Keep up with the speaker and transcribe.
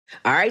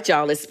All right,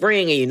 y'all, it's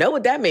spring, and you know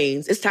what that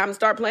means. It's time to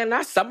start planning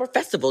our summer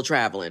festival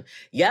traveling.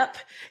 Yep,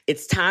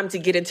 it's time to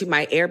get into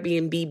my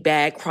Airbnb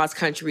bag cross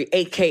country,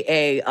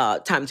 aka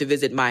time to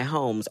visit my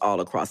homes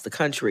all across the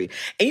country.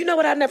 And you know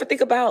what I never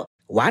think about?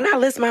 Why not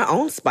list my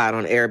own spot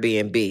on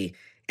Airbnb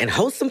and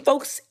host some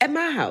folks at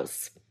my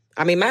house?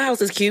 I mean, my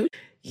house is cute.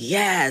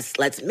 Yes,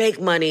 let's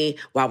make money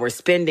while we're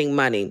spending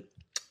money.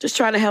 Just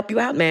trying to help you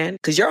out, man,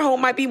 because your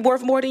home might be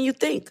worth more than you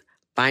think.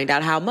 Find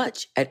out how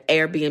much at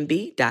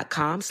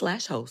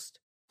airbnb.com/host.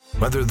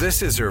 Whether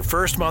this is her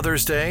first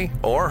Mother's Day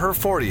or her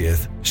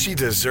 40th, she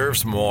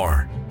deserves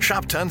more.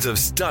 Shop tons of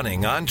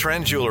stunning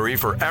on-trend jewelry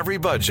for every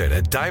budget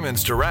at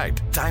Diamonds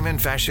Direct.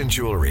 Diamond fashion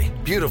jewelry,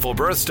 beautiful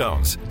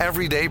birthstones,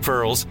 everyday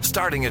pearls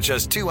starting at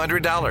just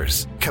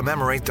 $200.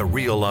 Commemorate the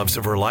real loves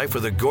of her life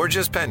with a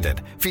gorgeous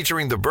pendant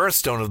featuring the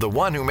birthstone of the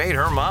one who made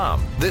her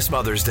mom. This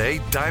Mother's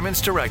Day,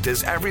 Diamonds Direct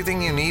is everything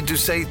you need to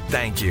say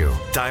thank you.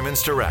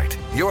 Diamonds Direct,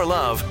 your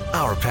love,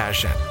 our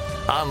passion.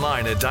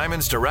 Online at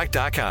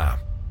diamondsdirect.com.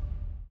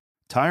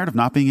 Tired of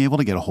not being able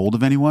to get a hold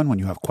of anyone when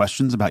you have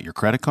questions about your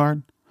credit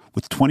card?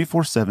 With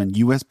 24/7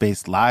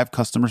 U.S.-based live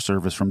customer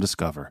service from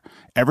Discover,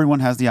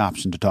 everyone has the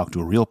option to talk to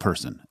a real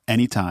person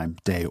anytime,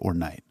 day or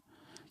night.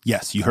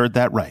 Yes, you heard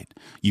that right.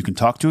 You can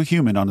talk to a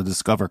human on the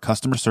Discover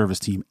customer service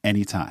team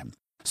anytime.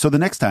 So the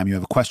next time you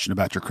have a question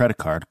about your credit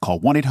card, call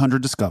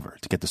 1-800-DISCOVER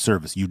to get the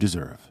service you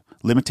deserve.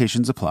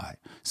 Limitations apply.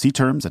 See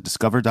terms at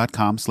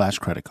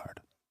discover.com/creditcard.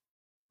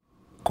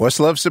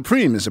 Questlove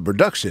Supreme is a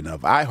production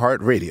of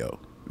iHeartRadio.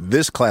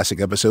 This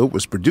classic episode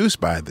was produced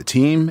by the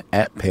team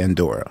at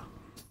Pandora.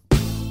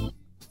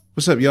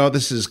 What's up, y'all?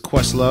 This is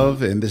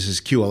Questlove, and this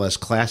is QLS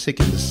Classic,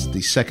 and this is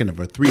the second of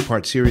a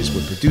three-part series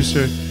with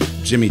producer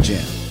Jimmy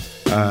Jam.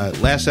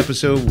 Last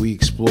episode, we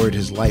explored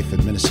his life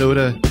in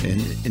Minnesota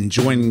and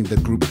enjoying the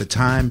group The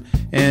Time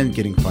and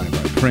getting fined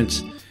by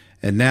Prince.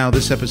 And now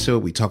this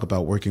episode, we talk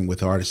about working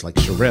with artists like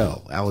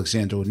Cherrelle,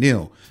 Alexander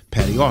O'Neal,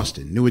 Patty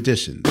Austin, New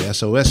Edition, the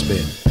SOS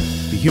Band,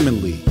 The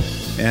Human League,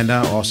 and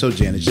also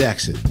Janet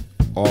Jackson.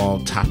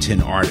 All top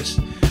 10 artists.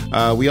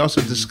 We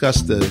also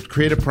discussed the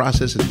creative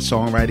process in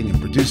songwriting and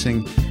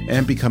producing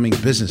and becoming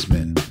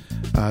businessmen.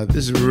 This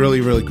is a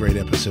really, really great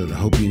episode. I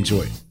hope you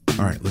enjoy it.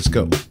 All right, let's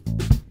go.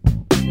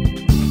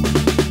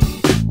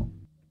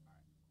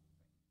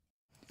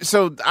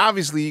 So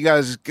obviously you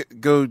guys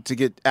go to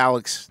get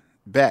Alex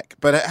back,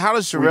 but how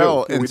does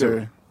Cherrelle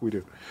enter? We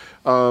do.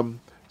 So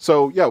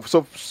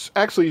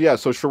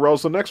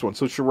Cherrelle's the next one.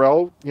 So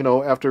Cherrelle,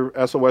 after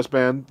SOS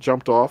Band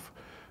jumped off,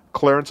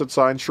 Clarence had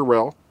signed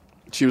Cherrelle.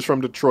 She was from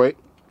Detroit.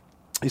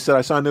 He said,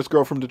 I signed this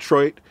girl from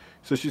Detroit.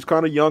 He said, she's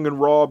kind of young and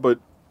raw, but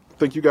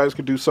think you guys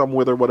could do something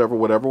with her, whatever.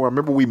 I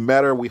remember we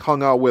met her. We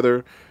hung out with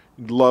her.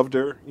 Loved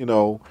her, And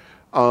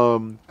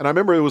I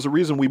remember it was the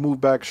reason we moved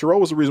back.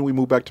 Cherrelle was the reason we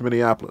moved back to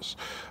Minneapolis.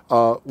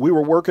 We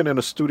were working in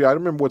a studio. I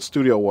don't remember what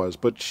studio it was,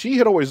 but she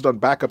had always done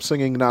backup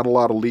singing, not a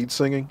lot of lead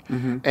singing.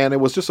 Mm-hmm. And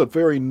it was just a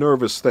very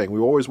nervous thing. We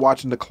were always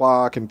watching the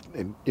clock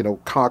and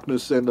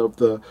cognizant of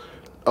the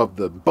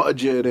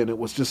budget, and it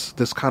was just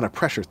this kind of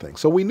pressure thing.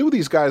 So we knew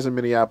these guys in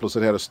Minneapolis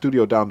that had a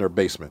studio down their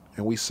basement,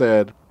 and we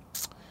said,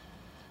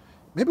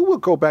 maybe we'll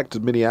go back to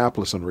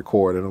Minneapolis and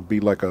record, and it'll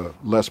be like a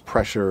less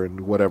pressure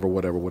and whatever.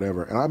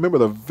 And I remember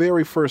the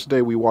very first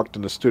day we walked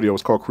in the studio, it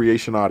was called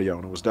Creation Audio,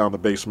 and it was down the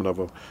basement of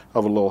a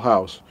little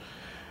house.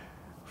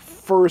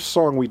 First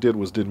song we did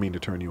was Didn't Mean to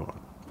Turn You On.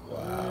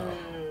 Wow.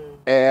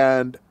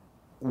 And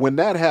when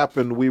that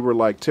happened, we were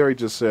like, Terry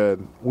just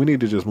said, we need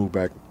to just move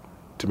back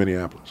to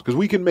Minneapolis, because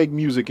we can make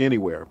music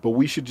anywhere, but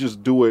we should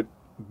just do it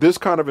this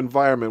kind of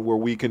environment where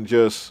we can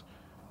just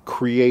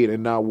create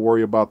and not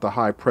worry about the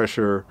high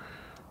pressure,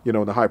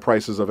 the high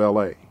prices of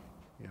LA.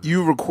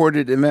 You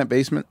recorded in that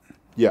basement?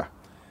 Yeah.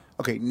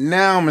 Okay,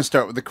 now I'm going to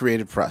start with the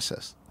creative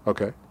process.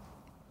 Okay.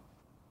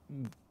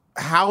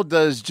 How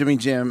does Jimmy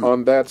Jam...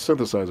 On that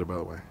synthesizer, by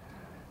the way.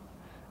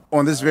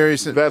 On this very...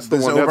 That's the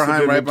one.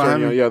 Overheim right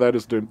behind me? Yeah,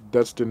 that's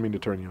Didn't Mean to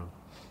Turn You On.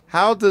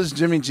 How does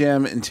Jimmy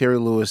Jam and Terry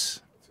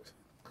Lewis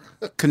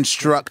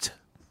construct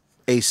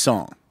a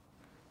song?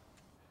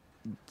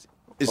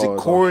 Is it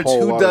chords?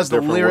 Who does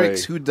the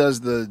lyrics? Who does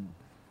the...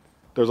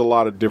 There's a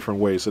lot of different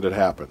ways that it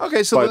happens.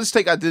 Okay, so let's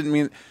take... I didn't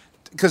mean...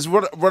 Because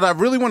what I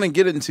really want to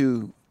get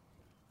into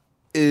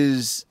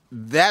is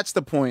that's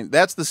the point.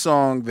 That's the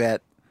song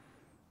that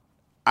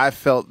I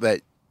felt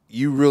that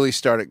you really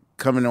started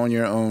coming on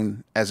your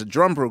own as a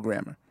drum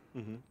programmer.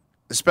 Mm-hmm.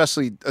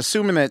 Especially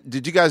assuming that...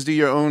 Did you guys do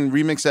your own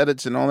remix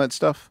edits and all that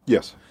stuff?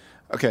 Yes.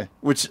 Okay,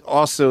 which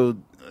also...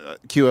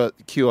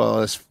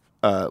 QLS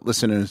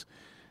listeners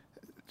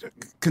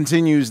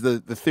continues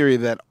the theory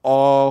that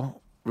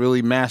all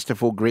really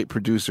masterful, great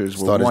producers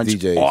were once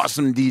DJs.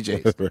 Awesome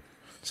DJs.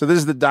 So this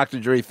is the Dr.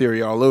 Dre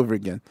theory all over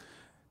again.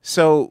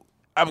 So,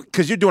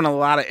 because you're doing a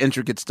lot of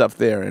intricate stuff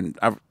there, and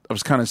I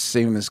was kind of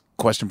saving this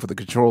question for the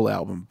Control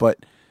album,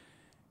 but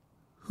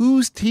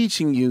who's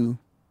teaching you?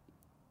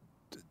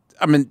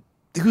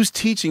 Who's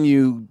teaching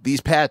you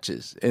these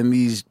patches and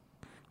these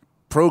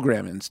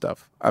programming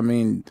stuff?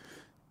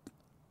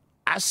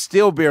 I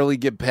still barely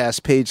get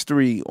past page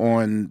 3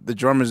 on the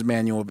drummer's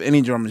manual of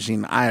any drum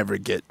machine I ever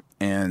get,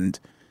 and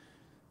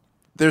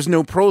there's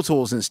no Pro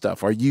Tools and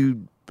stuff. Are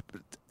you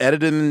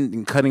editing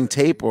and cutting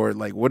tape, or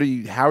like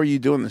how are you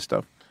doing this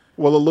stuff?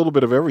 Well, a little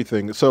bit of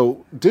everything.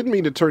 So, didn't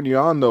mean to turn you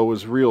on, though,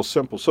 is real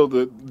simple. So,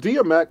 the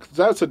DMX,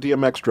 that's a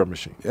DMX drum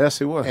machine.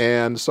 Yes, it was.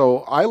 And so,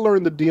 I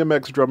learned the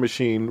DMX drum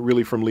machine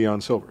really from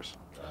Leon Silvers.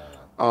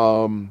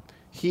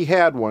 He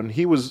had one.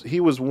 He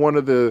was one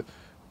of the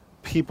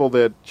people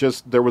that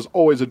there was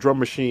always a drum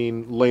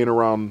machine laying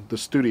around the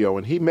studio.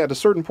 And at a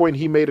certain point,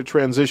 he made a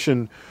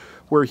transition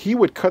where he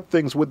would cut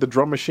things with the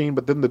drum machine,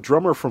 but then the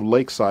drummer from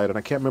Lakeside, and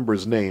I can't remember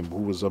his name, who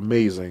was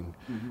amazing,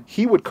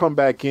 he would come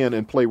back in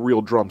and play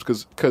real drums,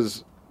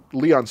 because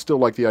Leon still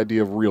liked the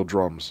idea of real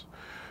drums.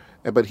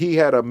 But he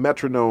had a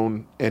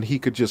metronome, and he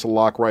could just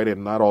lock right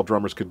in. Not all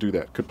drummers could do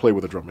that, could play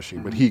with a drum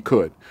machine, but he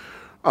could.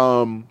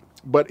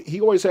 But he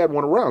always had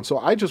one around, so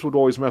I just would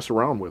always mess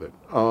around with it.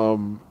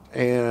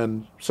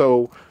 And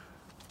so,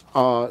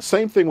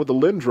 same thing with the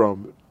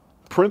Lindrum.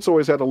 Prince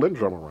always had a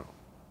Lindrum around.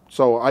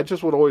 So I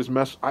just would always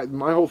my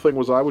whole thing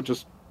was I would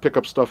just pick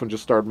up stuff and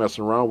just start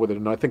messing around with it.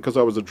 And I think because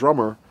I was a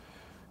drummer,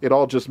 it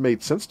all just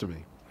made sense to me.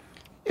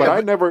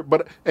 But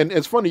and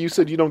it's funny, you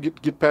said you don't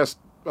get past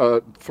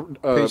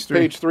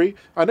page 3.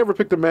 I never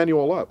picked a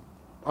manual up.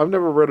 I've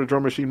never read a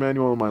drum machine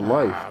manual in my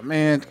life.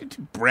 Man,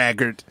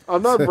 braggart.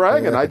 I'm not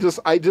bragging. I just,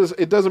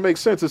 it doesn't make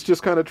sense. It's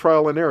just kind of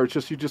trial and error. It's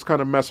just, you just kind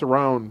of mess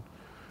around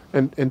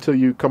until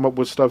you come up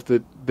with stuff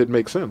that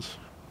makes sense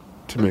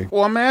to me.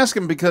 Well, I'm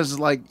asking because,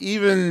 like,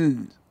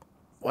 even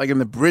like in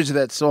the bridge of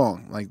that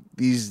song, like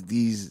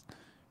these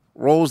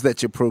rolls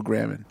that you're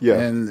programming,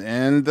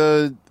 and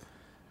the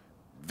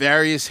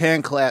various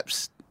hand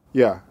claps,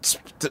 the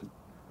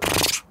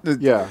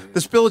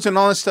spillage and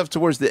all that stuff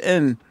towards the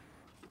end.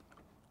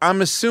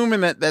 I'm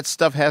assuming that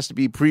stuff has to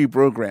be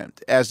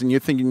pre-programmed, as in you're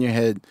thinking in your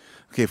head,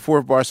 okay,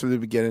 4 bars from the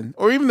beginning,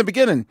 or even the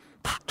beginning,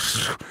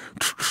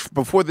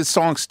 before the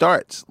song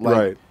starts. Like,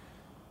 right.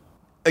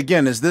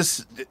 Again, is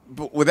this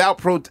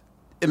without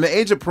in the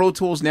age of Pro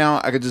Tools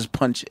now, I could just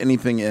punch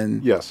anything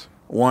in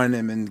one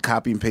and then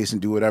copy and paste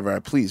and do whatever I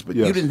please. But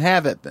you didn't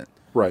have that then.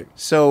 Right.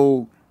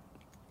 So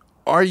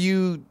are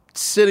you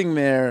sitting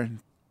there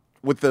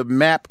with the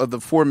map of the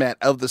format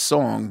of the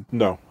song?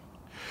 No.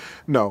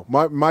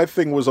 My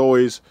thing was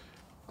always,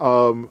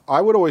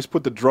 I would always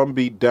put the drum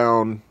beat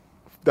down.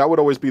 That would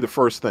always be the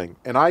first thing.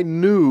 And I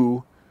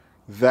knew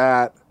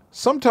that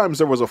sometimes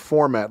there was a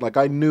format. Like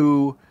I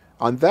knew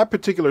on that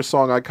particular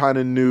song, I kind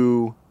of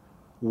knew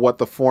what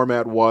the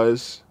format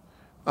was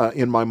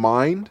in my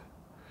mind.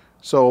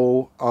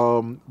 So,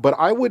 but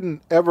I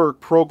wouldn't ever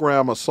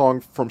program a song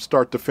from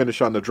start to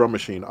finish on the drum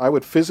machine. I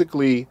would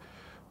physically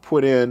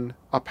put in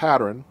a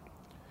pattern,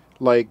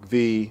 like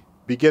the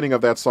beginning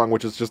of that song,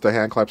 which is just the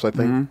hand claps, I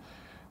think. Mm-hmm.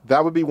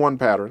 That would be one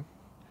pattern.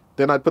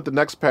 Then I'd put the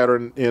next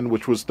pattern in,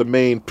 which was the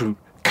main,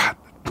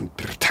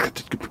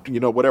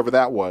 whatever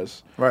that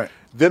was. Right.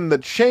 Then the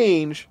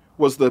change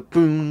was the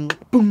boom,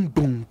 boom,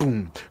 boom,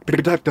 boom,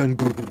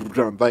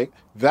 like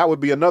that would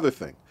be another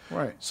thing.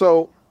 Right.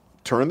 So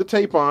turn the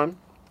tape on,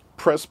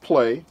 press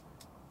play,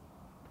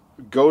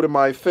 go to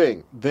my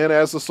thing. Then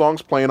as the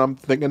song's playing, I'm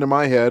thinking in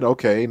my head,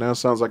 okay, now it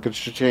sounds like it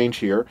should change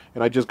here,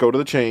 and I just go to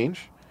the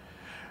change,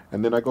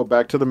 and then I go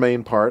back to the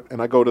main part,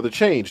 and I go to the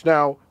change.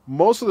 Now,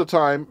 most of the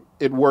time,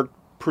 it worked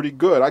pretty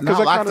good.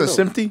 Not Lock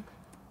to Empty?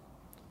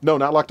 No,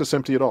 not Lock to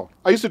Empty at all.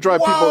 I used to drive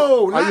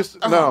people.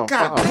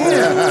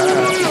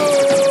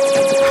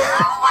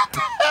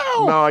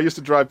 No, I used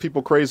to drive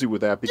people crazy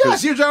with that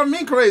because you're driving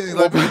me crazy.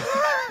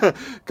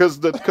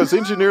 Because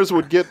engineers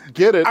would get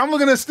it. I'm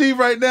looking at Steve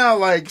right now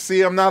like,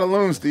 see, I'm not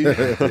alone, Steve.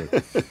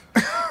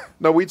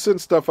 No, we'd send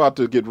stuff out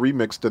to get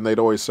remixed, and they'd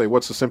always say,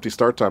 "What's the SMPTE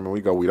start time?" And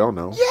we go, "We don't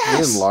know. Yes!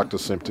 We didn't lock the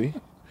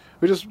SMPTE.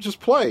 We just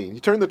play. You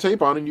turn the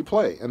tape on and you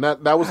play." And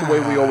that was the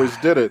way we always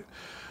did it.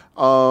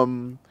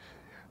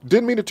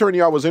 Didn't Mean to Turn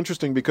You Out was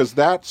interesting because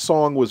that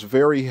song was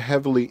very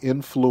heavily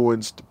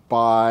influenced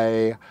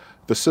by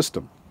The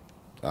System.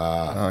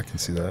 I can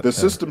see that. The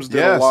systems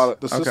did a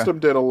lot. System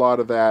did a lot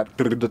of that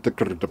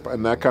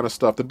and that kind of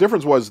stuff. The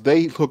difference was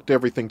they hooked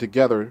everything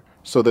together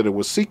so that it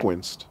was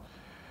sequenced,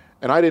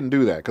 and I didn't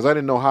do that because I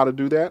didn't know how to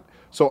do that.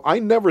 So I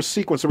never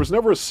sequenced. There was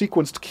never a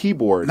sequenced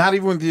keyboard. Not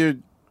even with your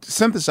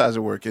synthesizer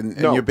work and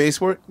your bass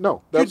work.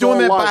 No, you're doing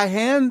that by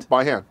hand.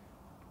 By hand.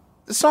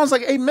 The song's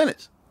like 8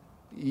 minutes.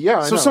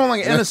 Yeah, so song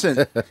like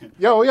Innocent.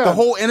 The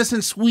whole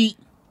Innocent suite.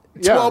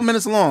 12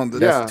 minutes long.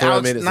 That's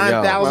 12 minutes.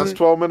 9,000. That's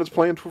 12 minutes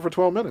playing for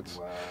 12 minutes.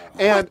 Wow.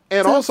 And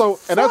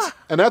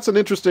that's an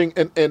interesting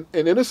and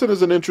Innocent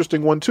is an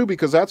interesting one too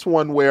because that's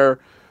one where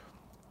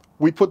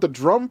we put the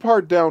drum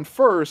part down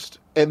first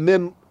and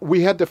then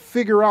we had to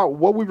figure out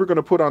what we were going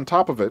to put on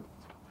top of it.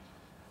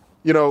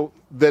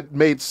 That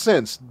made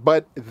sense.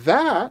 But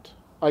that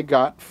I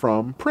got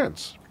from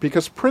Prince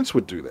because Prince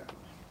would do that.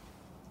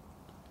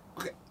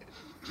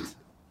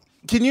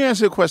 Can you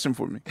answer a question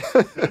for me?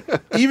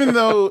 Even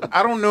though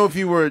I don't know if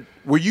you were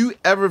you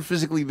ever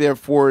physically there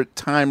for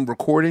time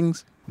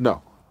recordings?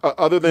 No.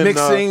 Other than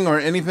mixing or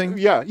anything?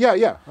 Yeah.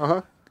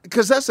 Uh-huh.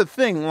 because that's the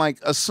thing. Like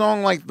a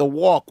song like "The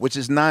Walk," which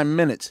is 9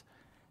 minutes.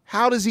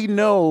 How does he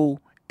know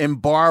in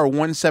bar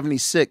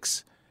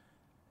 176?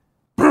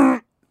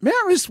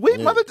 Mary,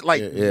 sweet mother,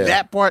 like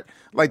that part.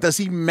 Like, does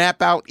he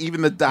map out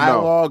even the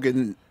dialogue?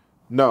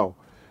 No,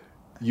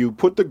 you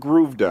put the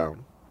groove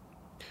down.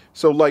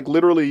 So, like,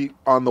 literally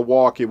on The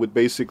Walk, it would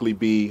basically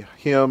be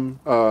him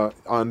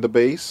on the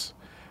bass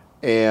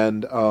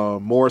and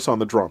Morris on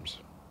the drums.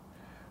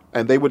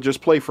 And they would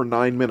just play for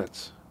 9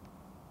 minutes.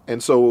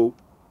 And so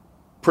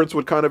Prince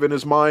would kind of in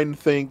his mind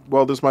think,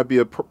 well, this might be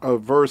a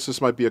verse,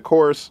 this might be a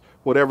chorus,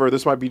 whatever.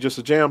 This might be just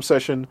a jam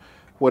session,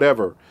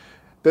 whatever.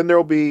 Then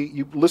there'll be,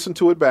 you listen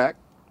to it back,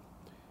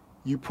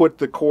 you put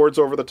the chords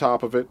over the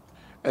top of it,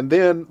 and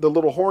then the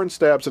little horn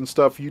stabs and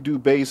stuff you do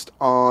based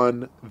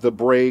on the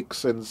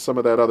breaks and some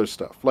of that other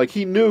stuff. Like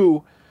he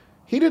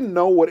didn't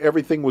know what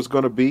everything was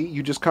going to be.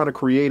 You just kind of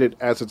create it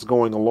as it's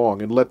going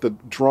along and let the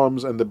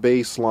drums and the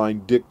bass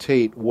line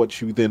dictate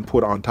what you then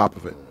put on top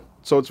of it.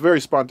 So it's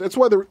very spontaneous. That's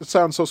why it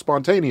sounds so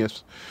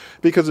spontaneous,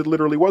 because it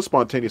literally was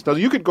spontaneous. Now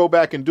you could go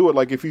back and do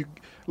it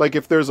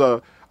if there's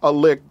a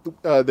lick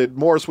that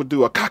Morris would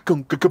do a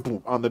ka-kum,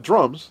 ka-ka-boom on the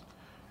drums,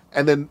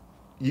 and then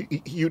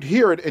you'd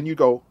hear it and you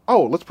go,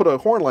 oh, let's put a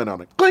horn line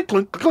on it. Clink,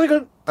 clink, clink,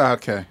 clink.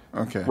 Okay.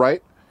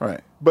 Right?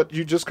 Right. But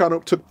you just kind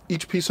of took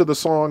each piece of the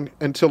song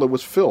until it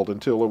was filled,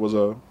 until it was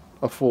a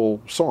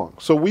full song.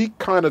 So we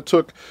kind of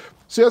took...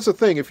 See, that's the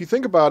thing. If you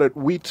think about it,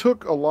 we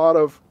took a lot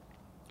of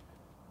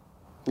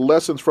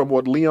lessons from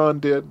what Leon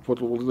did,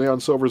 what Leon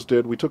Silvers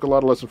did. We took a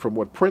lot of lessons from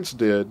what Prince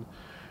did.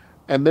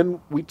 And then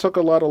we took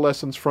a lot of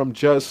lessons from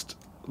just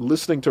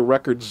listening to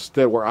records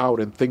that were out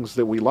and things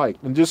that we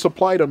liked, and just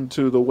applied them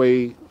to the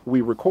way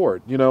we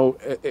record,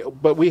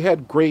 but we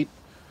had great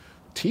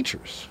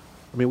teachers.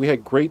 I mean, we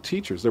had great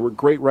teachers. There were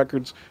great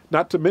records,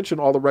 not to mention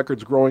all the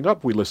records growing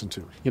up we listened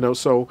to,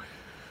 so,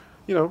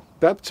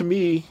 that to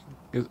me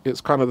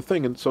is kind of the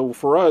thing. And so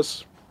for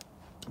us,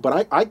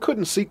 but I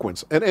couldn't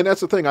sequence. And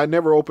that's the thing. I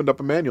never opened up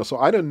a manual, so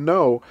I didn't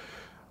know.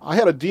 I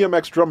had a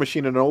DMX drum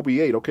machine and an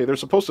OB8. Okay, they're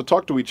supposed to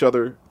talk to each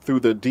other through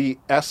the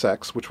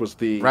DSX, which was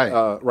the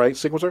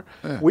sequencer.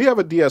 Yeah. We have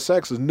a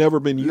DSX has never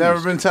been used.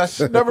 Never been touched.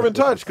 Never been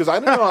touched, because I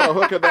didn't know how to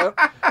hook it up.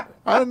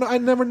 I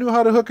never knew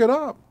how to hook it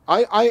up.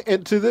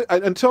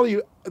 Until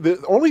you,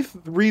 the only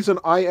reason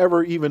I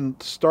ever even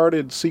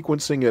started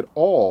sequencing at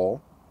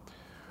all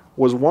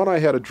was one. I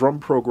had a drum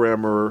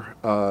programmer,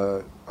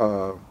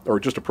 or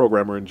just a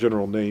programmer in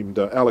general, named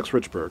Alex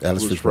Richburg.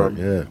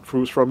 Who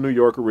was from New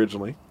York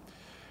originally.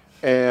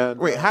 And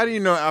wait, how do you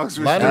know Alex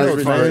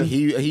Richburg?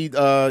 He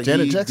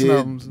Janet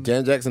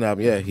Jackson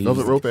album. Yeah,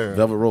 Velvet Rope era.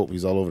 Velvet Rope.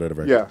 He's all over that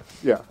record.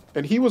 Yeah.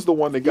 And he was the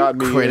one that got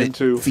me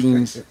into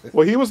fiends.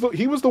 Well, he was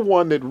the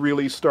one that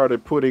really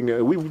started putting.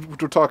 We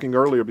were talking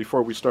earlier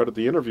before we started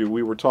the interview.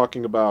 We were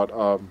talking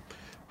about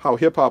how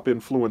hip hop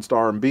influenced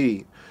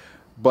R&B,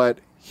 but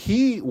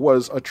he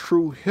was a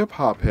true hip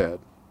hop head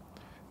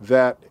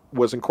that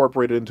was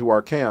incorporated into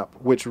our camp,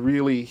 which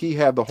really, he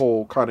had the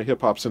whole kind of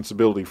hip-hop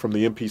sensibility from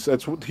the MPC.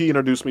 That's what he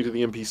introduced me to,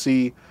 the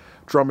MPC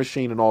drum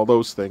machine and all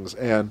those things.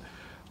 And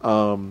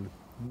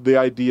the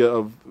idea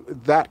of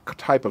that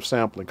type of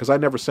sampling, because I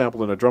never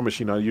sample in a drum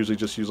machine. I usually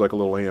just use like a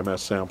little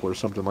AMS sampler or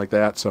something like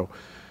that. So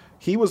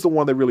he was the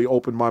one that really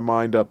opened my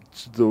mind up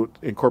to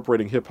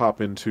incorporating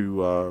hip-hop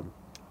into,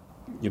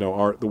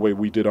 the way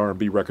we did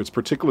R&B records,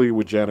 particularly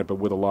with Janet, but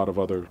with a lot of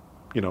other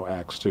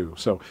acts too.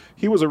 So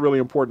he was a really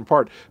important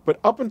part. But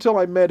up until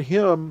I met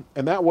him,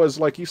 and that was,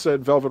 like you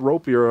said, Velvet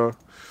Rope era,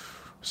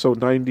 so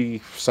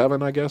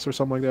 97, I guess, or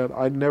something like that,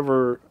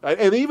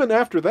 and even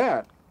after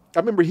that, I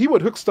remember he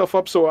would hook stuff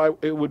up so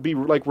it would be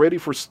like ready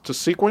to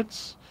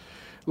sequence.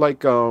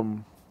 Like,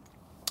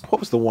 what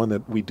was the one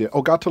that we did?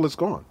 Oh, God Till It's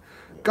Gone.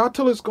 God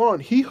Till It's Gone.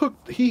 He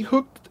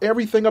hooked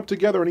everything up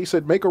together, and he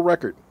said, make a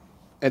record.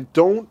 And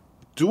don't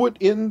do it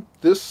in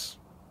this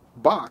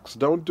box.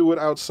 Don't do it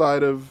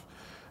outside of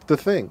the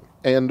thing.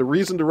 And the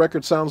reason the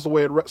record sounds the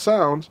way it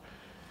sounds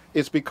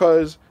is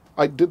because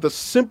I did the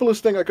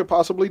simplest thing I could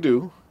possibly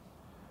do,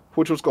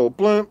 which was go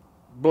blunt,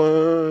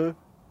 blunt,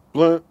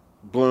 blunt,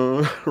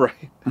 blunt,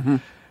 right?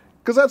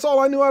 Because that's all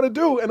I knew how to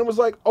do. And it was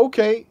like,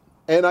 okay.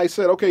 And I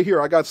said, okay, here,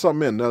 I got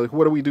something in. Now,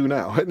 what do we do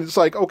now? And it's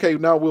like, okay,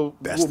 now we'll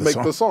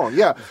make the song.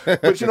 Yeah.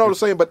 But you know what I'm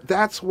saying? But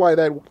that's why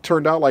that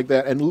turned out like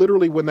that. And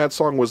literally when that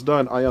song was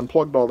done, I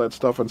unplugged all that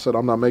stuff and said,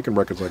 I'm not making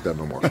records like that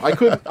no more. I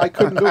couldn't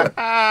do it.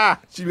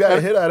 So you got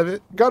a hit out of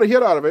it. Got a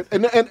hit out of it.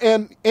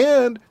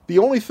 And the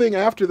only thing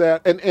after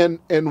that,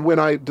 and when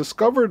I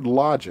discovered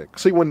Logic,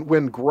 see,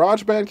 when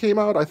GarageBand came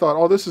out, I thought,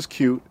 oh, this is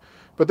cute.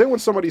 But then when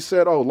somebody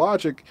said, oh,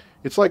 Logic,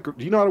 it's like, do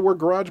you know how to work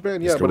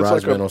GarageBand? Yeah, but it's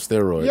like GarageBand on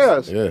steroids.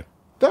 Yes. Yeah.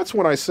 That's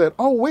when I said,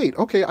 oh, wait,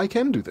 okay, I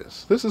can do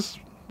this.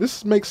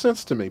 This makes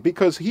sense to me,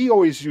 because he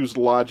always used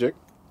Logic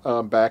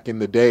back in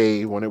the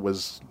day when it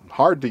was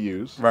hard to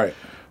use. Right.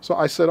 So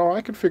I said, oh,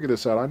 I can figure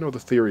this out. I know the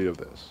theory of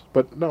this.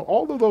 But no,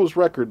 all of those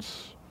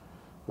records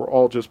were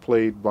all just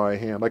played by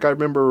hand. Like I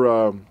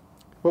remember,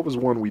 what was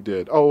one we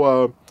did?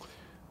 Oh,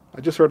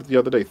 I just heard it the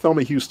other day.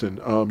 Thelma Houston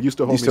used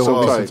to hold me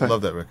so tight. I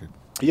love that record.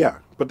 Yeah,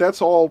 but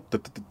that's all.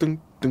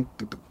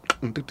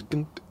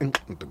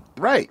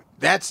 Right.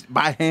 That's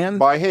by hand?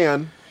 By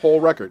hand, whole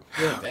record.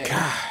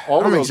 God, All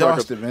of I'm those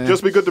exhausted, records. man.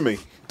 Just be good to me.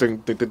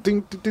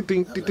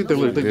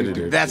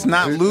 That's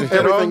not looped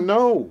at all? Everything,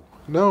 no.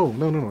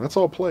 That's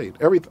all played.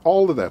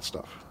 All of that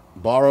stuff.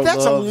 Borrowed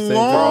That's love. a same thing.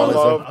 long-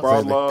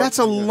 Borrowed love. That's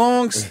a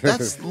long.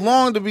 That's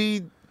long to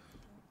be.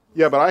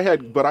 Yeah, but I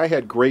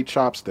had great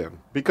chops then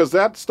because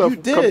that stuff You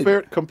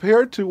did.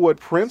 compared to what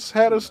Prince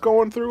had us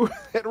going through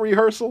at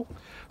rehearsal.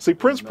 See,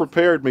 Prince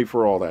prepared me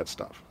for all that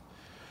stuff.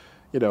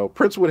 You know,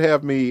 Prince would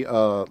have me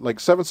like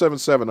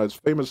 777. It's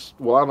famous.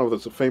 Well, I don't know if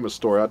it's a famous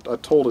story. I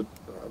told it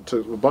to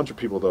a bunch of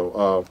people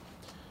though.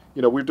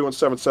 You know, we were doing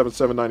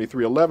 777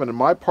 9311, and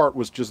my part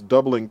was just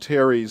doubling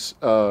Terry's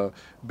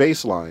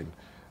bass line,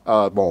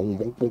 boom,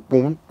 boom, boom,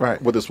 boom,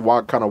 Right. with this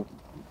wild kind of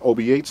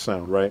OB8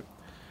 sound, right?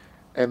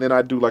 And then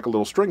I'd do like a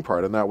little string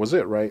part, and that was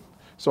it, right?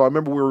 So I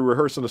remember we were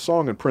rehearsing a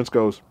song, and Prince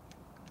goes,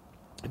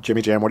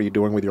 "Jimmy Jam, what are you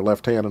doing with your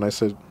left hand?" And I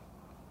said,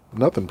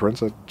 "Nothing,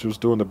 Prince. I just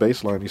doing the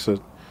bass line." He said,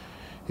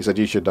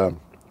 "You should, he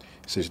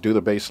says, do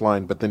the bass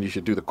line, but then you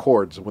should do the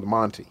chords with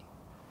Monty."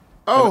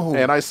 Oh.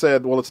 And I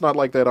said, "Well, it's not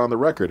like that on the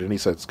record." And he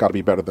said, "It's got to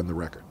be better than the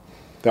record."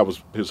 That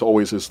was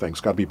always his thing.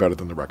 It's got to be better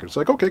than the record. It's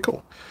like, okay,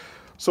 cool.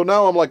 So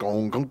now I'm like,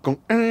 right?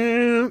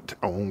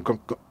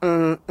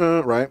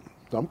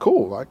 I'm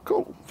cool. Like,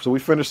 cool. So we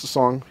finished the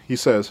song. He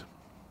says,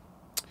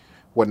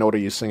 "What note are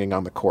you singing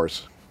on the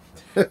chorus?"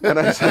 And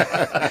I said,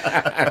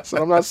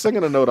 "I'm not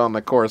singing a note on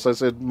the chorus." I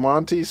said,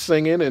 "Monty's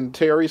singing and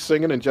Terry's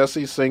singing and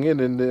Jesse's singing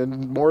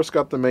and Morris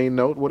got the main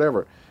note,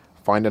 whatever.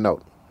 Find a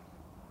note."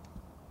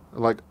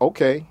 I'm like,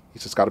 "Okay." He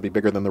says, "It's got to be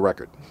bigger than the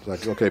record." He's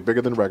like, "Okay,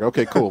 bigger than the record."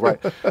 Okay, cool, right.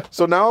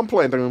 So now I'm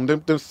playing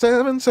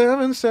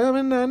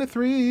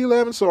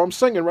 7779311. So I'm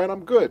singing, right?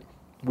 I'm good.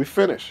 We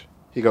finish.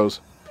 He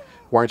goes,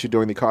 "Why aren't you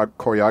doing the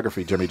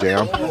choreography, Jimmy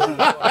Jam?"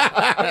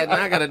 And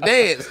I got to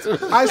dance.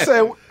 I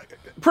said,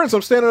 "Prince,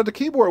 I'm standing at the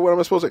keyboard. What am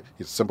I supposed to?"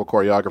 It's simple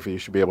choreography. You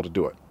should be able to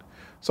do it.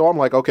 So I'm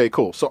like, okay,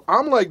 cool. So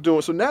I'm like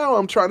doing. So now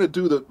I'm trying to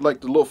do the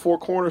little four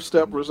corner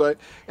step, right?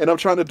 And I'm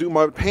trying to do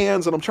my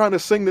hands, and I'm trying to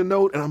sing the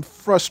note, and I'm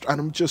frustrated.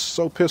 I'm just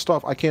so pissed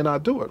off. I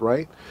cannot do it,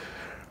 right?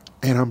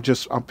 And I'm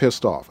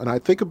pissed off. And I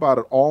think about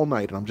it all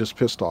night, and I'm just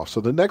pissed off.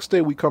 So the next day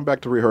we come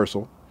back to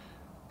rehearsal.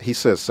 He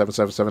says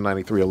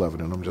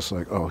 7779311, and I'm just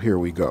like, oh, here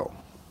we go.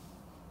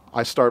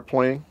 I start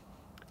playing.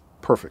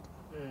 Perfect.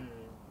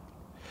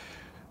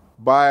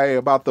 By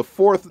about the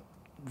fourth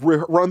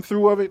run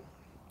through of it,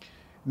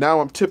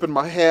 now I'm tipping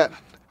my hat.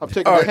 I'm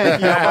taking the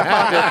hanky out of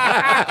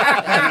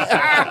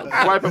my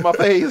pocket, wiping my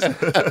face.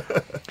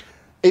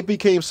 It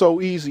became so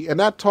easy, and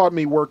that taught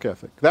me work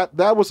ethic.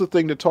 That was the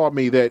thing that taught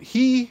me that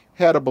he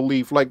had a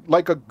belief,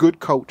 like a good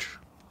coach.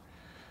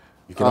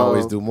 You can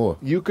always do more.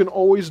 You can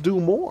always do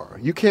more.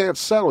 You can't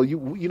settle.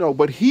 You know.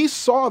 But he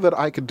saw that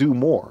I could do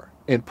more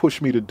and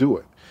pushed me to do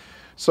it.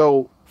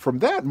 So from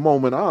that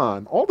moment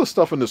on, all the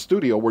stuff in the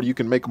studio where you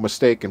can make a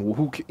mistake and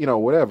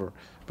whatever.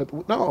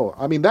 But no,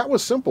 I mean that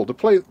was simple. To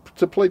play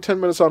 10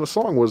 minutes on a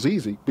song was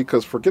easy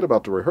because forget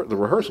about the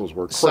rehearsals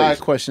were crazy. Side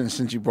question,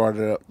 since you brought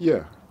it up.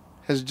 Yeah.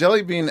 Has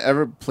Jelly Bean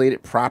ever played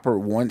it proper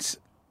once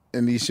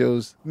in these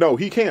shows? No,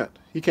 he can't.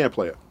 He can't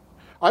play it.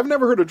 I've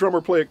never heard a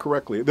drummer play it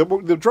correctly.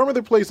 The drummer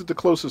that plays it the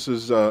closest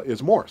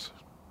is Morris.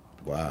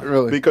 Wow.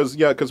 Really? Because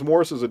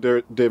Morris is a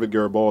David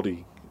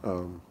Garibaldi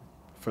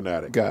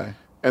fanatic Guy.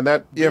 And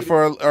that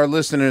for our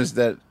listeners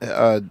that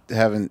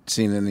haven't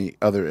seen any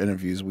other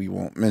interviews we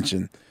won't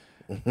mention,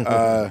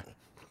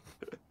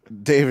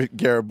 David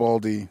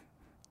Garibaldi,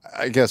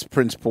 I guess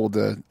Prince pulled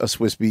a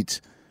Swiss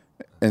Beats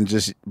and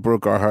just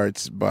broke our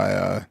hearts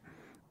by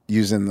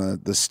using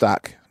the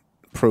stock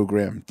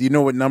program. Do you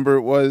know what number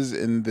it was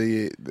in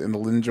the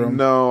Lindrum?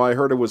 No, I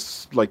heard it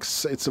was like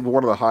it's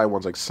one of the high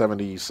ones, like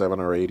 77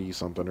 or 80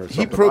 something or something.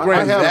 He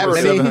programmed that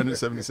many.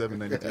 777,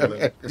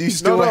 93. Do you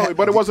still No,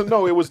 but it wasn't.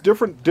 No, it was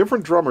different.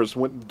 Different drummers.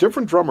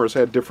 Different drummers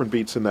had different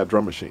beats in that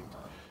drum machine.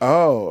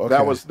 Oh,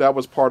 okay. That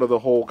was part of the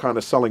whole kind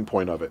of selling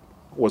point of it.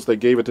 Was they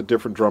gave it to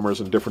different drummers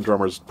and different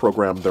drummers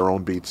programmed their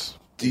own beats.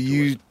 Do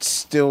you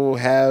still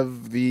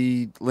have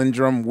the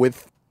Lindrum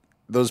with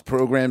those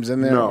programs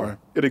in there? No, or?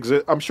 it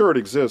exists. I'm sure it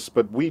exists,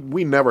 but we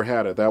never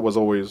had it. That was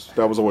always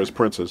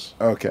Prince's.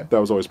 Okay.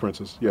 That was always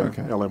Prince's. Yeah,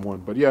 Okay.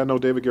 LM1. But yeah, no,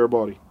 David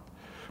Garibaldi.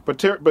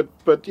 But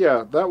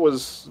yeah, that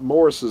was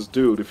Morris's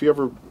dude. If you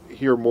ever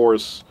hear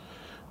Morris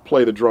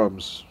play the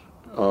drums,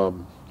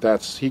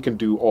 he can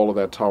do all of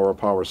that Tower of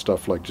Power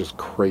stuff like just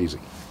crazy.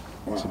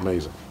 Wow. It's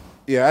amazing.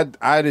 Yeah,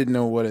 I didn't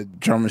know what a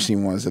drum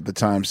machine was at the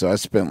time, so I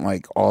spent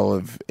like all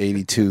of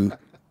 82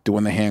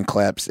 doing the hand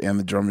claps and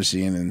the drum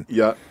machine, and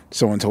Yeah.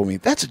 someone told me,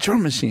 that's a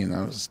drum machine.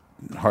 I was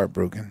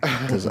heartbroken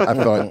because I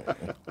thought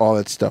all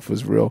that stuff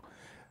was real.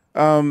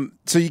 So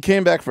you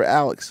came back for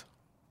Alex.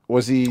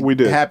 Was he We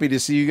did. happy to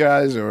see you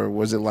guys, or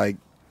was it like,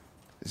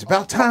 it's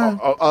about time?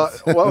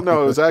 Well,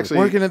 no, it was actually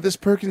Working at this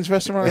Perkins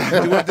restaurant,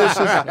 doing dishes.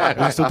 Are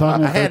we still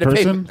talking in third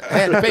person? I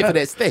had to pay for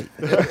that steak.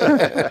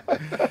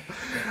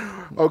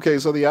 okay.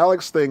 So the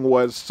Alex thing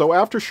was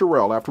after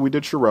we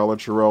did Cherelle,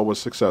 and Cherelle was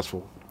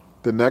successful.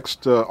 The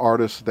next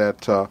artist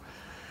that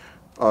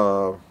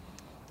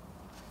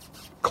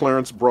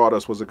Clarence brought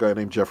us was a guy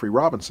named Jeffrey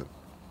Robinson,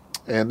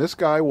 and this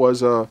guy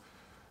was a.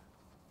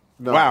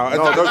 No, Wow.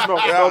 No, there's no.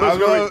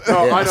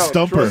 I know.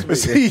 Stumper.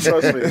 Trust me.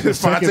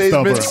 Fonte's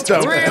been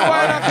stumped.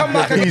 Come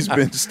back. He's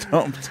been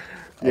stumped.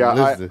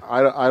 Yeah,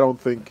 I don't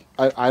think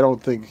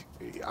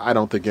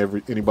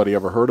anybody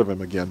ever heard of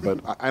him again. But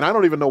I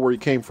don't even know where he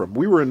came from.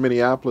 We were in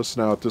Minneapolis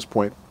now at this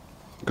point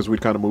because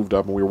we'd kind of moved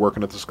up and we were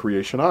working at this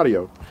Creation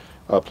Audio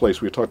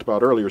place we had talked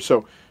about earlier.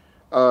 So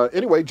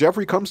anyway,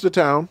 Jeffrey comes to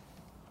town.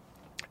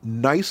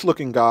 Nice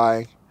looking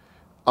guy.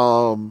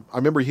 I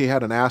remember he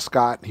had an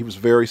ascot. He was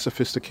very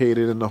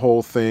sophisticated in the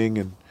whole thing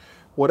and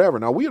whatever.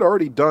 Now, we had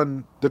already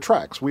done the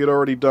tracks. We had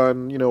already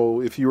done,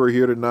 If You Were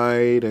Here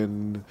Tonight,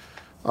 and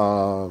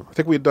I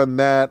think we had done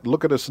that,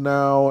 Look at Us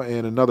Now,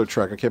 and another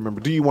track. I can't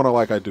remember. Do You Want to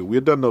Like I Do? We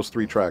had done those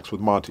 3 tracks with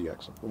Monty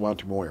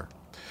Moyer.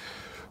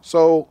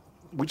 So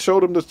we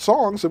showed him the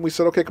songs, and we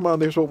said, okay, come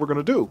on, here's what we're going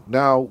to do.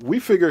 Now, we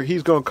figure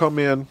he's going to come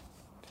in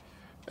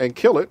and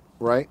kill it,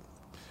 right?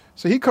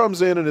 So he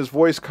comes in and his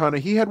voice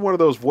he had one of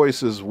those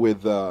voices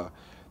with,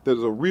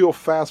 there's a real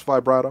fast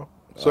vibrato.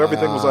 So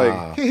everything was like,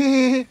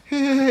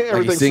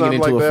 everything singing sounded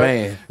into like a that.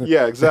 fan.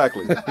 Yeah,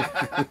 exactly.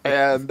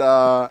 And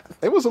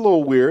it was a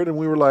little weird. And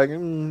we were like,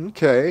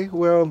 okay,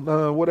 well,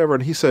 whatever.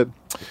 And he said,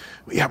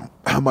 yeah,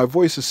 my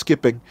voice is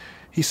skipping.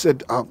 He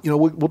said,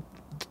 we'll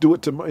do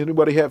it to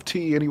anybody have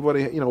tea,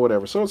 anybody,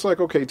 whatever. So it's like,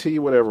 okay, tea,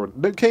 whatever.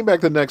 Then came back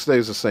the next day, it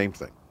was the same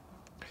thing.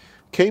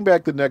 Came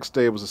back the next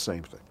day, it was the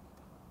same thing.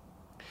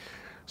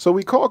 So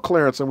we called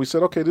Clarence and we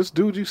said, okay, this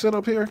dude you sent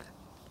up here,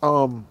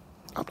 I'm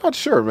not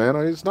sure,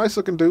 man. He's a nice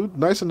looking dude,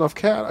 nice enough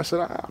cat. I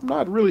said, I'm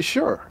not really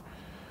sure.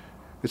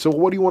 He said, well,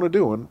 what do you want to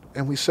do?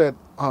 And we said,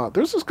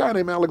 there's this guy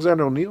named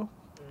Alexander O'Neal.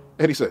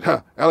 And he said,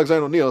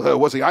 Alexander O'Neal,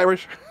 was he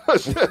Irish? I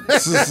said,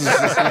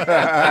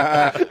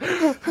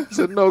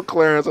 no,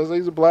 Clarence. I said,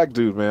 he's a black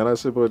dude, man. I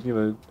said, but, he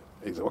said,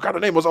 what kind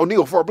of name was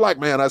O'Neal for a black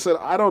man? I said,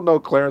 I don't know,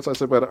 Clarence. I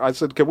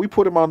said, can we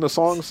put him on the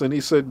songs? And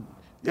he said,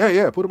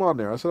 yeah, put him on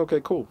there. I said,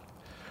 okay, cool.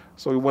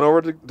 So we went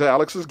over to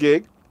Alex's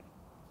gig,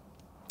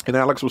 and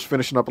Alex was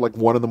finishing up at like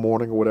 1 a.m.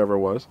 or whatever it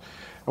was.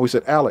 And we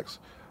said, Alex,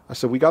 I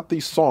said, we got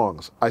these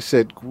songs. I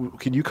said,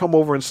 can you come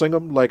over and sing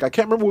them? Like, I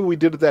can't remember when we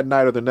did it that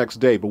night or the next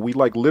day, but we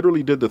like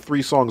literally did the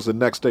 3 songs the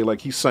next day. Like,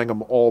 he sang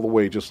them all the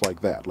way just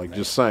like that. Like,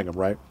 just sang them,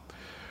 right?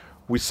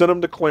 We sent them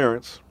to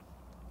Clarence.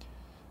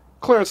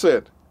 Clarence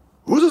said,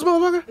 who's this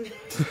motherfucker?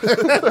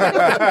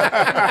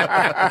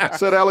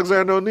 Said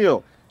Alexander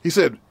O'Neal. He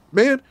said,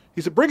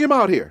 bring him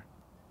out here.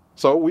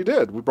 So we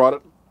did. We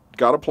got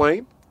a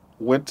plane,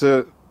 went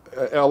to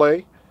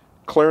L.A.,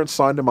 Clarence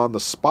signed him on the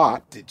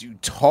spot. Did you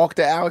talk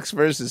to Alex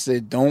first and say,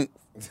 don't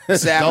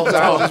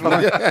sabotage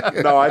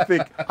this? No, I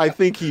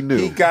think he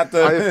knew. I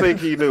think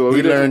he knew.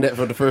 We learned that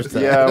for the first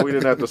time. Yeah, we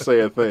didn't have to say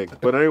a thing.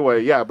 But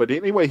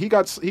anyway, he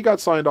got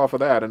signed off of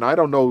that, and I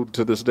don't know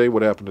to this day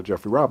what happened to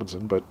Jeffrey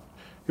Robinson, but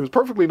he was a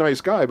perfectly nice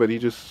guy, but he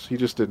just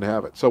didn't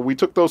have it. So we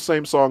took those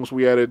same songs,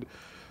 we added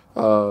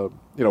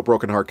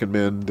Broken Heart Can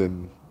Mend,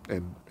 and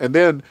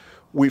then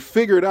we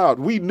figured out,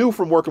 we knew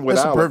from working with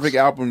That's Alex. a perfect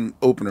album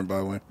opener, by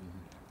the way.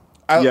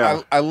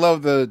 I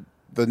love the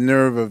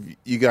nerve of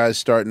you guys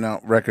starting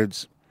out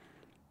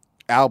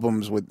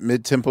albums with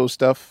mid-tempo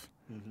stuff.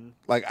 Mm-hmm.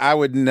 Like, I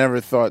would never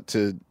thought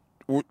to...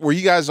 Were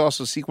you guys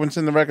also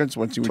sequencing the records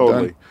once you were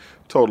done?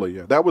 Totally,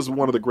 yeah. That was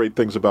one of the great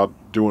things about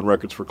doing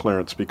records for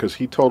Clarence, because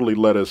he totally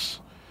let us...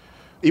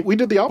 We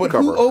did the album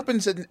cover. Who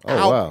opens an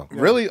album? Wow.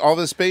 Really? All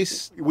the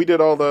space? We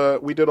did all the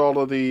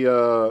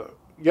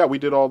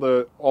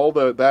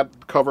that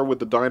cover with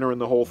the diner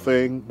and the whole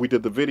thing. We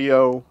did the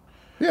video.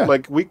 Yeah.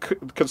 Like, we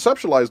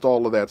conceptualized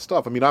all of that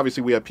stuff. I mean,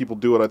 obviously we had people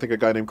do it. I think a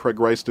guy named Craig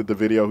Rice did the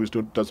video,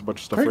 does a bunch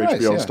of stuff for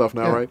HBO and stuff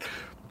now, right?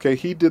 Okay,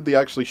 he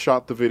actually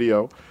shot the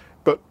video.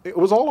 But it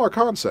was all our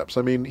concepts.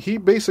 I mean, he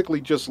basically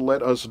just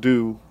let us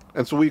do,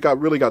 and so we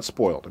really got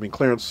spoiled. I mean,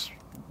 Clarence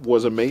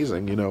was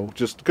amazing,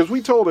 just because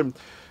we told him,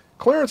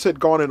 Clarence had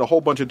gone in a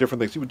whole bunch of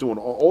different things. He was doing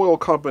an oil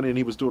company, and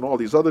he was doing all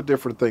these other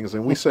different things.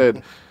 And we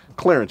said,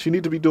 Clarence, you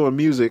need to be doing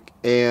music,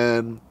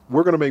 and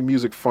we're going to make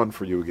music fun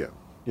for you again.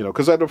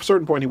 Because at a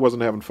certain point, he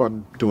wasn't having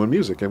fun doing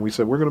music. And we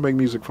said, we're going to make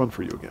music fun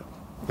for you again.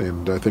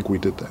 And I think we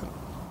did that.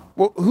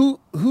 Well, who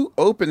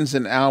opens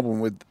an album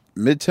with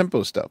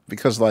mid-tempo stuff?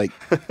 Because, like,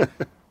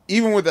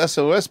 even with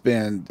SOS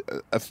Band,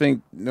 I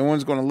think No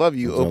One's Gonna Love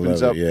You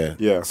opens up.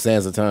 Yeah.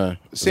 Sands of Time.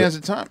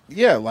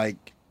 Yeah,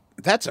 like,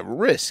 that's a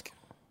risk.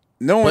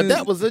 But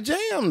that was a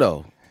jam,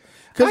 though.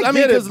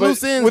 Because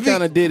Loose Ends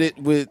kind of did it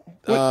with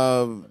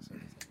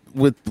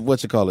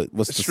what you call it?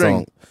 What's the string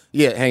song?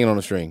 Yeah, Hanging on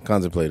a String,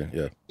 Contemplating.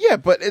 Yeah. Yeah,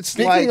 but it's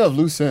Speaking of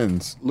Loose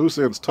Ends. Loose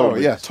Ends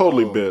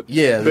totally bit.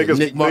 Yeah,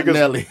 Nick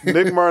Martinelli.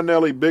 Nick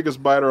Martinelli,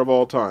 biggest biter of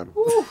all time.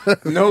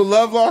 No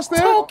love lost there?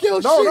 Talk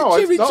your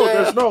shit, Jimmy Jam.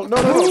 There's no. Lean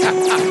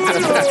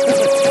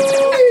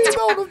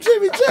on him,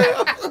 Jimmy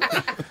Jam.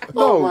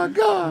 Oh my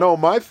God. No,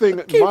 my thing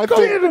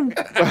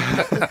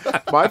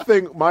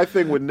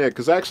with Nick,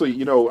 because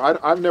actually,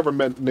 I've never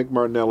met Nick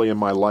Martinelli in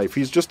my life.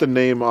 He's just a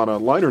name on a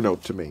liner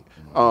note to me.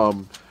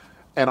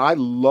 And I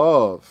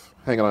love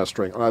Hanging on a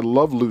String, and I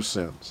love Loose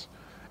Ends.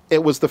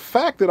 it was the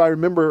fact that I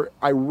remember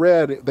I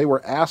read, they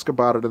were asked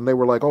about it, and they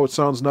were like, oh, it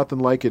sounds nothing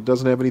like it,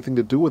 doesn't have anything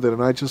to do with it.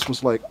 And I just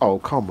was like, oh,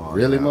 come on.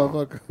 Really, now.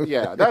 motherfucker?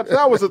 Yeah,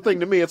 that was the thing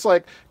to me. It's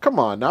like, come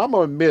on. Now, I'm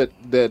going to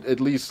admit that at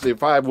least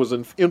if I was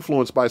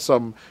influenced by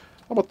some,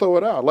 I'm going to throw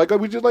it out. Like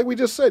we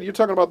just said, you're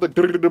talking about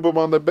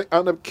the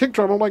on the kick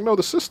drum. I'm like, no,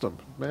 the system,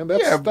 man.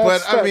 But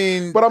I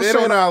mean, but I'm they saying,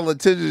 don't know how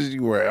litigious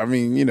you were. I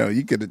mean,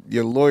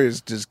 your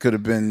lawyers just could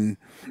have been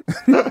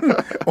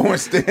on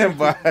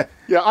standby.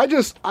 Yeah,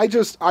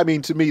 I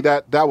mean, to me,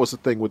 that was the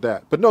thing with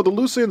that. But no, the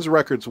Loose Ends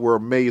records were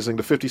amazing.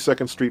 The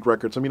 52nd Street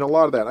records. I mean, a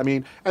lot of that. I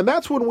mean, and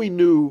that's when we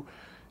knew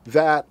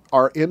that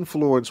our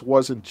influence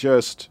wasn't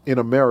just in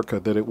America,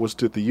 that it was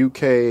to the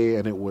UK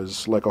and it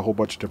was like a whole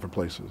bunch of different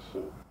places.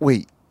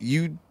 Wait,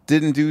 you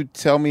didn't do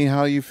Tell Me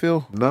How You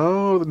Feel?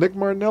 No, Nick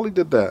Martinelli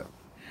did that.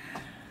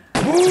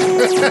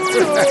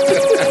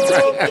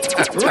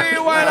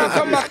 Rewind, I'll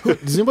come back.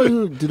 Does anybody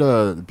who did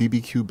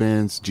BBQ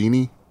Band's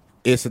Genie?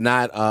 It's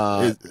not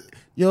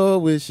Your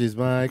Wish Is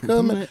My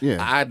Command. Yeah.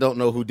 I don't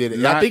know who did it.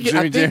 Not I think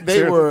Jimmy Jam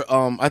they were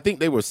I think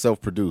they were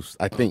self-produced.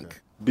 I think.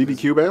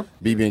 BBQ Band?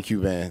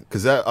 BB&Q Band.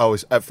 Because that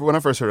always, when I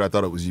first heard it, I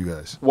thought it was you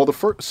guys. Well, the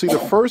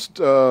first,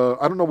 I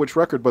don't know which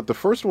record, but the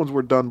first ones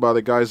were done by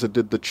the guys that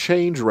did the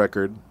Change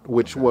record,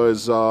 which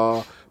was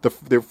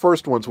their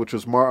first ones, which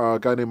was a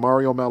guy named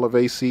Mario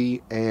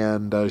Malavasi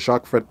and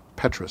Jacques Fred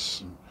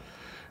Petrus.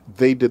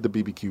 They did the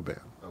BBQ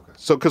Band. Okay.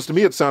 So, because to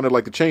me it sounded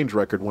like the Change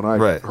record when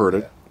I heard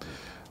it.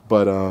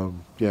 But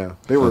yeah,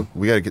 they were.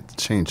 We got to get the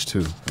Change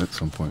too at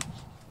some point.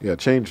 Yeah,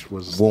 Change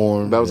was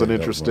Warm. That was an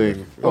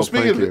interesting. Oh,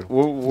 speaking of it,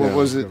 what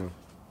was it?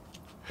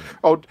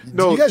 Oh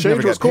no,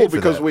 Change was cool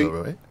because we.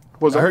 Right?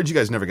 I heard you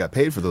guys never got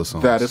paid for those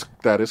songs.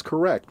 That is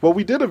correct. Well,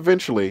 we did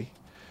eventually.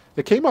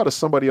 It came out of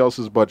somebody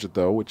else's budget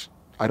though, which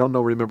I don't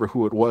remember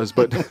who it was,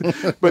 but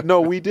but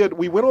no, we did.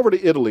 We went over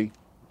to Italy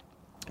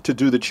to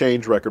do the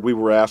Change record. We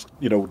were asked,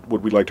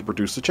 would we like to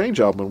produce the Change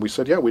album? And we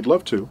said, yeah, we'd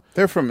love to.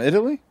 They're from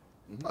Italy?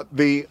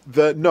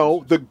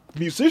 The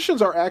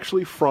musicians are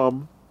actually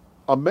from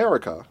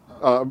America.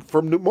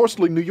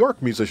 Mostly New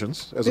York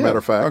musicians, as a matter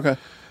of fact. Okay.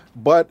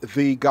 But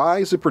the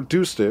guys that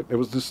produced it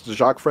was this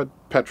Jacques Fred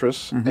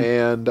Petrus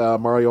and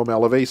Mario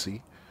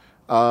Malavasi.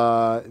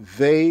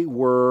 They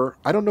were,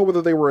 I don't know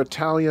whether they were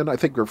Italian, I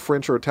think they're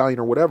French or Italian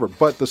or whatever,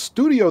 but the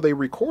studio they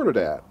recorded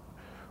at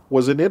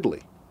was in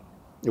Italy.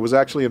 It was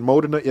actually in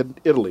Modena, in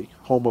Italy,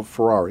 home of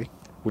Ferrari,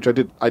 which I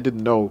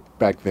didn't know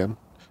back then.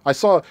 I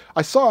saw,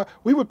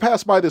 we would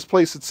pass by this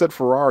place that said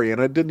Ferrari,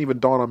 and it didn't even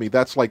dawn on me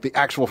that's like the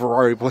actual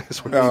Ferrari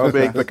place where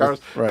they make the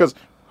cars. Because,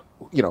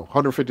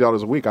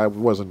 $150 a week, I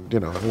wasn't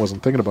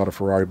thinking about a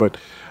Ferrari, but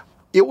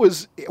it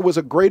was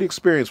a great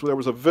experience. There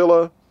was a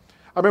villa.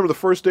 I remember the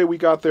first day we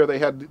got there, they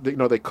had,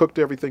 they cooked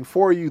everything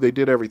for you. They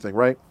did everything,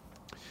 right?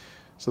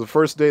 So the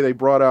first day they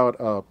brought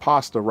out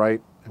pasta, right?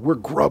 And we're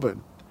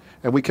grubbing.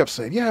 And we kept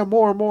saying, yeah,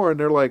 more and more. And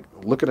they're like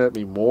looking at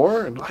me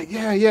more and like,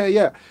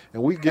 yeah.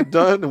 And we get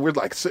done and we're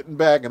like sitting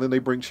back and then they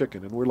bring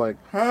chicken. And we're like,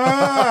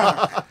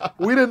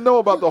 we didn't know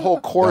about the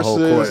whole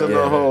courses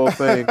the whole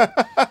thing.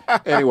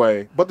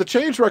 Anyway, but the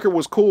Change record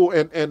was cool.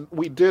 And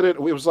we did it.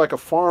 It was like a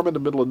farm in the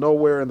middle of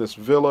nowhere in this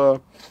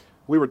villa.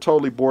 We were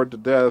totally bored to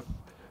death.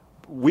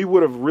 We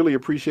would have really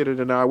appreciated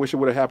it now. I wish it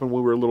would have happened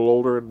when we were a little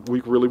older and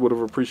we really would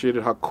have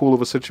appreciated how cool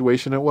of a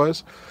situation it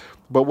was.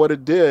 But what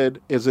it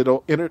did is it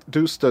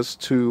introduced us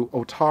to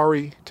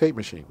Otari tape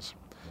machines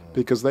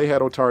because they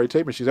had Otari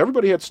tape machines.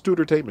 Everybody had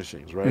Studer tape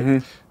machines, right?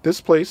 Mm-hmm.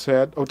 This place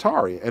had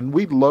Otari, and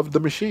we loved the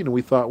machine, and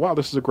we thought, wow,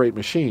 this is a great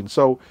machine.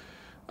 So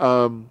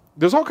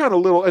there's all kind of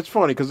little – it's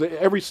funny because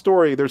every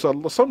story there's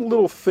some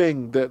little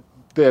thing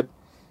that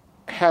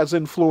has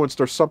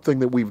influenced or something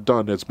that we've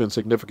done that's been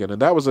significant.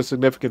 And that was a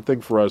significant thing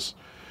for us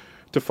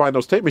to find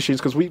those tape machines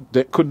because we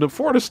couldn't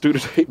afford a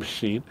Studer tape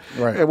machine.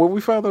 Right. And when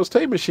we found those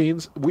tape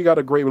machines, we got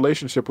a great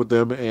relationship with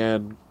them,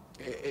 and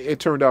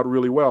it turned out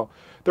really well.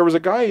 There was a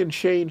guy in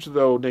Change,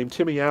 though, named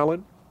Timmy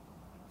Allen,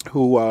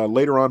 who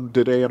later on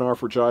did A&R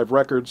for Jive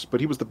Records, but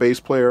he was the bass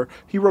player.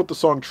 He wrote the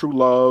song True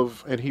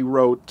Love, and he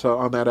wrote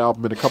on that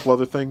album and a couple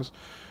other things.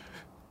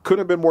 Couldn't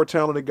have been more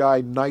talented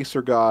guy,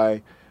 nicer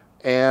guy.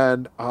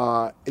 And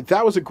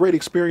that was a great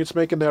experience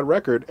making that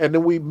record. And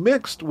then we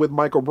mixed with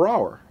Michael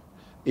Brower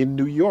in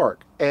New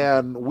York.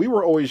 And we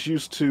were always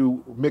used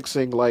to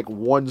mixing like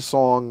one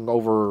song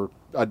over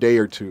a day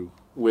or two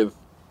with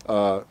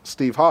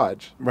Steve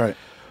Hodge. Right.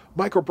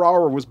 Michael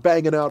Brower was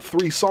banging out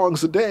 3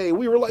 songs a day.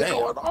 We were like,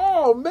 going,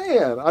 oh,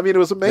 man. I mean, it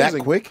was amazing.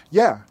 That quick?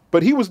 Yeah.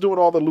 But he was doing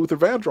all the Luther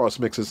Vandross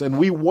mixes. And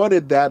we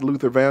wanted that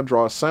Luther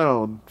Vandross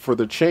sound for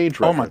the Change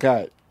record. Oh, my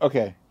God.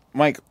 Okay.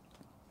 Mike,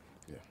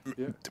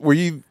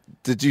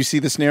 did you see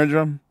the snare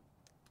drum?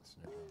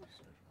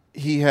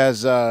 He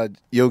has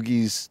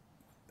Yogi's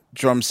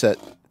drum set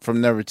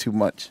from Never Too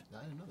Much.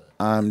 I didn't know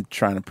that. I'm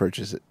trying to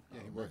purchase it.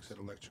 Yeah, he works at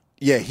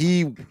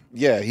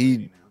Electric.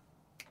 He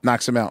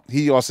knocks him out.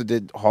 He also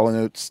did Hall &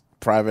 Oates'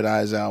 Private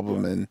Eyes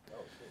album, and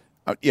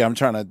I'm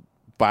trying to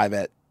buy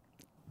that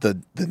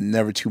the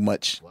Never Too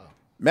Much. Wow.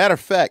 Matter of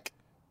fact,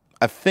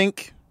 I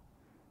think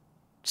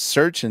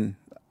searching,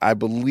 I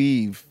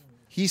believe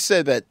he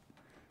said that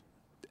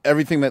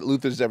everything that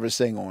Luther's ever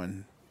sang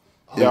on.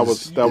 That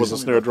was a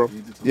snare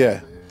drum.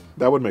 Yeah,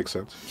 That would make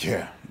sense.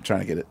 yeah. I'm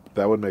trying to get it.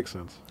 That would make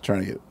sense.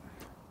 Trying to get it.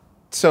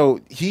 So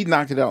he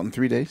knocked it out in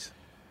 3 days.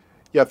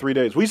 Yeah, 3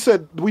 days. We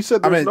said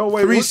there's no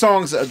way. three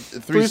songs.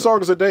 Three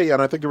songs a day,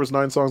 and I think there was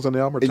 9 songs on the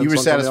album. Or And 10 you were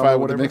songs on the album, satisfied with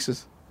the whatever.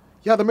 mixes.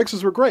 Yeah, the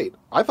mixes were great.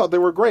 I thought they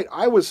were great.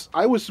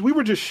 We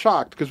were just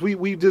shocked because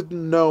we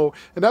didn't know,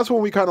 and that's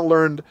when we kind of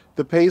learned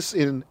the pace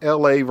in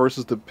L.A.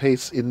 versus the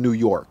pace in New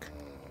York.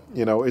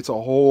 You know, it's a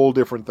whole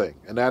different thing,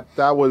 and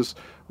that was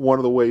one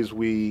of the ways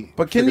we.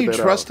 But can you figured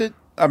that trust out. it?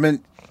 I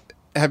mean,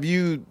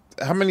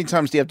 how many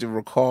times do you have to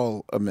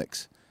recall a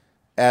mix?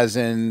 As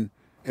in,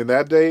 In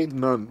that day,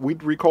 none. We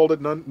recalled it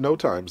no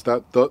times.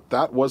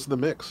 That was the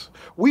mix.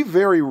 We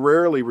very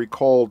rarely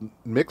recalled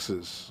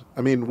mixes.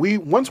 I mean,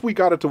 once we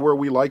got it to where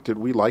we liked it,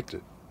 we liked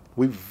it.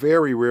 We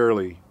very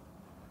rarely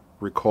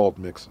recalled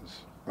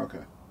mixes.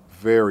 okay.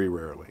 Very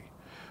rarely.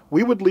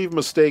 We would leave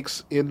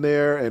mistakes in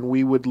there, and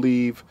we would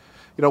leave,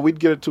 we'd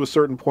get it to a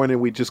certain point,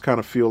 and we'd just kind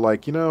of feel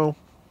like,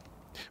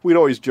 we'd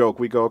always joke.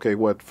 We go, okay,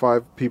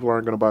 5 people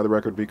aren't going to buy the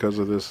record because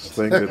of this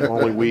thing that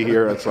only we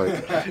hear. It's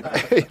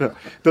like,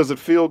 does it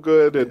feel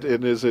good?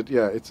 And is it?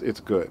 Yeah, it's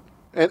good.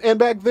 And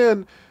back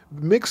then,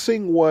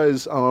 mixing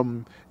was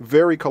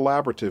very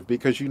collaborative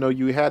because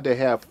you had to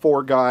have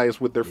 4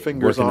 guys with their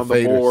fingers working on the the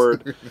faders.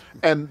 board,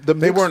 and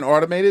They weren't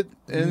automated.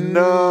 In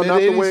No, not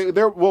the mid-80s?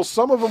 way. Well,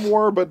 some of them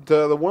were, but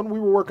the one we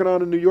were working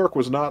on in New York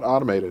was not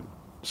automated.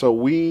 So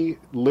we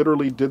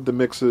literally did the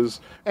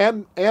mixes,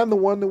 and the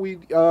one that we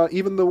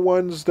even the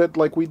ones that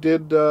like we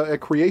did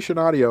at Creation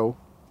Audio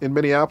in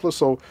Minneapolis.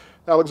 So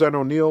Alexander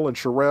O'Neill and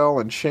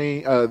Sherelle and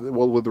Shane,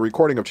 with the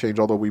recording of Change,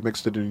 although we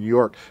mixed it in New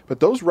York. But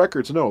those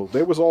records, no,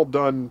 they was all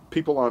done.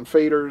 People on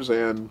faders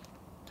and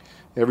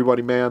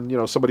everybody,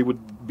 somebody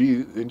would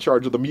be in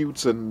charge of the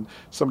mutes and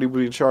somebody would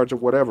be in charge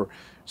of whatever.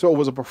 So it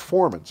was a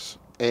performance.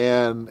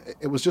 And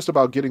it was just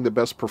about getting the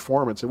best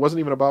performance. It wasn't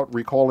even about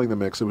recalling the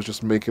mix. It was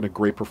just making a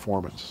great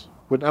performance.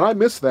 And I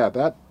missed that.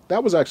 That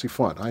was actually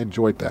fun. I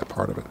enjoyed that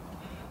part of it.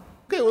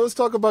 Okay, well, let's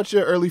talk about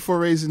your early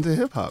forays into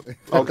hip hop.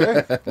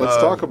 Okay, let's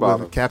talk about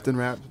With it. Captain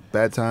Rap,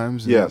 Bad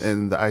Times, Yes.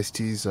 and the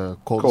Ice-T's Cold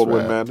Cold Rap.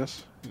 Wind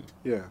Madness.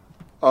 Yeah.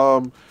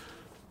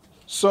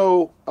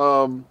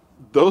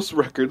 Those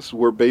records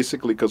were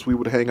basically because we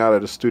would hang out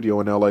at a studio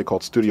in L.A.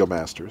 called Studio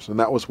Masters, and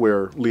that was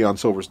where Leon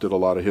Silvers did a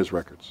lot of his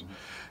records.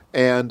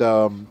 And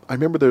I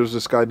remember there was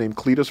this guy named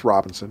Cletus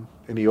Robinson,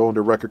 and he owned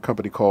a record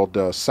company called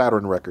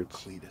Saturn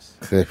Records.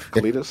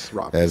 Cletus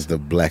Robinson. That's the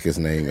blackest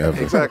name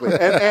ever. Exactly.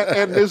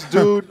 And this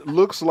dude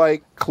looks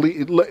like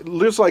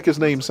his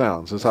name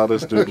sounds. Is how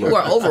this dude You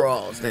wear looks.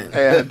 overalls then.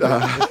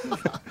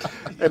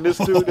 And this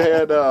dude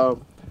had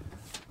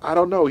I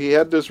don't know. He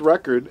had this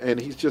record, and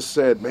he just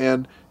said,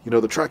 "Man,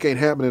 the track ain't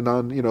happening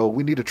on.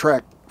 We need a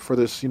track for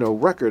this,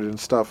 record and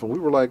stuff." And we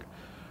were like,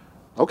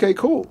 "Okay,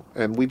 cool."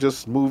 And we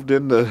just moved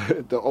in the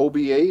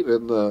OB8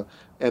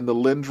 and the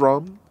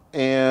Lindrum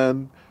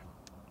and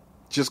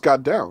just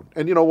got down.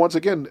 And once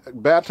again,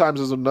 Bad Times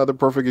is another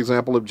perfect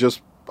example of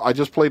I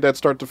just played that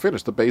start to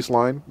finish, the bass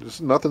line,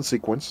 just nothing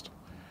sequenced,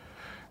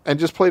 and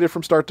just played it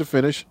from start to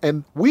finish.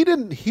 And we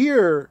didn't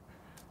hear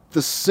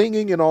the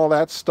singing and all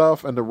that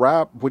stuff and the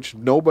rap, which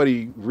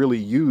nobody really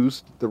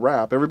used the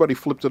rap. Everybody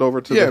flipped it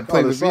over to the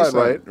played other the side, B-side,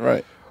 right?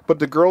 right. But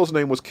the girl's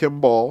name was Kim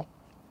Ball,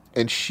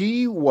 and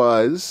she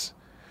was,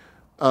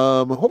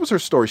 what was her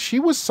story?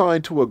 She was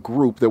signed to a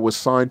group that was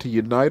signed to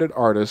United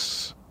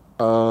Artists.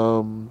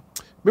 Remember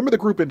the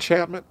group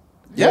Enchantment?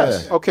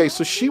 Yes. Okay,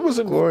 so she was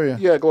in Gloria.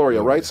 Yeah,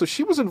 Gloria, right? So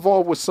she was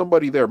involved with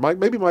somebody there,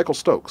 maybe Michael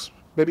Stokes,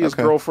 maybe his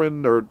Okay.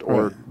 girlfriend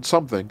or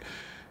something.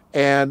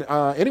 And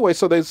anyway,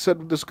 so they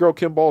said this girl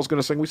Kim Ball is going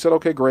to sing. We said,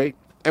 okay, great.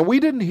 And we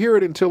didn't hear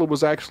it until it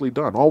was actually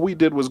done. All we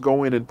did was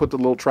go in and put the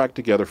little track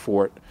together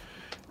for it.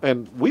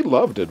 And we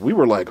loved it. We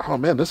were like, oh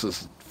man, this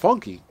is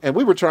funky. And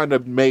I was trying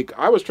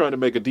to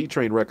make a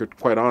D-Train record,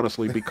 quite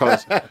honestly,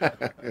 because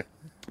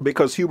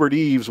Hubert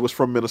Eves was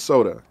from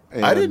Minnesota.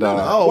 And, I didn't know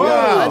that. Oh,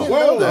 wow. I didn't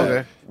know that.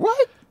 Okay.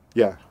 What?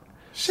 Yeah.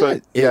 So,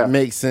 It yeah.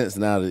 makes sense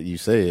now that you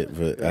say it,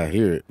 but I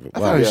hear it. I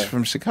Wow. thought he was Yeah.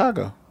 from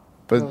Chicago.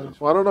 But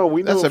Well, I don't know.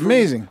 We knew That's him from-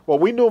 amazing. Well,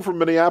 we knew him from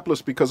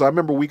Minneapolis because I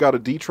remember we got a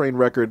D-Train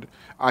record.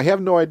 I have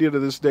no idea to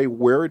this day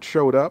where it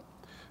showed up,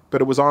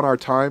 but it was on our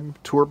Time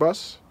tour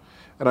bus.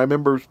 And I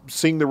remember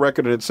seeing the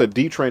record and it said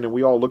D-Train, and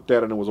we all looked at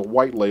it and it was a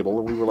white label,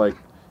 and we were like,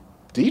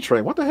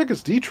 D-Train? What the heck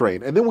is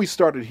D-Train? And then we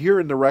started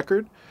hearing the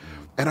record,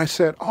 and I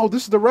said, oh,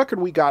 this is the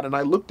record we got. And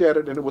I looked at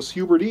it, and it was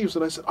Hubert Eves,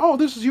 and I said, oh,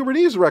 this is Hubert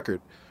Eves' record.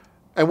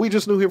 And we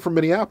just knew him from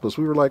Minneapolis.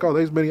 We were like, oh,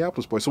 there's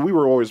Minneapolis boy. So we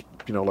were always,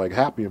 like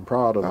happy and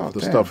proud of the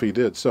damn. stuff he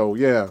did. So,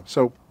 yeah.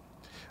 So,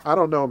 I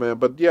don't know, man.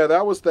 But, yeah,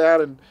 that was that.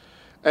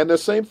 And the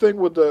same thing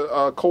with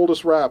the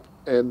Coldest Rap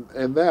and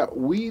that.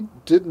 We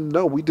didn't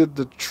know. We did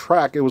the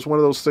track. It was one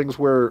of those things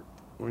where,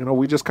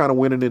 we just kind of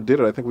went in and did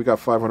it. I think we got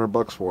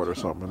 $500 for it or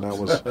something. And that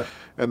was So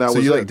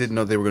was you it. didn't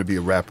know they were going to be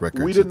a rap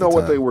record. We didn't know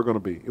what they were going to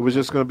be. It was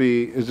just going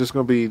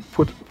to be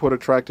put a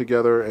track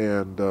together,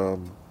 and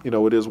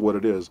it is what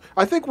it is.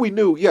 I think we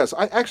knew. Yes,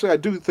 I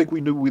do think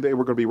we knew they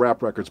were going to be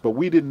rap records, but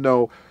we didn't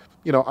know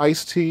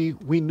Ice-T,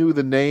 we knew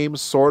the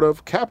names, sort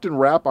of. Captain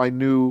Rap, I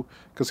knew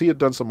because he had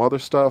done some other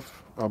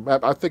stuff.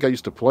 I think I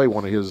used to play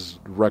one of his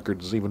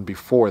records even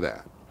before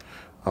that,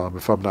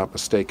 if I'm not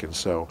mistaken.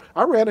 So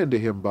I ran into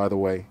him, by the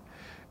way,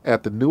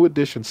 at the New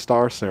Edition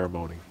Star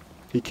Ceremony.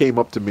 He came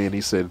up to me and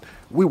he said,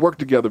 "We worked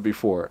together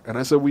before." And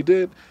I said, "We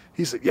did?"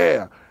 He said,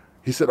 "Yeah."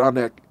 He said, on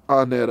that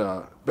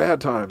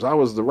Bad Times, I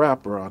was the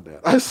rapper on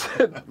that. I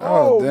said,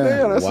 "Oh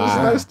man, that's just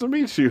nice to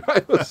meet you."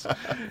 It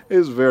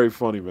was very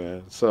funny,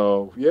 man.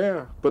 So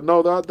yeah, but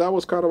no, that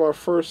was kind of our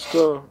first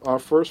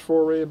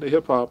foray into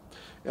hip hop,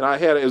 and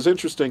it was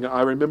interesting.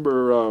 I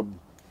remember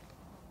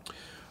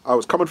I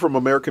was coming from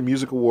American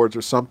Music Awards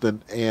or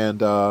something,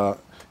 and it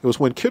was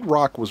when Kid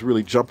Rock was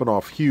really jumping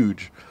off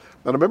huge.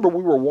 And I remember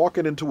we were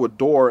walking into a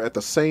door at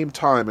the same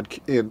time, and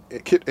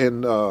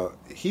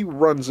he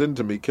runs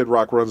into me. Kid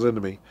Rock runs into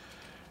me,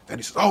 and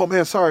he says, "Oh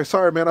man, sorry,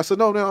 man." I said,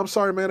 "No, I'm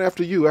sorry, man.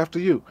 After you."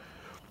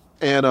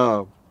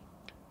 And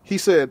he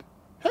said,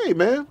 "Hey,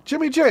 man,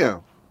 Jimmy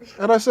Jam."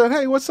 And I said,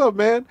 "Hey, what's up,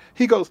 man?"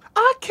 He goes,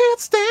 "I can't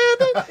stand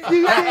it.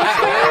 You can't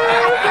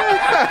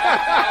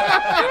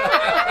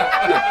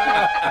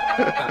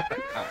stand it."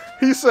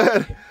 He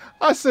said,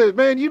 I said,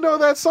 "Man, you know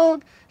that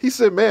song?" He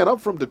said, "Man, I'm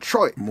from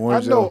Detroit. I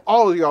know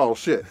all of y'all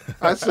shit."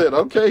 I said,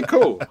 "Okay,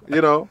 cool."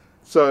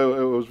 So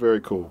it was very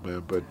cool,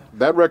 man. But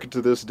that record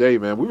to this day,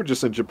 man, we were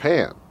just in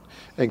Japan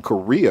and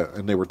Korea,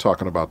 and they were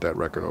talking about that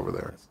record over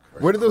there.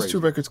 Where did those two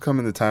records come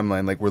in the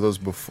timeline? Like, were those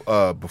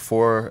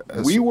before?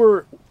 We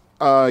were,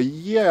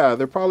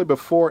 they're probably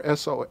before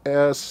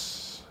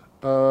SOS.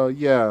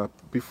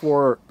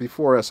 Before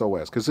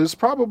SOS, because it's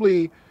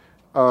probably.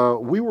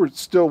 We were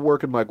still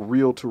working like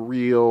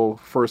reel-to-reel,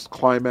 first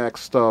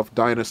Climax stuff,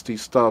 Dynasty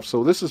stuff.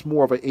 So this is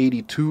more of an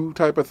 82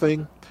 type of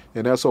thing,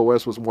 and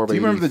SOS was more of an 83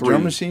 type of thing. Do you remember the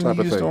drum machine you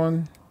used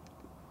on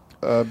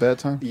Bad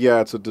Time?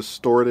 Yeah, it's a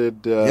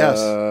distorted...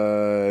 yes.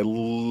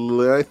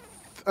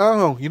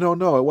 No,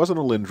 it wasn't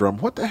a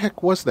Lindrum. What the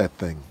heck was that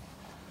thing?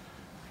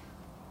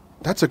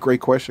 That's a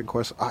great question,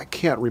 Quest. I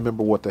can't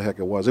remember what the heck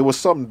it was. It was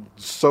something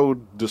so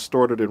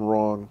distorted and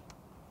wrong.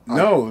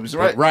 No, it was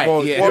right. Right.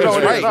 Well, Yeah. it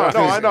was right.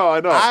 No,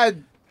 I know. I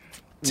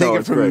take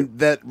it from great.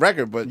 that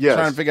record, but Yes.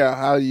 trying to figure out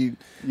how you.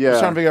 Yeah.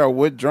 Trying to figure out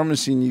what drum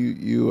machine you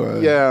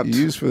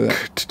used for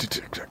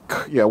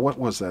that. Yeah, what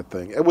was that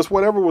thing? It was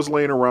whatever was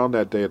laying around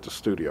that day at the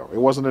studio. It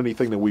wasn't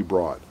anything that we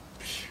brought.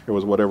 It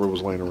was whatever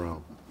was laying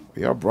around.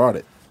 Y'all brought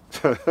it.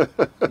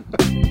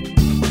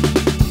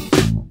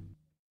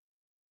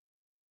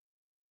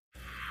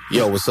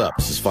 Yo, what's up?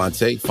 This is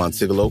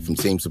Fontigolo from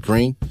Team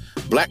Supreme.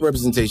 Black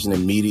representation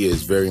in media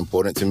is very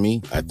important to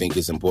me. I think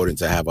it's important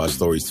to have our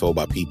stories told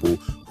by people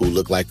who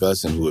look like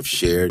us and who have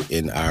shared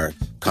in our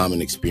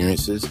common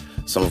experiences.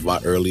 Some of my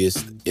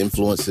earliest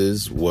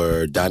influences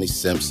were Donnie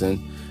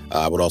Simpson.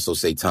 I would also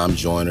say Tom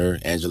Joyner,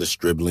 Angela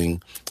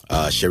Stribling,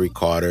 Sherry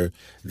Carter.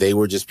 They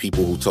were just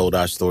people who told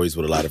our stories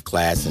with a lot of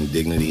class and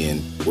dignity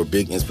and were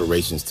big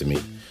inspirations to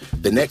me.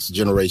 The next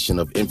generation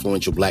of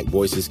influential Black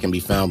voices can be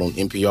found on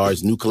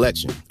NPR's new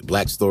collection,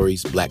 Black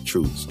Stories, Black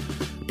Truths.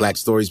 Black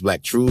Stories,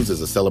 Black Truths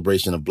is a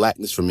celebration of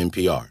Blackness from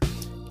NPR.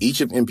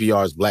 Each of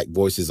NPR's Black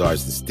voices are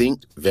as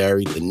distinct,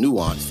 varied, and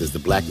nuanced as the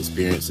Black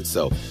experience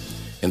itself.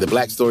 In the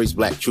Black Stories,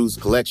 Black Truths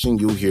collection,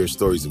 you'll hear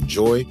stories of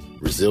joy,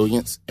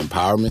 resilience,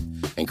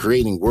 empowerment, and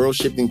creating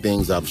world-shifting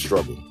things out of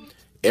struggle.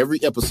 Every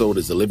episode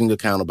is a living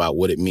account about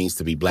what it means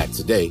to be Black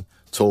today,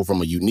 told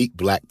from a unique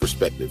Black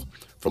perspective.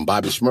 From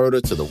Bobby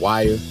Shmurda to The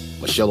Wire,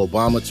 Michelle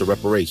Obama to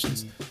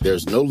reparations,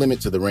 there's no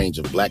limit to the range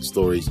of Black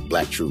stories,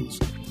 Black truths.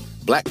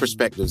 Black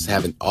perspectives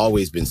haven't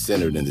always been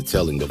centered in the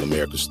telling of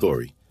America's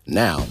story.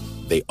 Now,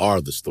 they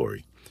are the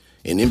story.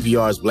 In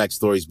NPR's Black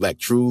Stories, Black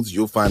Truths,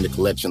 you'll find a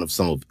collection of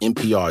some of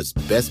NPR's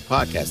best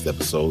podcast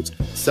episodes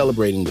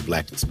celebrating the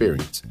Black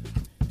experience.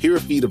 Hear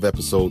a feed of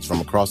episodes from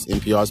across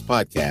NPR's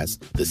podcast,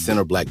 The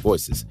Center Black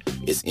Voices.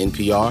 It's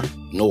NPR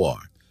Noir.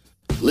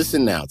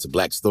 Listen now to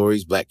Black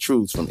Stories, Black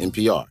Truths from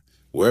NPR,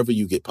 wherever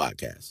you get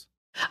podcasts.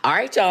 All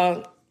right,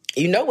 y'all.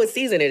 You know what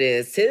season it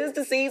is. 'Tis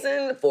the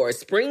season for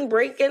spring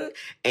breaking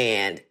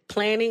and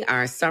planning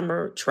our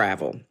summer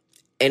travel.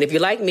 And if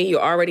you're like me,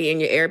 you're already in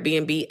your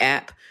Airbnb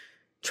app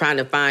trying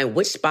to find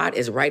which spot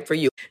is right for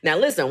you. Now,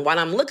 listen, while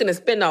I'm looking to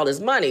spend all this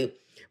money,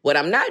 what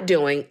I'm not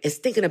doing is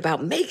thinking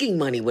about making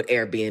money with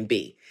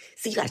Airbnb.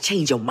 See, you got to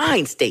change your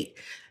mind state.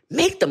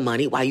 Make the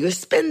money while you're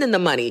spending the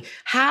money.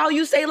 How,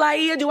 you say,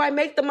 Laia, do I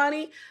make the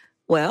money?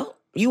 Well,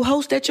 you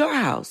host at your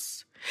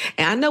house.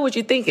 And I know what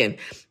you're thinking.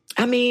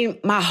 I mean,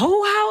 my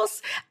whole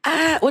house?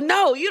 Well,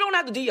 no, you don't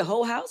have to do your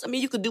whole house. I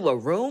mean, you could do a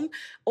room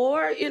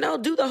or,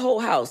 do the whole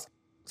house.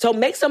 So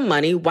make some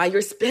money while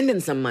you're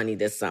spending some money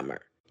this summer.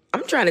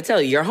 I'm trying to tell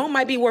you, your home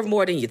might be worth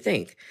more than you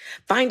think.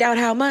 Find out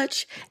how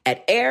much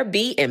at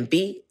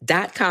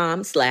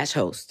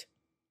airbnb.com/host.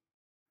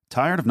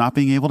 Tired of not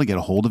being able to get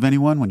a hold of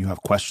anyone when you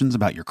have questions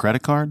about your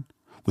credit card?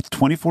 With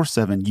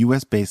 24/7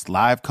 U.S.-based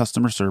live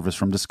customer service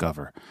from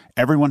Discover,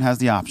 everyone has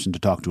the option to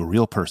talk to a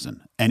real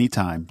person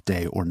anytime,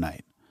 day or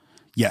night.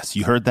 Yes,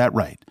 you heard that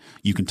right.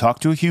 You can talk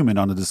to a human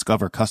on the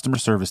Discover customer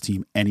service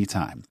team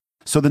anytime.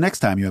 So the next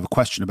time you have a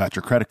question about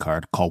your credit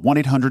card, call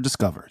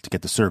 1-800-DISCOVER to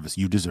get the service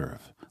you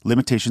deserve.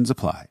 Limitations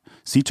apply.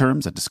 See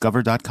terms at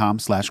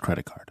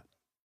discover.com/creditcard.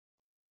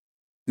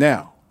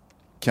 Now,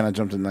 can I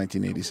jump to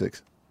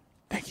 1986?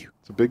 Thank you.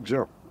 It's a big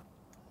jump.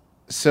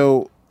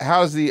 So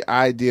how's the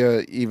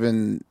idea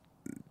even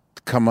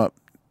come up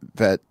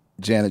that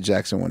Janet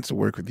Jackson wants to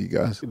work with you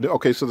guys?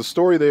 Okay, so the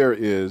story there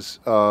is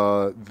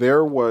so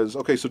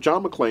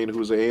John McClain, who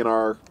was the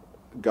A&R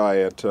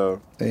guy at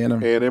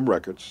A&M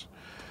Records,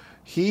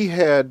 he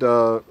had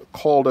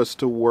called us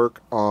to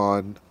work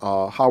on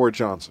Howard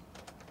Johnson.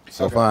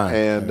 So fine.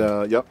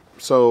 And, yep.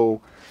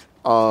 So,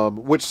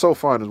 which So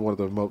Fine is one of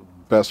the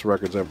best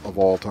records of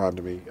all time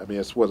to me. I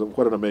mean,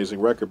 what an amazing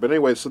record. But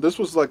anyway, so this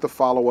was like the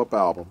follow-up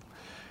album.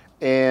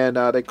 And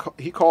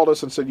he called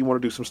us and said, you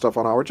want to do some stuff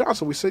on Howard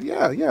Johnson? We said,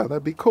 yeah,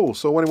 that'd be cool.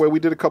 So anyway, we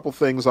did a couple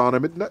things on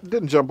him. It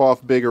didn't jump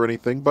off big or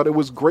anything, but it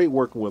was great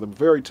working with him.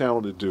 Very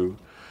talented dude.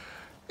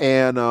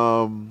 And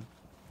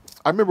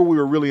I remember we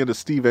were really into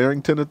Steve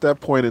Arrington at that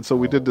point, and so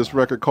we did this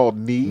record called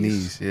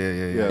Knees.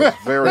 Yeah.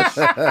 Very,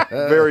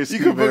 very Steve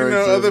You could put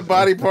Arrington. other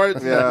body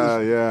parts.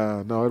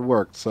 Yeah. No, it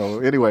worked. So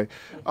anyway,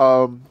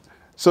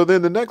 so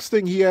then the next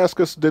thing he asked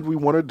us, did we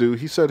want to do?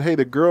 He said, "Hey,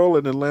 the girl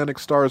in Atlantic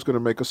Star is going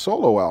to make a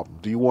solo album.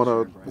 Do you want to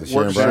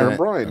work with Sharon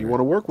Bryant? You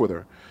want to work with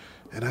her?"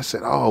 And I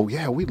said, "Oh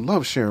yeah, we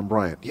love Sharon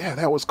Bryant. Yeah,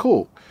 that was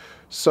cool."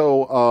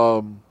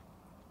 So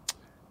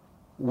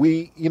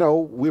we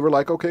were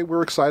like, okay,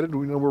 we're excited.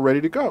 We're ready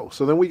to go.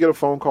 So then we get a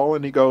phone call,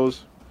 and he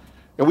goes,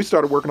 and we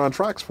started working on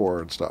tracks for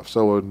her and stuff.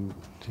 So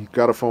he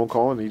got a phone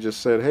call, and he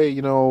just said, "Hey,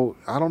 I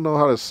don't know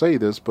how to say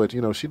this, but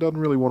she doesn't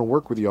really want to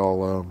work with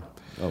y'all.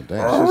 Oh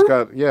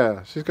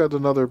damn! She's got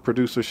another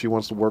producer she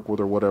wants to work with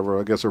or whatever.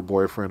 I guess her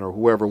boyfriend or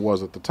whoever it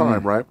was at the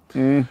time, right?"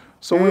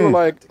 So we were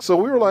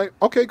like,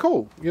 okay,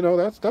 cool.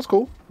 That's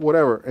cool,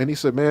 whatever. And he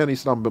said,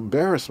 I'm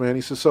embarrassed, man.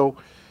 He said,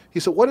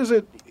 what is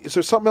it? Is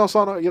there something else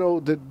on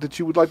that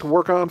you would like to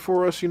work on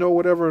for us,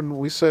 whatever? And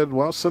we said,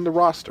 well, send the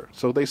roster.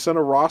 So they sent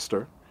a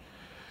roster.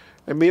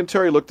 And me and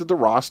Terry looked at the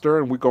roster,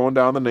 and we're going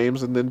down the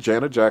names, and then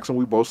Janet Jackson.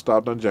 We both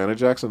stopped on Janet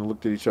Jackson and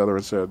looked at each other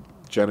and said,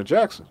 Janet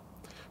Jackson.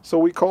 So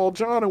we called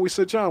John, and we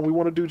said, John, we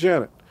want to do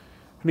Janet.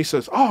 And he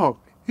says,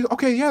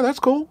 okay, yeah, that's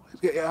cool.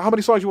 How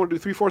many songs you want to do?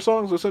 3, 4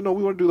 songs? I said, no,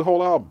 we want to do the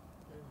whole album.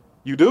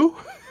 You do?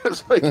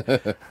 It's like,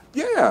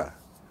 yeah.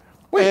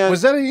 Wait,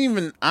 was that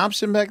even an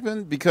option back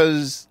then?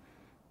 Because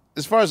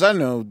as far as I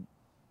know,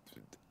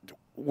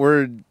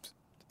 were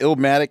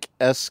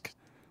Illmatic-esque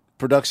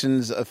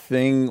productions a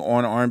thing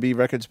on R&B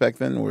records back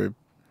then, where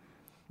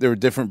there were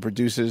different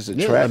producers that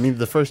track? I mean,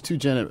 the first 2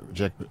 Janet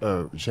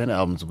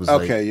albums was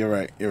okay. You're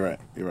right.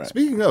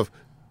 Speaking of,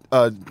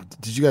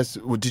 did you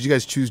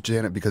guys choose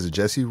Janet because of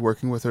Jesse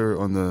working with her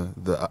on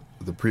the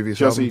previous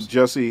albums?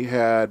 Jesse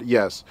had,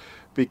 yes,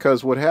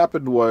 because what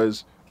happened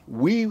was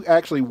we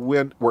actually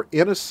were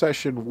in a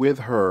session with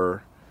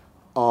her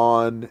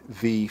on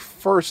the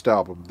first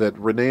album that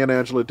Renee and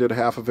Angela did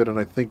half of it, and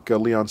I think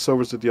Leon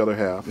Silvers did the other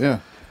half. Yeah.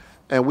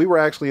 And we were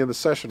actually in the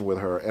session with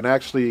her, and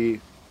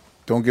actually...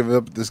 Don't Give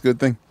Up This Good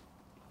Thing?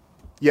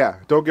 Yeah,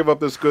 Don't Give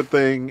Up This Good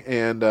Thing,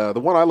 and the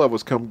one I love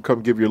was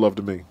Come Give Your Love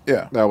to Me.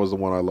 Yeah. That was the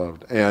one I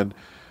loved. And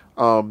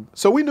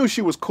so we knew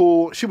she was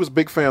cool. She was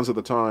big fans at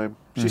the time.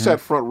 She sat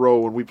front row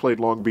when we played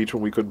Long Beach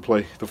when we couldn't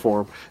play the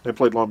Forum and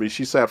played Long Beach.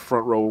 She sat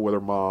front row with her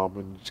mom,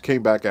 and she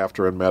came back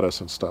after and met us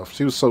and stuff.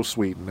 She was so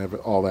sweet and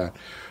all that.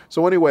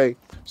 So anyway,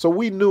 so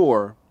we knew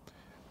her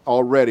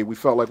already. We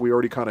felt like we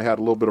already kind of had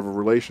a little bit of a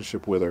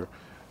relationship with her.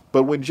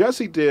 But when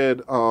Jesse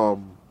did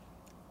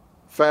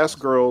Fast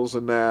Girls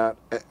and that,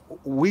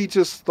 we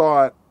just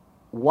thought,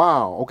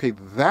 wow, okay,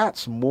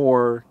 that's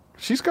more...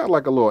 She's got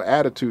like a little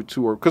attitude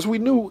to her. Because we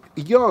knew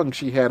young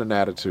she had an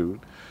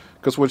attitude.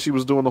 Because when she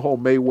was doing the whole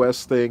Mae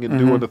West thing and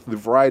doing the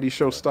variety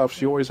show stuff,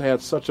 she always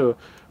had such a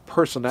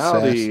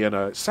personality and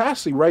a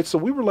sassy, right? So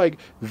we were like,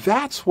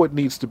 that's what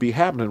needs to be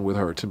happening with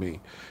her to me,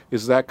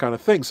 is that kind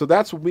of thing. So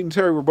that's what me and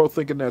Terry were both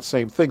thinking that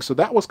same thing. So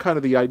that was kind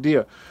of the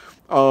idea.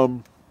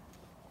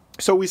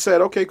 So we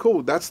said, okay,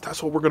 cool.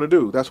 That's what we're going to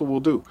do. That's what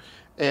we'll do.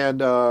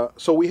 And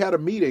so we had a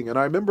meeting, and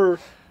I remember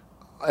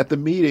at the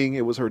meeting,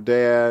 it was her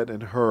dad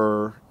and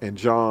her and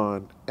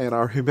John, and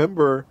I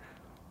remember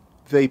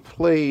they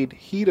played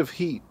Heat of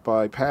Heat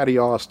by Patty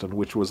Austin,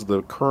 which was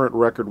the current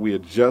record we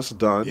had just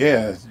done.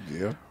 Yeah.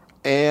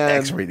 And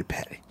X-rated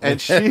Patty.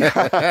 And she...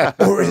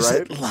 or is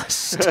it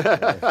lust? Because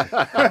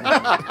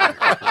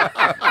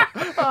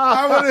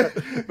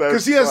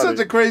she has such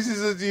a crazy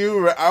sense of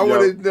humor. I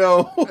want to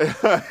know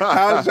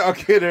how y'all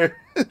get her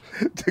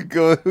to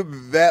go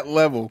that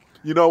level.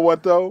 You know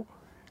what, though?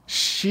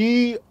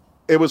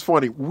 It was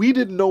funny. We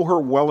didn't know her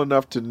well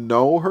enough to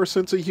know her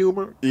sense of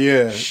humor.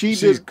 Yeah,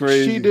 she's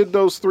crazy. She did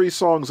those 3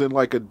 songs in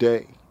like a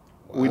day.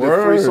 We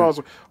did 3 songs.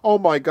 Oh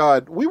my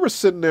God, we were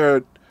sitting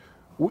there.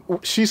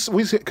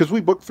 Because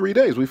we booked 3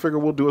 days. We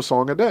figured we'll do a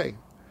song a day,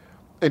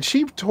 and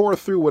she tore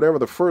through whatever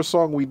the first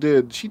song we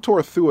did. She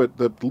tore through it.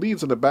 The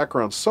leads in the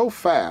background so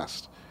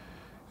fast,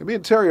 and me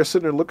and Terry are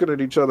sitting there looking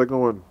at each other,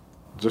 going,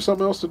 "Is there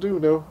something else to do?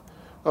 No."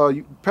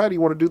 Patty,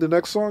 you want to do the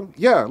next song?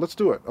 Yeah, let's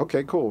do it.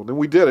 Okay, cool. Then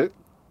we did it.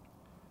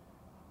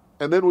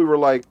 And then we were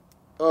like,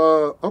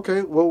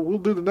 okay, well, we'll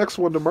do the next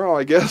one tomorrow,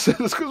 I guess.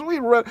 It's because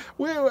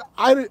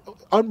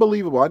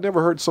unbelievable. I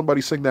never heard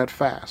somebody sing that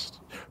fast.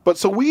 But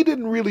so we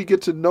didn't really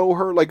get to know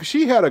her. Like,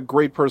 she had a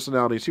great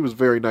personality. She was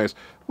very nice.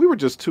 We were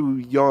just too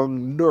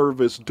young,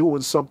 nervous,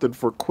 doing something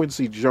for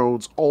Quincy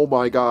Jones. Oh,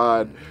 my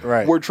God.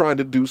 Right. We're trying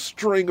to do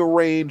string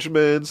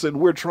arrangements, and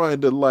we're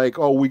trying to, like,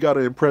 we got to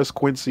impress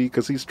Quincy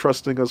because he's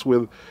trusting us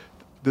with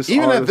this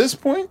Even artist. at this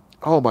point?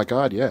 Oh, my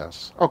God,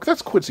 yes. Oh,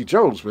 that's Quincy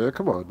Jones, man.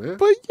 Come on, man.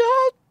 But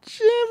y'all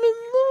jamming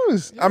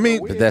loose. I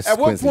mean, But that's at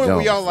what Quincy point were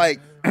Jones. y'all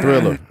like,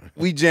 Thriller.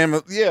 we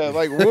jamming? Yeah,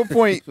 like, at what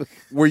point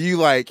were you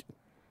like,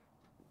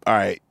 all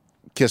right,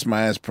 kiss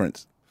my ass,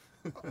 Prince?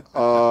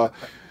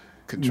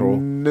 Control.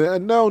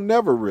 No,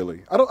 never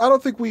really. I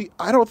don't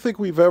think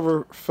we've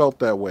ever felt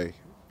that way.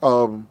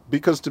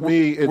 Because to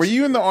me, it's, Were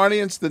you in the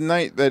audience the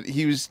night that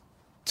he was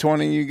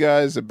taunting you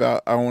guys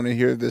about, I want to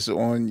hear this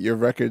on your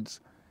records?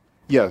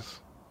 yes.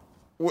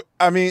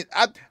 I mean,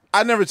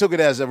 I never took it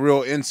as a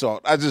real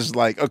insult. I just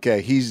like,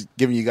 okay, he's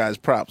giving you guys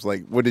props.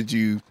 Like, what did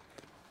you?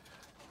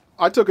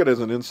 I took it as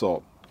an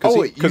insult.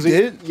 Oh, you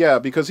did? Yeah,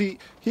 because he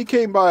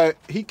came by.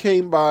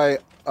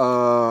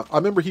 I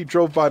remember he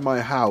drove by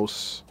my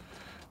house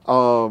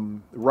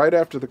right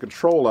after the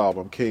Control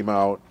album came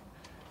out,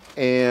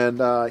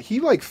 and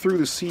he like threw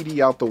the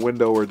CD out the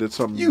window or did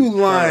something. You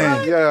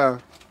lying? Yeah.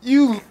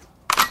 You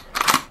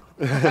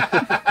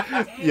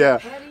Yeah.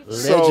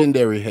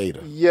 Legendary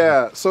hater.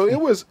 Yeah. So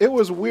it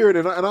was weird,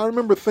 and I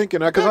remember thinking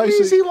because that I means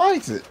used to, he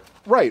likes it.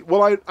 right.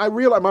 Well, I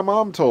realized my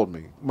mom told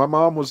me. My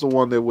mom was the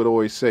one that would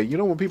always say,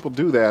 when people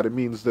do that, it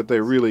means that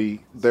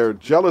they're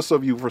jealous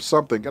of you for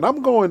something. And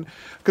I'm going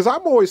because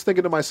I'm always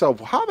thinking to myself,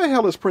 how the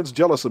hell is Prince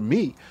jealous of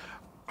me?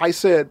 I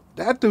said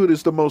that dude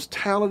is the most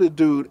talented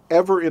dude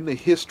ever in the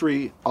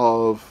history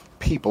of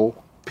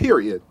people.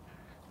 Period.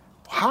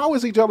 How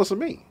is he jealous of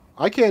me?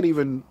 I can't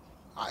even.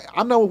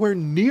 I'm nowhere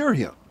near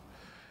him.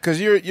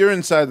 Because you're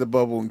inside the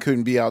bubble and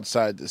couldn't be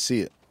outside to see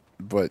it.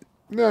 But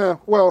Yeah,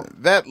 well,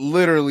 that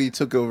literally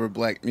took over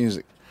black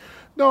music.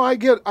 no, I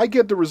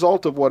get the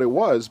result of what it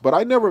was, but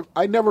I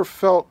never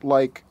felt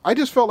like I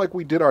just felt like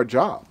we did our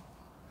job.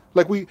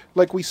 Like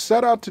we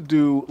set out to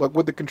do, like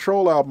with the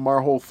Control album,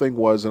 our whole thing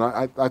was, and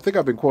I think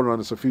I've been quoted on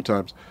this a few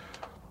times.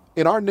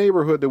 In our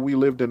neighborhood that we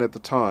lived in at the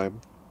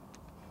time,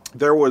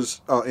 there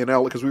was in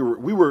LA, because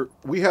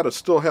we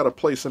still had a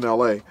place in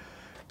LA,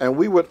 and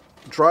we would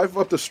drive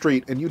up the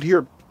street and you'd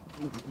hear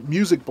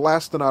music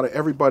blasting out of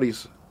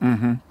everybody's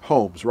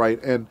homes,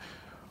 right? And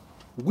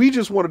we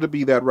just wanted to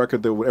be that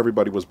record that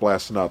everybody was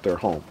blasting out their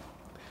home.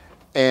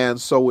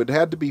 And so it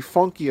had to be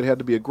funky, it had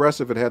to be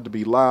aggressive, it had to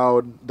be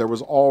loud. There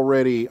was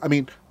already,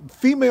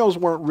 females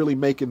weren't really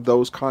making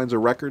those kinds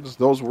of records.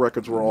 Those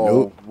records were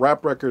all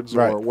rap records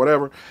or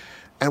whatever.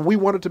 And we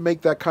wanted to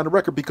make that kind of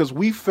record because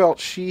we felt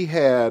she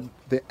had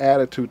the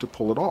attitude to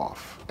pull it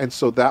off. And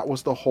so that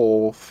was the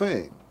whole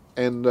thing.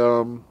 And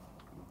one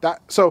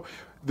of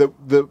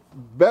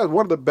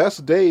the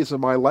best days of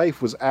my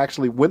life was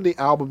actually when the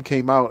album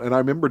came out, and I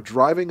remember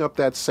driving up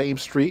that same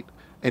street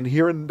and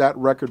hearing that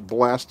record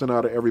blasting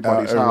out of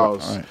everybody's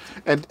house. Right.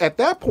 And at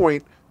that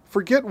point,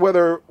 forget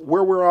where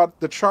we're at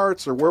the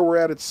charts or where we're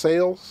at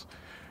sales.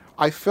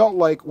 I felt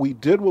like we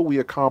did what we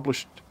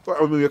accomplished.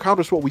 We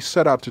accomplished what we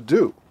set out to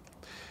do.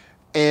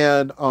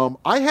 And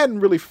I hadn't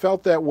really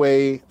felt that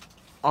way,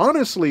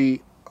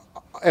 honestly.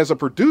 As a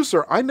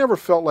producer, I never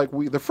felt like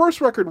the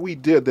first record we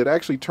did that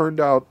actually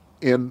turned out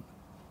in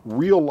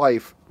real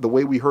life the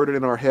way we heard it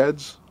in our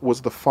heads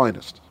was The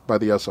Finest by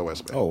the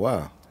SOS Band. Oh,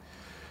 wow.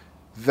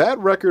 That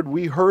record,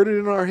 we heard it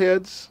in our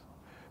heads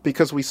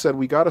because we said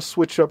we got to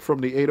switch up from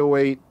the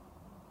 808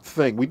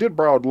 thing. We did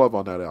Borrowed Love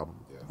on that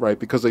album, right?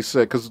 Because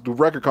because the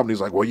record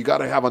company's like, well, you got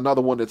to have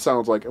another one that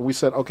sounds like, and we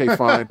said, okay,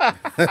 fine.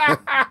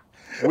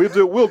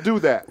 We'll do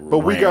that, but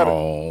we got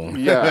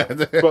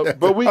to,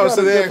 but we.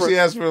 So they actually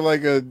asked for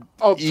like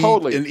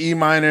totally an E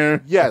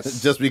minor.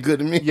 Yes, just be good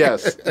to me.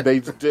 Yes, they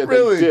did.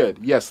 Really? They did.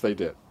 Yes, they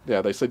did.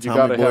 Yeah, they said you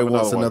got to have another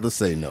wants one. another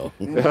say no.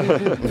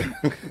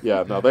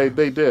 Yeah, no,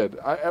 they did.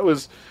 It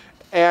was,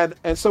 and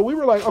so we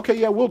were like, okay,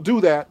 yeah, we'll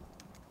do that,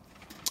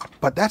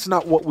 but that's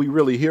not what we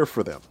really hear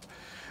for them.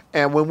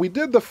 And when we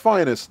did The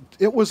Finest,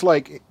 it was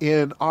like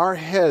in our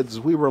heads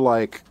we were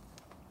like,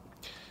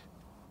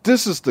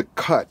 this is the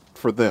cut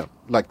for them.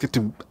 Like, it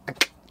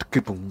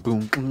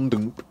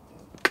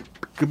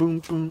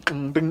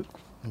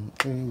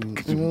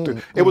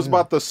was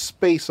about the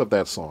space of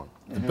that song.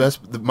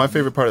 My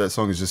favorite part of that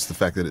song is just the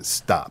fact that it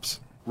stops.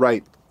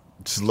 Right.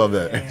 Just love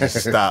that. It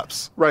just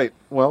stops. Right.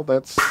 Well,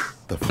 that's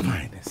The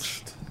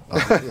Finest.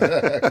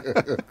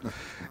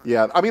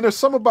 Yeah, there's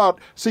some about,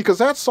 because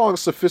that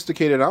song's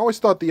sophisticated. I always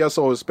thought the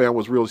SOS Band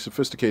was really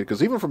sophisticated,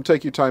 because even from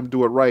Take Your Time,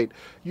 Do It Right,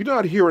 you're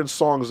not hearing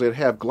songs that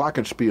have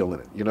glockenspiel in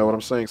it. You know what I'm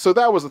saying? So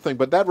that was the thing.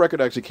 But that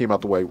record actually came out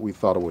the way we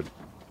thought it would.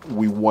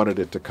 We wanted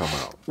it to come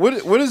out. What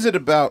is it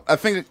about? I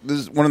think this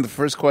is one of the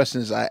first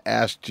questions I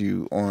asked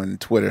you on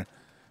Twitter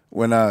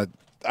when I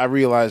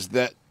realized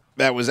that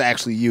was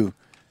actually you.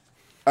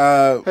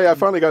 Hey, I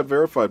finally got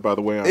verified, by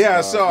the way. Yeah,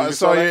 I saw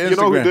your You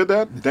know who Instagram. did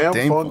that? Dame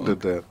Dame Funk Funk. did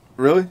that.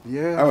 Really?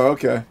 Yeah. Oh,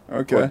 okay.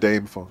 Okay. Or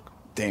Dame Funk.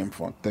 Dame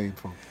Funk. Dame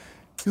Funk.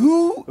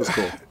 Who? That's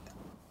cool.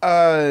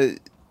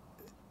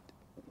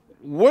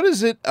 What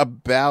is it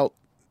about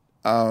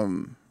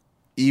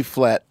E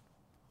flat?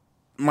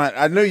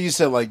 I know you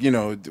said like,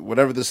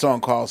 whatever the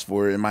song calls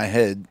for in my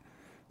head,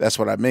 that's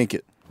what I make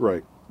it.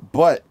 Right.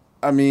 But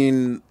I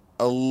mean,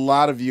 a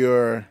lot of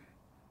is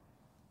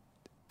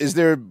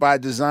there by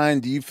design?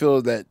 Do you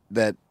feel that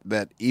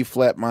E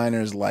flat minor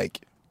is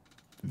like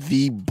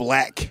the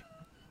black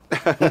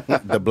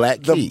The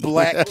black key.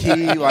 like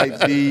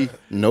the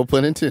No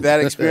pun intended. that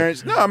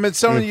experience? No, I mean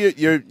some of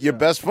your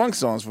best funk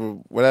songs for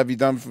What Have You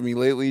Done For Me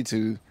Lately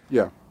to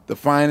Yeah. The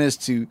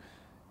Finest to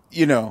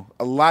a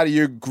lot of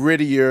your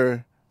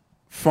grittier,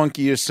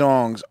 funkier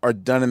songs are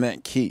done in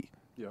that key,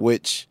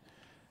 which.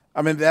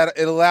 I mean that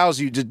it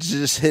allows you to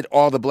just hit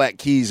all the black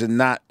keys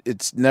and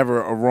it's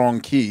never a wrong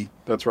key.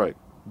 That's right.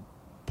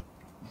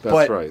 That's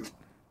But- right.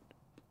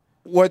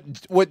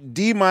 What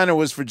D minor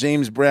was for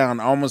James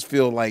Brown, I almost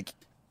feel like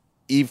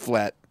E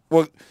flat.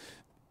 Well,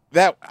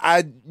 that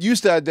I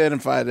used to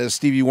identify it as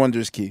Stevie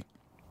Wonder's key,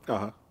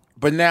 Uh-huh.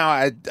 but now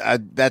I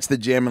that's the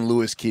Jam and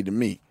Lewis key to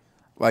me.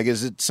 Like,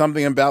 is it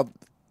something about,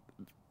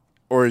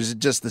 or is it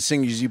just the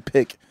singers you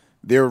pick?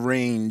 Their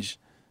range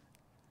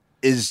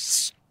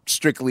is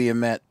strictly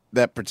in that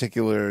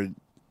particular.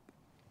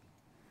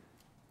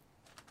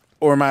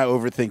 Or am I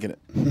overthinking it?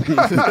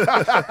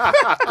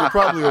 You're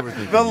probably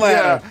overthinking. The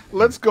latter. Yeah,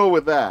 let's go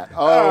with that.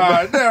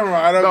 Never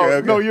mind. Okay, no,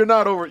 okay. no, you're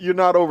not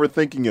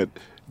overthinking it.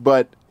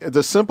 But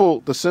the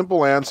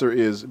simple answer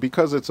is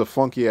because it's a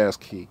funky ass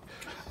key.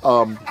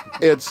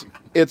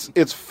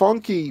 It's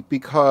funky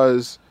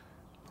because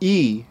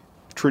E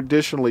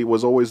traditionally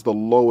was always the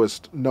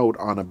lowest note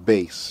on a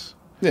bass,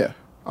 Yeah.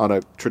 on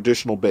a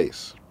traditional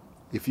bass.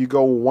 If you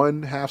go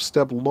 1/2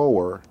 step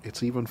lower,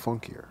 it's even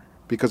funkier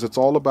because it's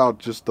all about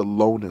just the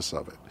lowness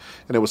of it.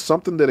 And it was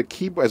something that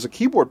as a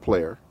keyboard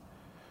player,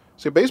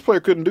 see, a bass player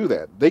couldn't do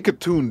that. They could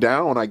tune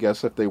down, I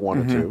guess, if they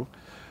wanted to.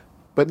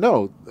 But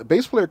no, a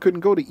bass player couldn't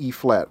go to E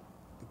flat,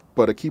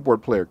 but a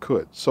keyboard player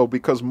could. So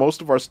because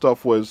most of our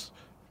stuff was,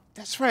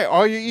 That's right.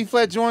 All your E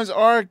flat joints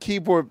are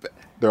keyboard.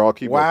 they're all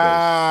keyboard based.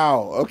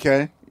 Wow.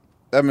 Okay,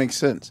 that makes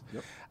sense.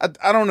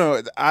 I don't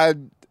know. I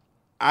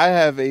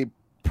have a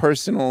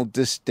personal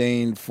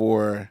disdain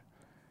for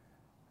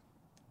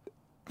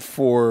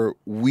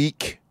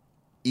weak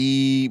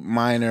E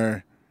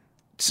minor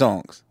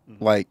songs,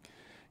 like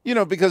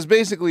because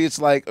basically it's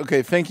like,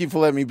 okay, thank you for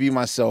letting me be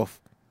myself.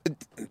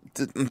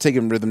 I'm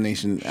taking Rhythm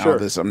Nation out Sure.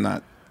 of this. I'm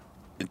not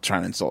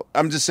trying to insult.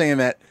 I'm just saying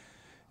that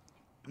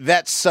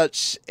that's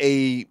such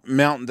a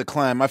mountain to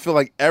climb. I feel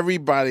like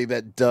everybody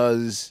that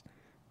does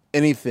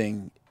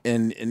anything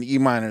in E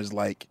minor is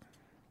like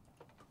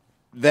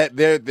that.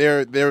 They're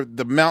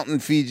the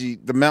Mount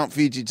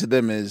Fiji to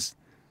them is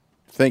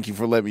thank you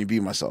for letting me be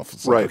myself.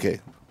 It's Right. like, okay,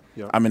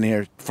 Yeah. I'm in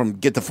here from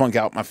Get the Funk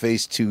Out My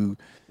Face to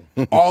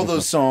all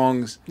those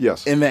songs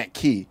Yes. in that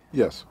key.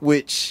 Yes.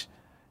 Which,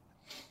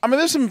 I mean,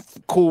 there's some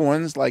cool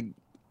ones like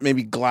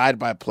maybe Glide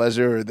by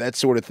Pleasure or that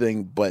sort of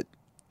thing, but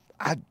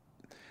I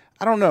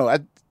don't know.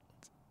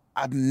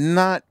 I'm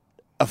not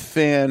a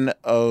fan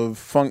of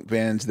funk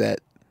bands that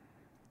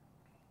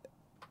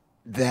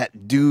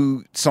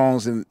do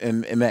songs in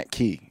that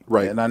key.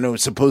 Right. And I know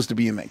it's supposed to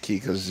be in that key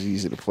because it's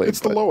easy to play.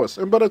 It's the lowest,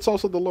 but it's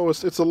also the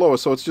lowest. It's the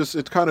lowest, so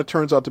it kind of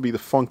turns out to be the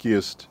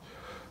funkiest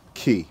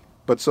key.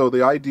 But so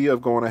the idea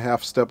of going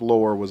 1/2 step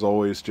lower was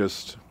always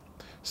just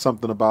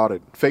something about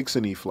it. Fake's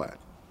in E flat,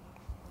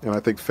 and I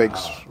think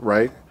Fake's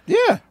right.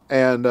 Yeah.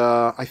 And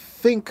I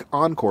think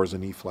Encore's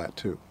in E flat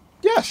too.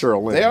 Yeah,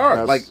 Cheryl Lynn. They are.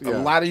 That's- Like yeah.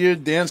 a lot of your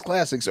dance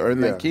classics are in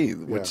Yeah, that key, yeah.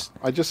 which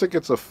I just think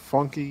it's a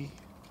funky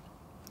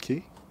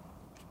key.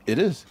 it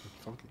is.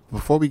 Funky.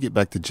 Before we get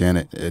back to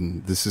Janet,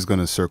 and this is going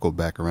to circle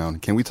back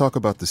around, can we talk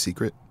about The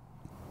Secret?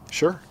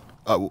 Sure.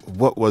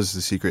 What was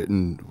The Secret,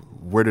 and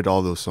where did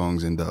all those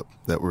songs end up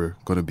that were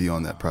going to be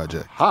on that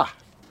project? Ha.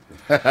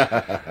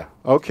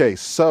 Okay,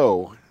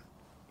 so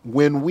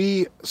when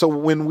we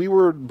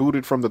were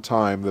booted from the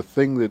time, the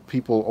thing that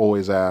people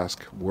always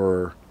ask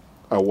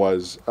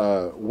was,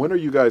 when are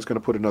you guys going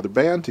to put another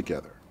band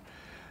together?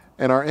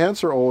 And our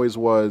answer always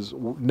was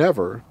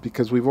never,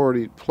 because we've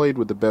already played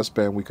with the best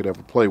band we could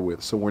ever play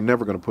with, so we're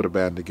never going to put a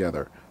band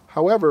together.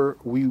 However,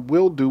 we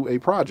will do a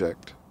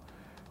project,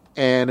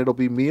 and it'll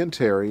be me and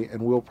Terry,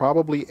 and we'll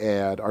probably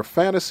add, our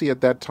fantasy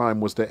at that time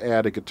was to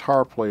add a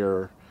guitar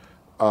player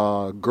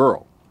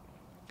girl.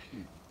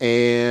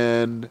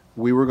 And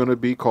we were going to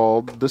be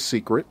called The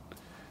Secret.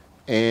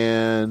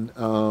 And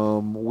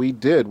we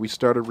did. We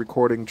started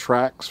recording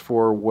tracks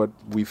for what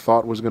we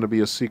thought was going to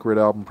be a Secret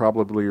album,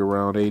 probably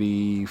around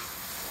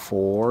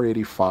 84,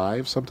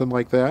 85, something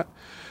like that.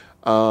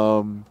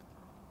 Some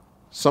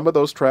of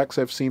those tracks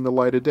have seen the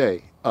light of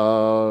day.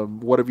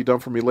 What Have You Done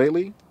For Me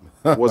Lately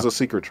was a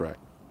Secret track.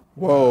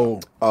 Whoa.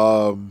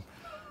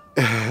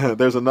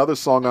 There's another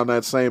song on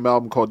that same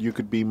album called You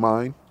Could Be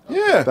Mine.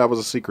 Yeah. That was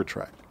a Secret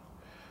track.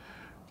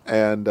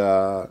 And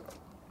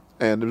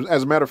And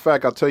as a matter of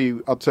fact, I'll tell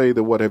you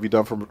the What Have You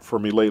Done for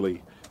Me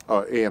Lately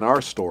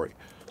A&R story.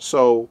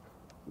 So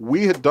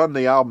we had done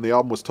the album. The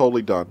album was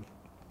totally done.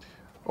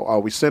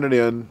 We sent it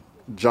in.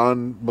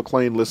 John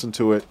McClain listened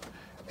to it.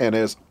 And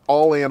as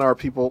all A&R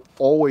people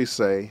always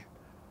say,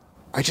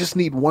 I just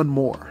need one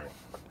more.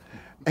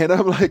 And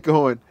I'm like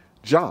going,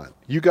 John,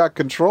 you got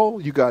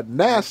Control, you got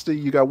Nasty,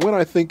 you got When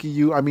I Think of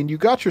You. I mean, you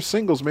got your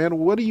singles, man.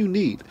 What do you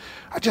need?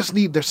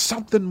 There's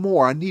something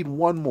more. I need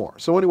one more.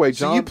 So anyway,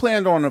 John. So you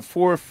planned on a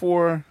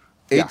 4/4,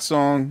 8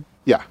 song?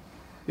 Yeah.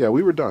 Yeah,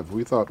 we were done.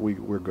 We thought we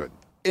were good.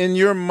 In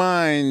your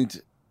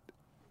mind,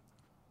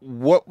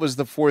 what was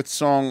the 4th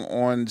song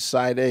on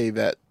side A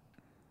that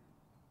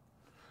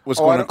was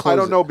going to close I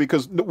don't know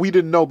because we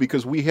didn't know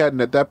because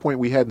at that point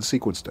we hadn't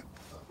sequenced it.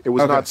 It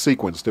was not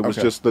sequenced. It was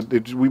just that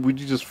we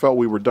just felt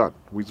we were done.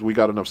 We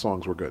got enough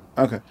songs. We're good.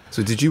 Okay.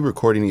 So did you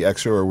record any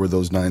extra, or were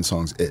those 9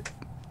 songs it?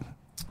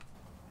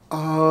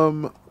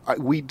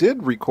 We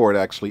did record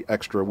actually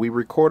extra. We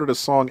recorded a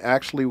song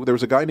actually. There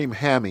was a guy named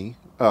Hammy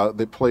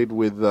that played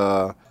with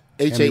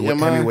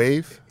H-A-M-I? Hammy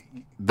Wave?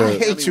 I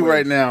hate you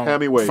right now.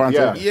 Hammy Wave.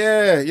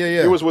 Yeah.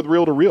 It was with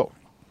Reel to Reel.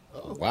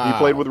 Wow. He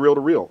played with Reel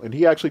to Reel, and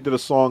he actually did a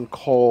song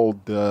called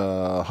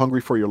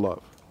 "Hungry for Your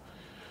Love"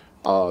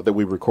 that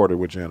we recorded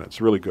with Janet. It's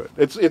really good.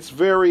 It's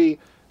very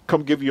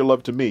 "Come Give Your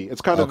Love to Me."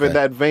 It's kind of in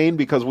that vein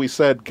because we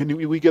said,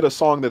 we get a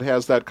song that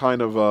has that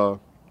kind of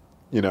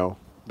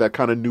that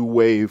kind of new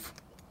wave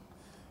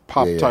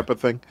pop type of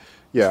thing.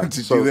 Yeah.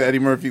 To do the Eddie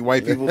Murphy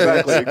white people.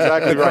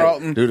 Exactly right.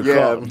 Carlton. Do the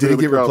Carlton. Did he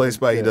get replaced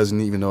by He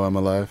Doesn't Even Know I'm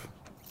Alive?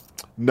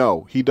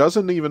 No, he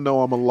doesn't even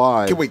know I'm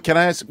alive. Can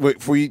I ask,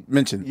 before you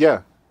mention?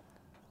 Yeah.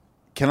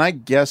 Can I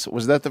guess,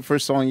 was that the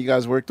first song you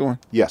guys worked on?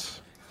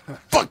 Yes.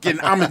 Fucking,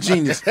 I'm a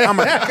genius. I'm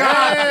a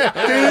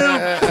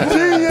goddamn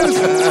genius.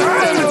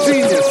 I'm a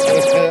genius.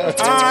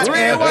 I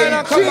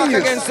am a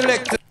genius.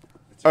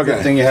 Okay.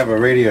 Good thing you have a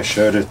radio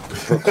show to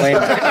proclaim.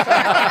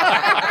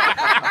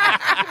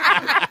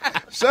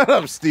 Shut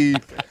up, Steve.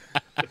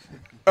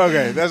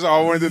 Okay, that's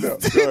all I wanted to know.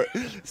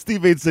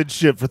 Steve ain't said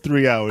shit for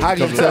 3 hours. How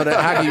can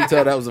you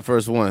tell that was the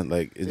first one?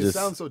 Like It just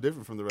sounds so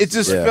different from the rest It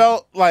just of the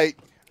felt like,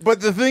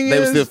 but the thing they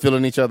were is, still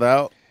feeling each other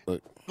out.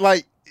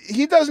 like,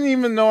 He Doesn't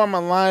Even Know I'm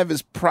Alive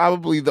is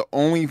probably the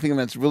only thing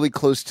that's really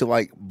close to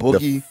like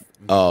Boogie.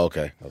 Oh,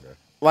 okay.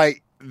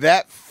 Like,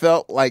 that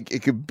felt like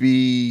it could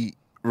be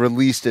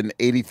released in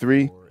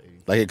 83.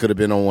 Like it could have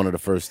been on one of the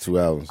first 2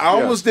 albums. I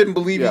almost didn't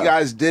believe you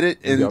guys did it.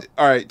 And Yep.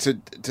 all right, to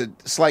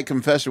slight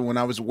confession, when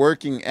I was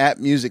working at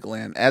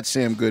Musicland at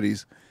Sam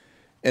Goody's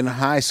in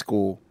high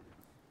school,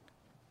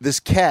 this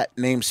cat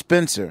named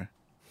Spencer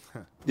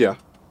Yeah.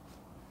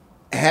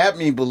 had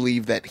me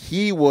believe that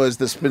he was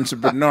the Spencer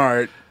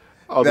Bernard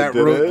Oh, that they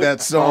did wrote it?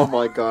 that song. Oh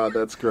my God,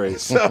 that's great.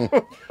 So,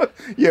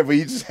 yeah, but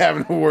he just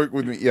happened to work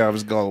with me. Yeah, I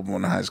was gullible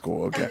in high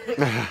school. Okay,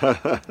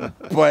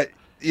 but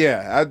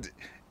yeah,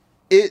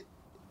 it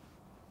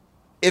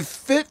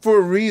fit for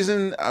a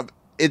reason.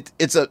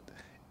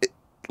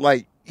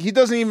 Like He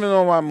Doesn't Even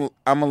Know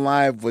I'm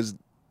Alive was.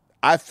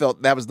 I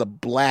felt that was the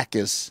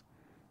blackest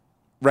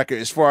record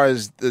as far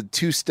as the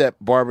 2-step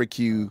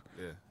barbecue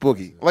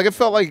boogie. Like it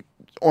felt like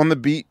On the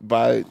Beat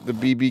by the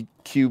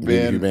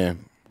BBQ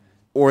band.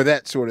 Or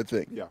that sort of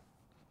thing. Yeah.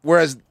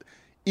 Whereas,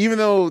 even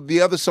though the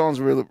other songs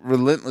were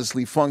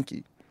relentlessly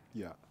funky,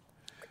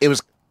 it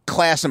was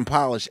class and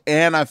polish.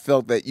 And I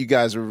felt that you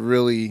guys were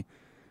really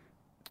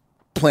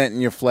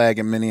planting your flag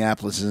in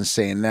Minneapolis and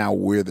saying, now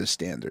we're the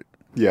standard.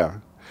 Yeah.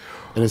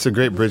 And it's a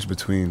great bridge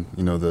between,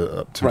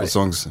 the tempo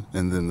songs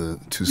and then the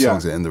 2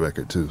 songs that end the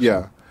record, too.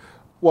 Yeah.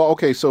 Well,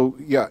 okay, so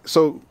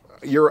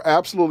you're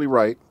absolutely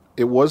right.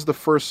 It was the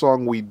first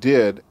song we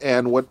did,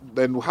 and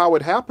how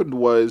it happened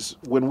was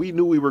when we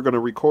knew we were going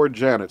to record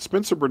Janet,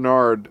 Spencer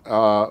Bernard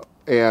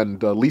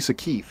and Lisa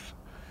Keith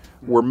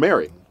were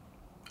married.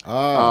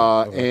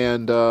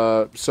 And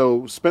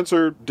so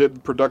Spencer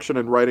did production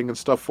and writing and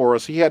stuff for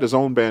us. He had his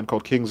own band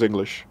called King's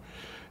English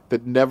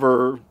that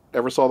never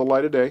ever saw the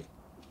light of day,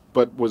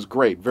 but was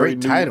great. Very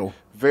Great new, title.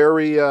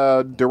 Very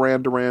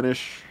Duran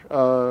Duran-ish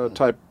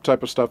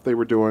type of stuff they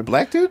were doing.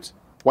 Black dudes?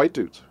 White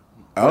dudes.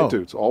 Oh. White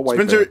dudes. All white.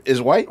 Spencer band.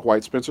 is white?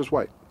 White. Spencer's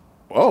white.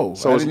 Oh,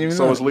 So I is didn't even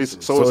know.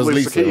 Lisa. So is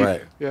Lisa, Keith.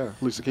 right. Yeah,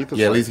 Lisa Keith is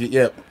Yeah, white.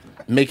 Lisa.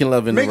 Making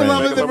Love in the Making Rain.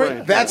 Love in the Making Love Rain.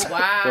 Rain. That's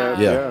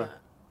Yeah.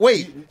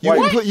 Wait.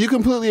 You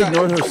completely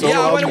ignored her solo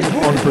album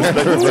on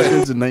Perspective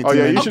Records in 1990. Oh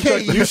yeah, you should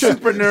Okay, check. you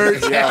super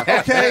nerds.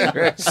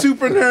 Okay,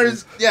 super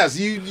nerds. Yes,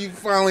 you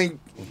finally.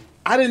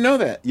 I didn't know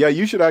that. Yeah,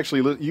 you should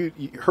actually.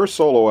 Her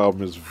solo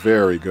album is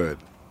very good.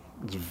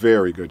 It's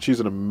very good. She's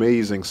an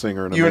amazing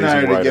singer and You and amazing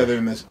I are writer. together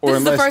in this. This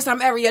is the first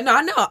time ever. Yeah, no,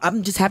 I know.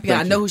 I'm just happy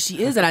I know who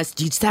she is, and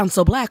she sounds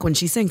so black when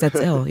she sings. That's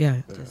ill.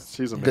 Yeah.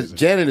 She's Because amazing.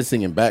 Janet is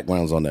singing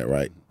backgrounds on that,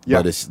 right? Yeah,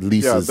 But it's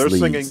Lisa's they're leads.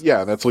 singing.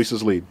 Yeah, that's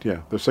Lisa's lead.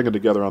 Yeah, they're singing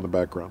together on the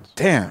backgrounds.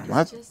 Damn,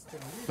 I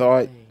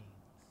thought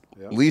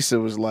Lisa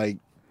was like.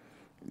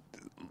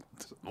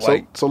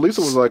 So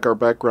Lisa was like our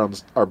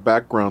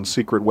background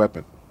secret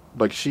weapon.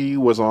 Like she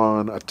was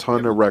on a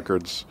ton of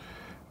records.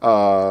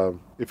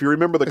 If you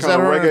remember the Is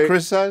kind that of her reggae,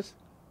 criticized?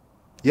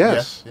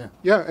 yes, Yeah.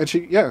 yeah,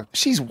 and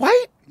She's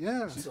white.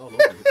 Yeah.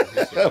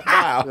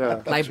 Wow.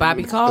 Yeah. Like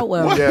Bobby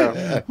Caldwell.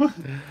 Yeah.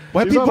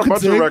 Why She's on people a bunch can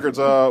of say records.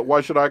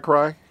 Why Should I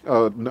Cry?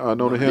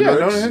 Nona Hendrix. Yeah,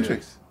 Nona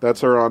Hendrix.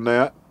 That's her on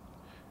that.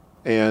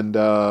 And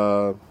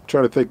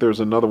trying to think, there's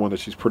another one that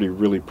she's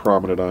really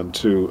prominent on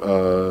too.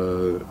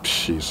 I'm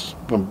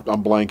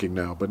blanking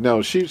now, but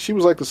no, she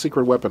was like the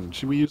secret weapon.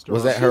 We used her.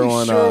 Was that her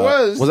on? sure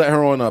was. Was that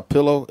her on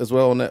Pillow as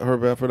well on that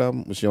Herb Alpert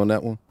album? Was she on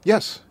that one?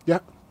 Yes. Yeah.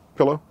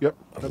 Pillow. Yep.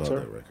 I That's love her.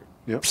 that record.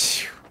 Yep.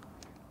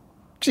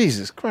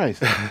 Jesus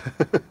Christ.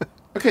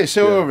 Okay,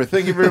 show over.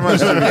 Thank you very much.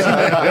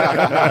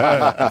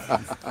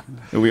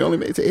 And we only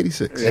made it to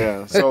 86.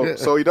 Yeah.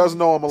 So he does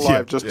know I'm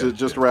alive. Yeah,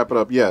 To wrap it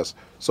up. Yes.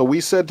 So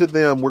we said to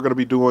them, we're going to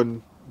be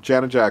doing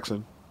Janet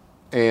Jackson,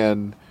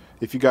 and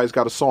if you guys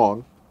got a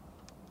song,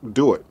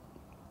 do it.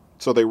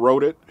 So they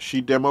wrote it.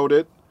 She demoed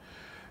it,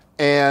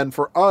 and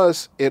for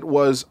us,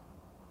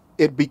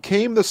 it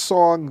became the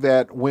song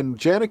that when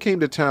Janet came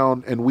to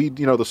town, and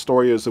the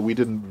story is that we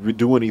didn't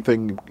do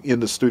anything in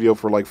the studio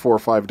for like 4 or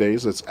 5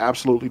 days. That's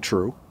absolutely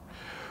true.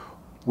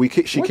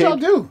 She What came, y'all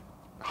do?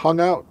 hung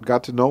out,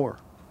 got to know her,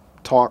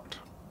 talked.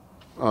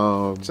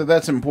 So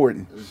that's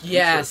important.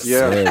 Yes.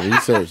 Yeah. Yeah,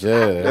 research.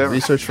 Yeah.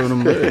 Research for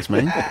them lyrics,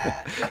 man.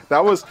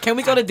 That was Can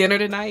we go to dinner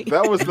tonight?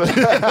 that was the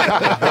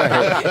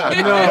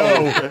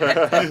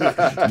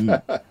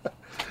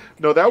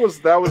no.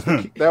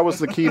 That was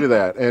the key to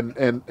that,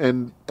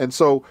 and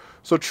so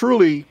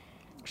truly,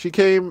 she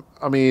came.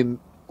 I mean,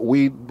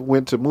 we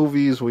went to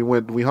movies.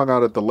 We hung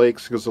out at the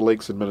lakes because the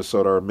lakes in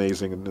Minnesota are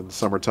amazing in the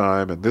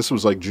summertime, and this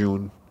was like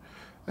June,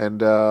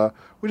 and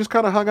we just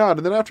kind of hung out.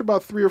 And then after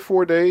about 3 or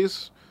 4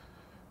 days,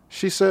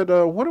 she said,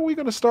 "When are we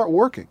going to start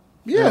working?"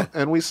 Yeah.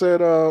 And we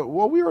said,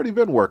 "Well, we already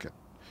been working,"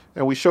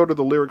 and we showed her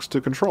the lyrics to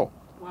Control.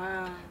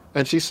 Wow.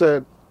 And she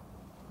said,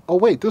 "Oh,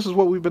 wait, this is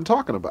what we've been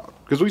talking about."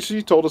 Because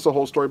she told us the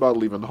whole story about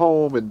leaving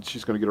home and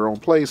she's going to get her own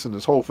place and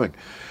this whole thing.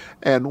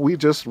 And we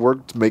just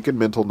worked making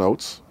mental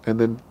notes. And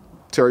then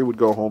Terry would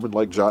go home and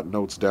like jot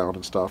notes down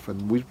and stuff.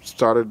 And we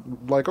started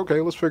like, okay,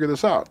 let's figure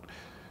this out.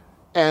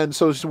 And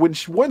so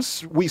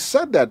once we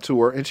said that to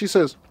her and she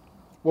says,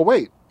 "Well,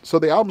 wait, so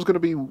the album's going to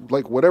be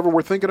like whatever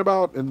we're thinking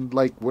about and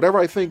like whatever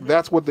I think,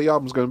 that's what the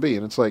album's going to be."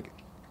 And it's like,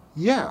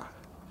 yeah.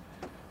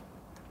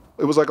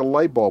 It was like a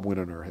light bulb went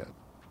in her head.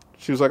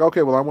 She was like,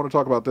 "Okay, well, I want to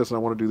talk about this, and I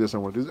want to do this,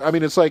 and I want to do this." I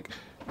mean,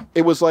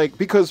 it was like,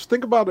 because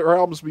think about her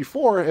albums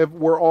before,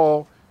 we're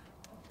all,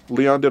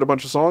 Leon did a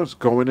bunch of songs,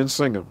 go in and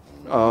sing them.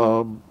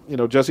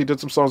 Jesse did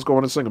some songs, go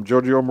in and sing them.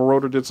 Giorgio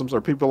Moroder did some, or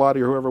Pete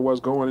Bellotti, or whoever it was,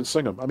 go in and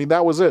sing them. I mean,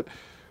 that was it.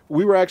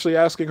 We were actually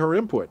asking her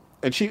input.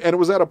 And it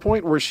was at a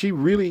point where she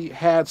really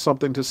had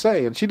something to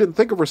say, and she didn't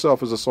think of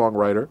herself as a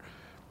songwriter.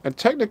 And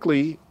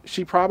technically,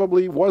 she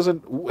probably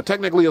wasn't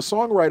technically a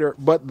songwriter,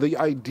 but the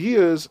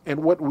ideas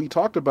and what we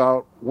talked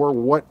about were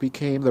what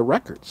became the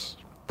records.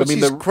 But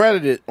she's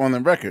credited on the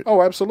record.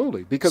 Oh,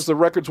 absolutely, because the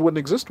records wouldn't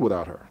exist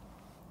without her.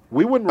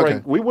 We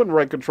wouldn't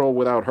write Control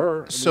without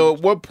her. So,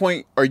 at what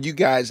point are you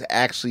guys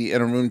actually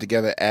in a room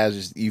together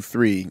as you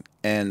three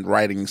and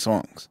writing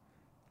songs?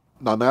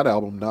 On that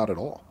album, not at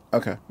all.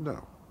 Okay.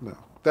 No.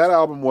 That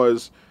album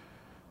was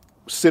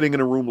sitting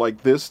in a room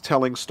like this,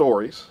 telling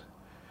stories.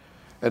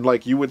 And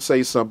like you would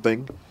say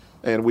something,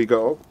 and we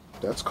go, "Oh,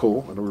 that's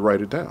cool," and we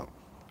write it down.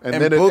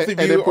 And then both of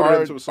you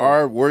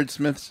are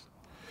wordsmiths?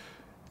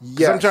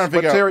 Yes. I'm trying to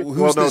figure out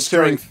who's the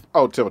strength.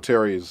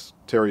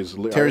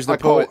 Terry's the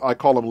poet. I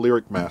call him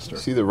Lyric Master.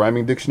 See the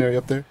rhyming dictionary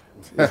up there?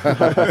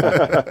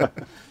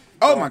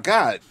 Oh my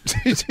God.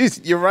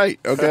 You're right.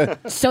 Okay.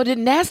 So did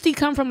Nasty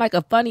come from like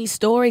a funny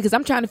story? Because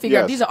I'm trying to figure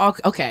out, these are all,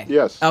 okay.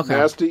 Yes.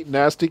 Okay.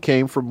 Nasty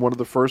came from one of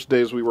the first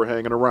days we were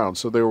hanging around.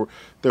 So there was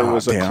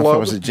a I club. thought it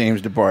was a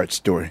James DeBarge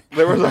story.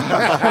 There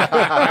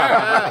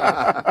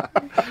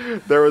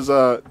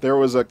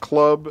was a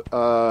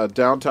club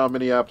downtown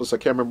Minneapolis. I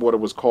can't remember what it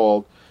was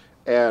called,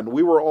 and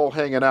we were all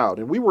hanging out.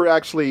 And we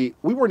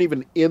weren't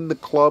even in the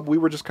club. We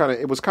were just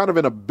it was kind of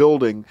in a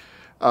building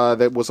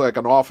that was like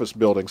an office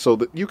building, so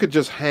that you could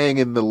just hang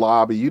in the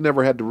lobby. You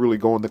never had to really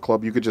go in the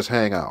club. You could just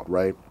hang out,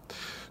 right?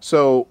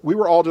 So we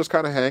were all just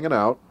kind of hanging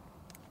out,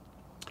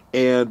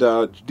 and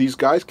these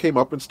guys came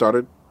up and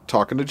started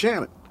talking to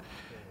Janet.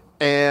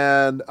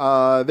 And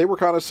they were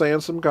kind of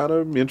saying some kind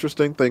of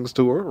interesting things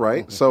to her,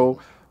 right? Mm-hmm. So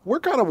we're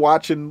kind of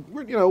watching.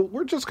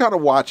 We're just kind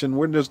of watching.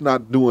 We're just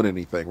not doing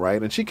anything,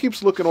 right? And she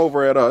keeps looking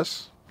over at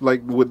us,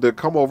 like would they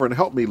come over and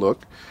help me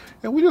look?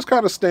 And we just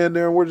kind of stand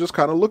there and we're just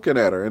kind of looking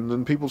at her. And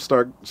then people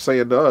start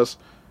saying to us,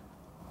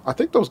 "I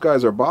think those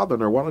guys are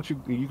bothering her. Why don't you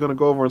going to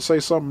go over and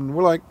say something?" And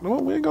we're like, "No,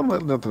 we ain't going to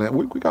let nothing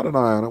happen. We got an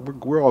eye on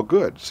it. We're all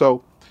good."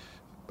 So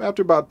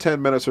after about 10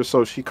 minutes or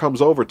so, she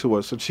comes over to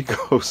us and she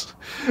goes,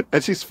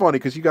 and she's funny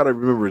because you got to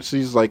remember,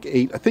 she's like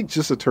 8, I think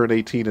just to turn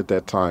 18 at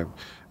that time.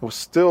 It was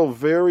still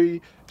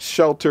very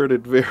sheltered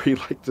and very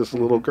like this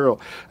little girl.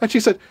 And she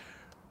said,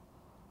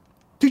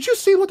 "Did you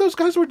see what those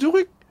guys were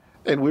doing?"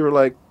 And we were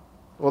like,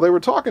 "Well, they were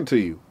talking to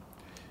you."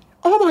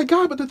 "Oh my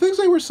God, but the things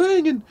they were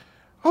saying, and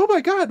oh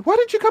my God, why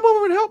didn't you come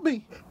over and help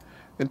me?"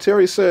 And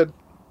Terry said,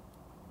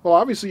 "Well,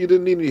 obviously you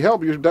didn't need any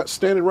help. You're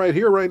standing right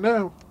here right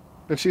now."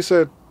 And she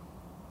said,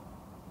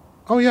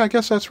 oh yeah, I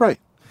guess that's right.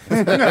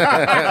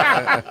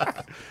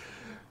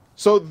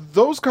 So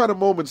those kind of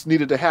moments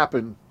needed to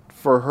happen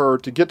for her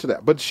to get to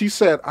that. But she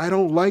said, I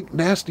don't like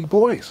nasty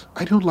boys.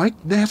 I don't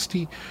like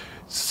nasty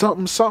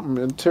something.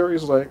 And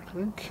Terry's like,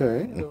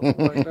 okay. Don't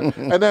like that.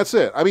 And that's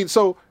it. I mean,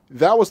 so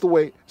that was the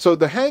way. So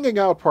the hanging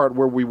out part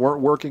where we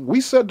weren't working, we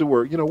said to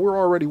her, we're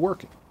already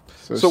working.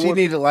 So she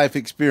needed life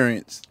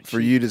experience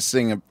for you to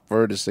sing, for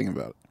her to sing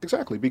about it.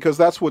 Exactly, because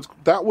that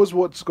was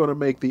what's going to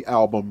make the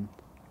album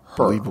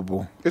her.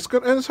 Believable. It's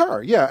good, and it's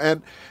her, yeah,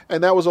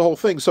 and that was the whole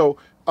thing. So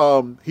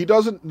He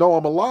Doesn't Know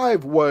I'm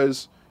Alive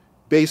was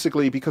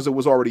basically because it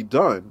was already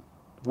done.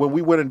 When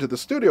we went into the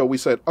studio, we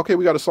said, okay,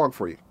 we got a song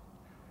for you.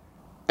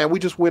 And we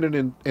just went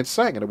in and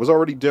sang it. It was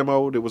already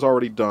demoed. It was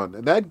already done.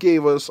 And that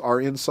gave us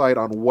our insight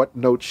on what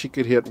notes she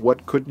could hit,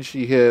 what couldn't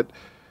she hit,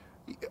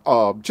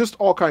 just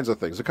all kinds of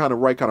things. The kind of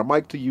right kind of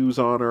mic to use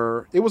on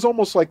her. It was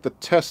almost like the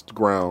test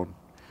ground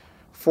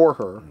for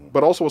her,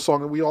 but also a song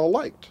that we all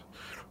liked.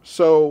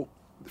 So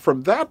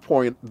from that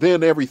point,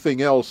 then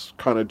everything else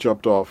kind of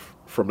jumped off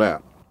from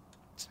that.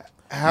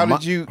 How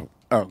did you...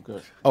 Oh,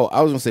 good. Oh,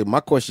 I was going to say,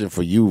 my question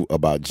for you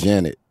about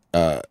Janet,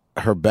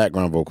 her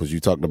background vocals, you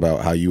talked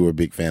about how you were a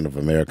big fan of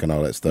America and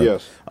all that stuff.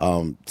 Yes.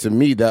 To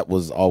me, that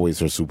was always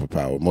her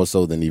superpower, more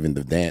so than even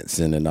the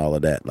dancing and all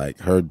of that. Like,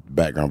 her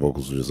background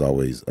vocals were just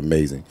always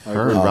amazing.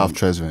 Her and Ralph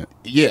Tresvant.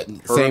 Yeah,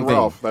 same thing.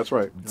 Ralph, that's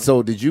right.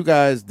 So did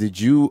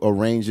you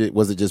arrange it?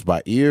 Was it just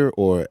by ear,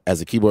 or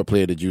as a keyboard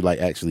player, did you like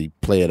actually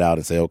play it out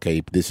and say,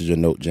 okay, this is your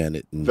note,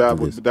 Janet?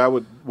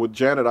 With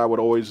Janet, I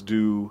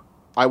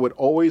would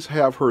always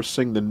have her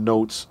sing the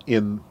notes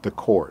in the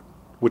chord,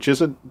 which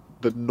isn't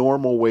the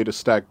normal way to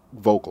stack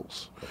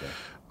vocals.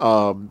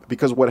 Okay.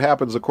 Because what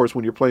happens, of course,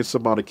 when you're playing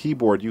some on a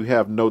keyboard, you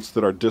have notes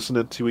that are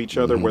dissonant to each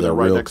other, where they're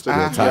right next to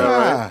each other.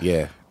 Right?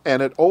 Yeah.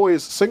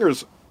 And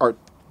singers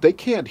they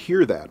can't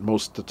hear that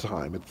most of the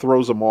time. It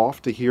throws them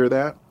off to hear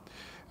that.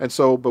 And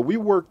so, but we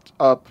worked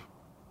up,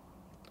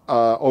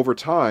 over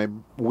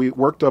time, we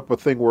worked up a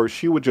thing where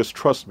she would just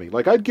trust me.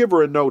 Like, I'd give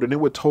her a note and it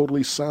would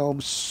totally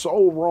sound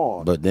so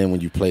wrong. But then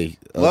when you play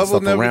Love Will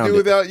Never Do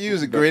Without You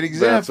is a great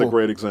example. That's a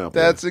great example.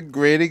 That's a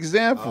great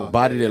example.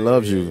 Body That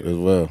Loves You as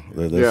well.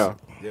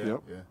 Yeah.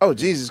 Oh,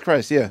 Jesus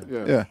Christ,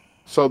 yeah.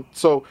 So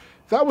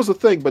that was the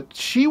thing, but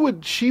she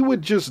would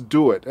just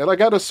do it. And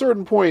like at a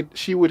certain point,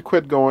 she would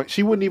quit going.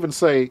 She wouldn't even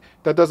say,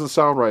 that doesn't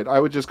sound right. I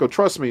would just go,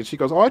 trust me. And she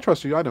goes, oh, I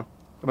trust you. I know.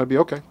 And I'd be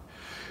okay.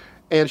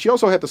 And she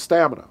also had the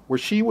stamina where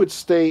she would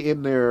stay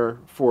in there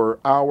for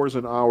hours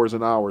and hours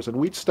and hours. And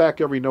we'd stack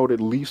every note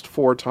at least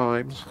 4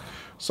 times.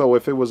 So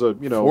if it was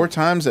 4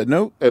 times that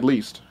note? At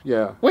least,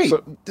 yeah. Wait,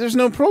 there's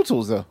no Pro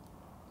Tools though.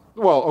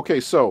 Well, okay,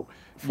 so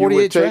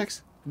 48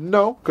 tracks?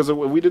 No, because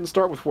we didn't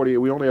start with 48.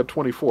 We only had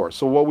 24.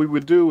 So what we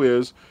would do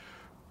is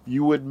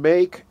you would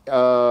make,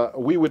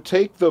 we would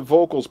take the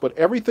vocals, but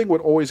everything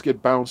would always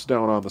get bounced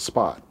down on the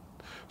spot.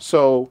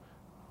 So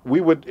we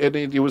would, and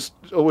it was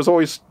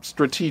always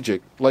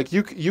strategic. Like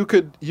you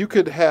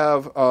could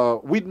have,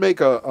 we'd make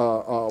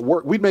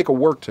a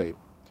work tape.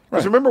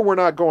 Because remember, we're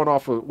not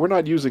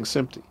using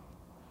SMPTE.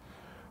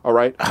 All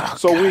right. Oh,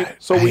 so God,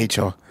 I hate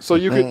y'all. So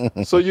you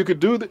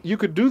could do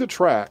the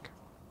track.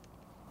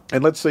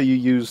 And let's say you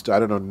used,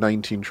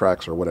 19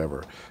 tracks or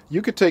whatever.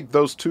 You could take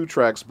those 2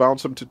 tracks,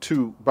 bounce them to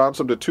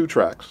 2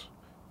 tracks,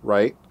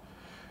 right?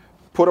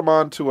 Put them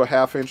onto a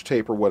 1/2-inch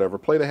tape or whatever.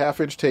 Play the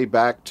 1/2-inch tape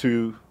back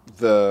to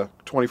the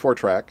 24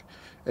 track,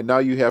 and now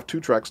you have 2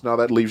 tracks. Now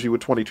that leaves you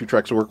with 22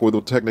 tracks to work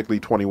with, technically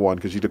 21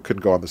 because you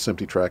couldn't go on the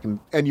SMPTE track,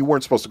 and you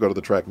weren't supposed to go to the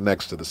track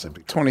next to the SMPTE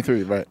track.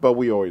 23, right? But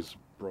we always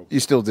broke.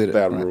 You still did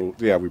that right? rule.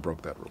 Yeah, we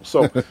broke that rule.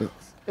 So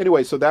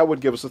anyway, so that would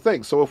give us a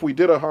thing. So if we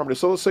did a harmony,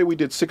 so let's say we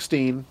did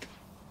 16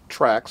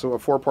 tracks, so a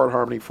 4-part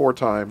harmony 4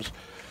 times,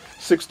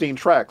 16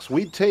 tracks.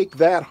 We'd take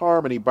that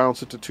harmony,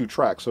 bounce it to 2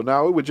 tracks. So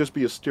now it would just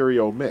be a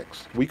stereo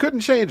mix. We couldn't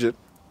change it,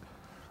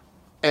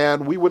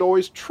 and we would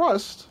always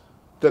trust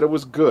that it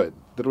was good,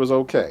 that it was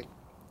okay.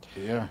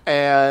 Yeah.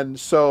 And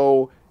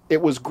so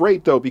it was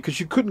great, though,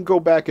 because you couldn't go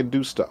back and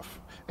do stuff.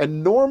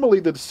 And normally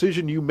the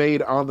decision you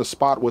made on the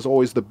spot was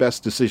always the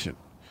best decision.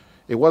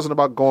 It wasn't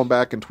about going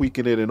back and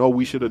tweaking it and,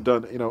 we should have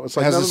done, it's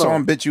like, Has the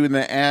song bit you in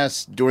the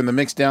ass during the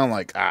mix down?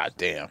 Like,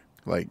 damn.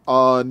 Like,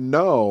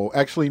 no,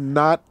 actually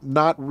not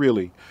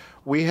really.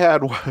 We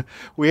had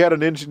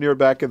an engineer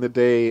back in the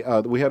day.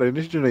 We had an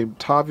engineer named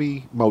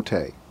Tavi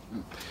Mote.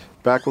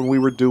 Back when we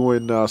were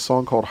doing a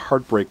song called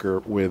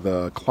Heartbreaker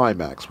with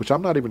Climax, which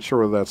I'm not even sure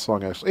whether that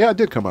song actually... Yeah, it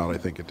did come out. I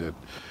think it did.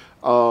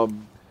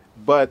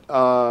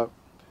 But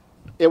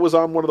it was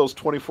on one of those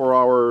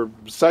 24-hour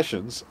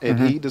sessions, and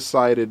he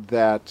decided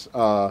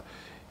that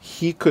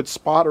he could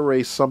spot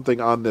erase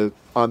something on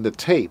the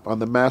tape, on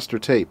the master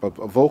tape, a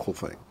vocal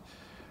thing.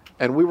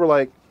 And we were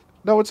like,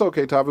 no, it's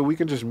okay, Tavi. We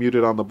can just mute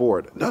it on the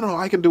board. No,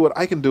 I can do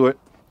it.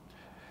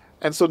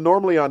 And so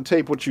normally on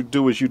tape, what you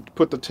do is you'd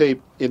put the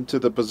tape into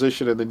the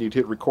position and then you'd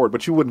hit record.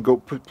 But you wouldn't go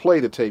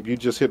play the tape.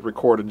 You'd just hit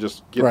record and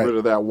just get rid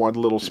of that one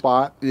little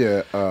spot.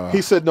 Yeah.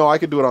 He said, no, I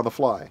can do it on the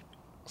fly.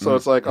 So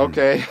it's like,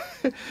 okay.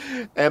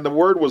 And the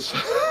word was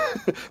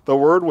The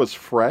word was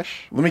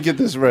fresh. Let me get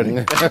this ready.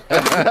 Wait,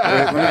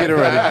 let me get it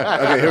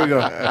ready. Okay, here we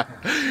go.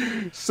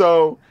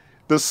 So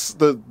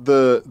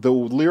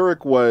the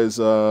lyric was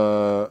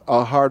a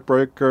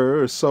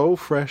heartbreaker so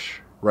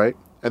fresh, right?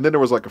 And then there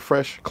was like a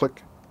fresh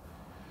click.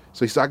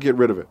 So he said, I get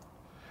rid of it.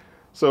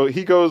 So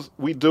he goes,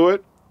 we do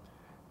it.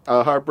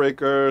 A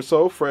heartbreaker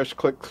so fresh,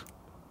 click.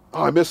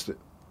 Oh, I missed it.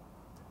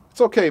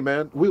 It's okay,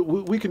 man.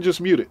 We can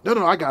just mute it.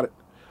 No, I got it.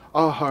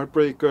 A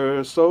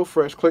heartbreaker so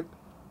fresh, click.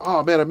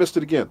 Oh, man, I missed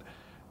it again.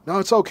 No,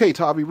 it's okay,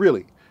 Tavi,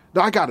 really.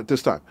 No, I got it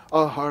this time.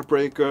 A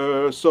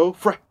heartbreaker so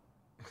fresh.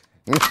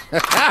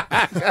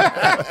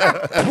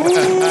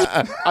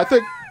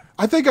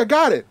 I think I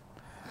got it.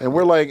 And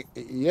we're like,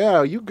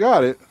 yeah, you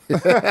got it.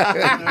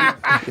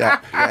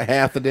 got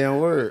half the damn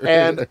word.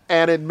 and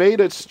it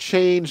made us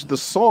change the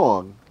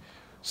song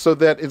so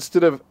that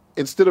instead of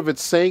it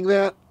saying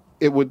that,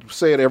 it would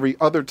say it every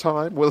other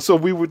time. Well, so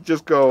we would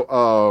just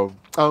go,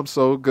 I'm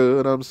so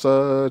good, I'm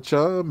such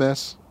a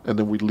mess. And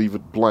then we'd leave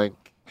it blank.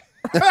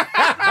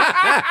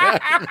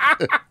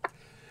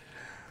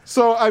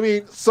 So, I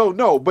mean,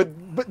 no, but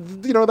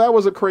you know, that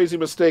was a crazy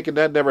mistake, and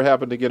that never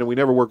happened again, and we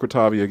never worked with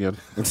Tavi again.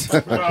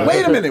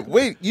 Wait a minute.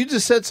 Wait, you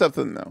just said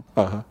something, though.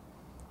 Uh-huh.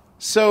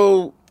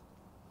 So,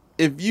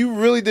 if you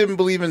really didn't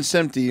believe in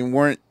Semty and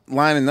weren't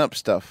lining up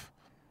stuff,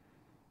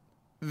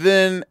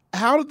 then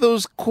how did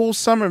those cool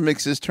summer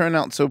mixes turn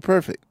out so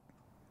perfect?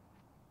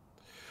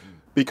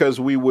 Because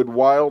we would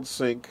wild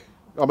sync.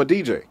 I'm a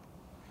DJ.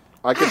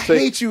 I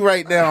hate you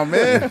right now,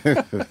 man.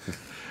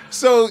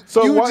 So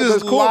you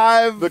just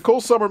live the cool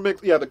summer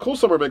mix. Yeah, the cool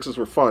summer mixes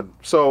were fun.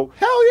 So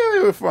hell yeah,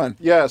 they were fun.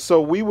 Yeah, so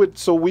we would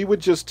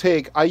just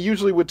take. I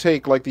usually would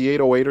take like the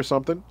 808 or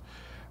something,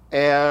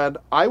 and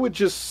I would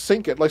just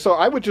sync it. Like, so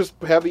I would just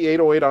have the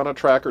 808 on a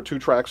track or two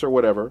tracks or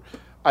whatever.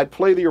 I'd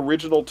play the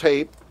original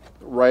tape,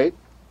 right,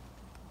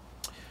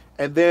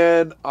 and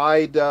then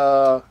I'd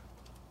turn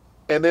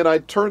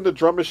the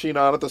drum machine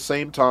on at the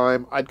same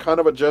time. I'd kind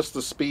of adjust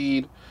the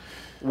speed.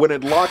 When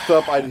it locked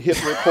up, I'd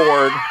hit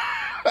record.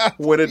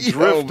 When it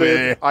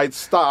drifted, I'd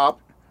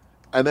stop,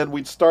 and then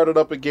we'd start it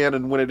up again.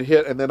 And when it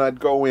hit, and then I'd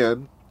go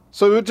in.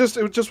 So it just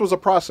was a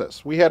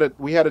process. We had it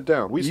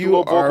down. We used to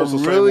load vocals the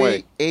same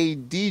way. A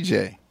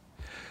DJ.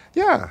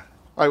 Yeah,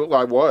 I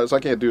was.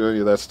 I can't do any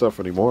of that stuff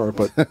anymore.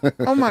 But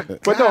oh my god!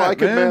 But no, I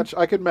could match.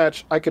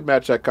 I could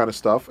match that kind of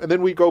stuff. And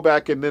then we go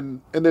back and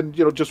then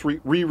you know, just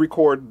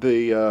re-record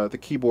the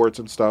keyboards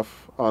and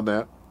stuff on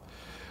that.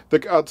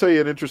 I'll tell you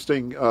an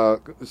interesting.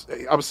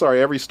 I'm sorry,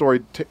 every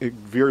story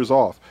veers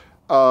off.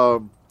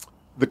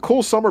 The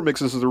cool summer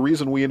mixes is the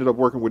reason we ended up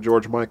working with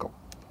George Michael.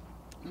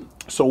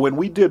 So when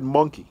we did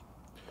Monkey,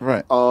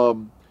 right?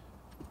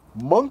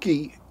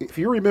 Monkey, if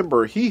you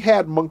remember, he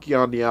had Monkey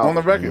on the album, on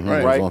the record,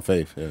 right? It was on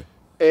Faith, yeah.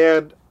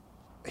 And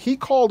he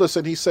called us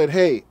and he said,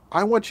 "Hey,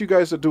 I want you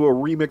guys to do a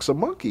remix of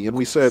Monkey." And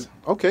we said,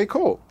 "Okay,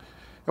 cool."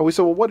 And we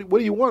said, "Well, what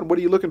do you want? What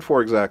are you looking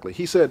for exactly?"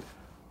 He said,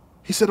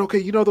 "Okay,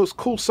 you know those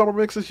cool summer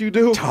mixes you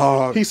do?"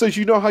 Talk. He says,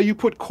 "You know how you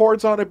put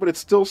chords on it, but it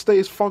still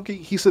stays funky?"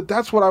 He said,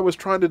 "That's what I was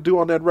trying to do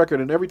on that record,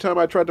 and every time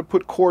I tried to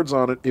put chords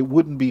on it, it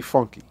wouldn't be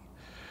funky."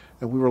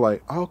 And we were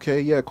like, "Okay,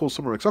 yeah, cool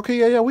summer mix.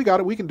 Okay, yeah, we got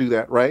it. We can do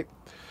that, right?"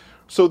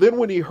 So then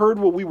when he heard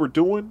what we were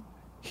doing,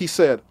 he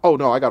said, "Oh,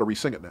 no, I got to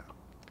re-sing it now."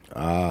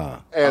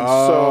 And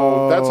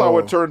so that's how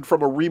it turned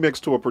from a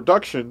remix to a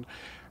production.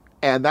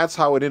 And that's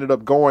how it ended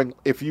up going.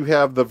 If you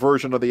have the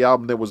version of the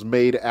album that was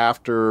made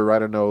after, I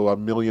don't know,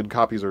 1 million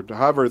copies or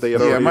however they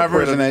had already my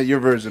version had your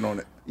version on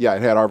it. Yeah,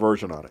 it had our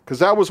version on it. Because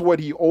that was what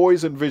he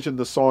always envisioned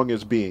the song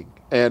as being.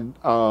 And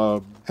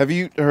have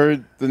you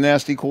heard the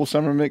Nasty Cool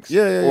Summer Mix?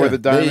 Yeah. Or the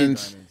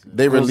Diamonds?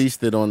 They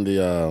released it on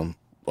the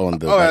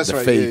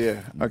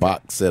Faith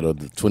box set of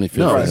the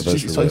 25th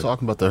anniversary. So you're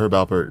talking about the Herb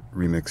Alpert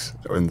remix?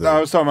 No, I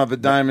was talking about the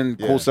Diamond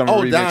Cool Summer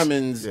remix.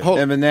 Diamonds. Yeah.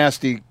 And the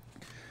Nasty...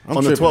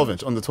 On the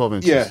 12-inch.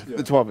 Yeah,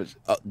 the 12-inch.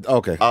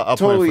 Okay. I'll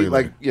totally,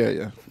 play it for you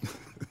yeah.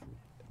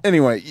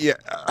 Anyway, yeah.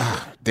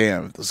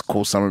 Damn, this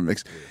cool summer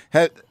mix.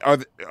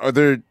 Are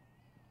there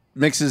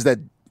mixes that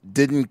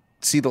didn't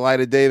see the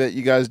light of day that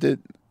you guys did?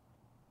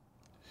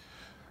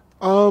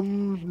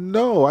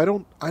 No, I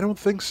don't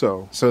think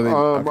so. So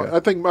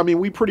okay. I mean,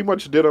 we pretty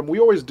much did them. We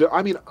always did.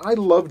 I mean, I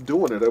loved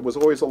doing it. It was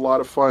always a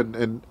lot of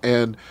fun,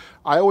 and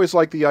I always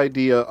liked the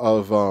idea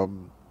of.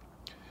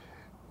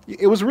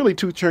 It was really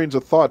two trains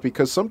of thought,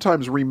 because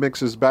sometimes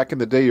remixes back in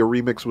the day, a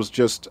remix was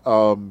just,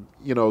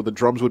 the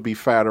drums would be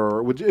fatter,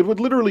 or it would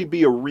literally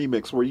be a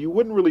remix where you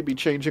wouldn't really be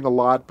changing a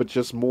lot, but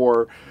just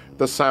more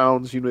the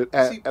sounds, an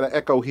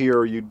echo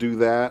here, you do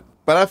that.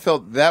 But I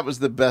felt that was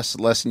the best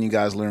lesson you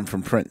guys learned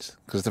from Prince,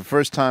 because the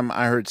first time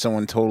I heard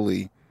someone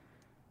totally,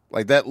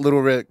 like that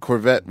Little Red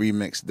Corvette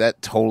remix,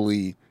 that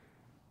totally,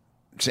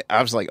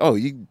 I was like, oh,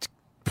 you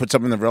put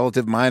something in the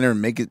relative minor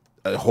and make it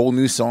a whole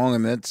new song,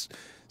 and that's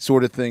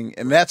sort of thing.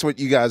 And that's what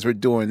you guys were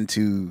doing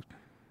to,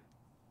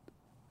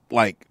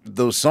 like,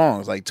 those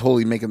songs, like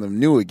totally making them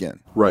new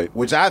again. Right.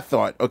 Which I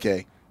thought,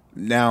 okay,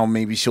 now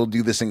maybe she'll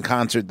do this in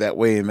concert that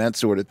way and that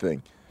sort of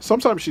thing.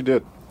 Sometimes she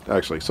did,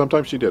 actually.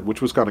 Sometimes she did,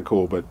 which was kind of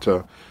cool. But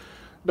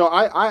no,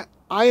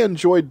 I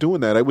enjoyed doing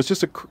that. It was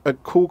just a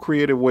cool,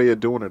 creative way of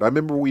doing it. I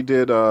remember we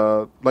did,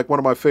 like one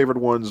of my favorite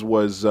ones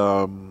was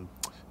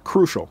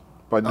Crucial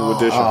by New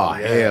Edition. Oh,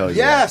 hell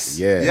yes.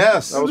 Yeah.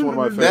 Yes. That was one of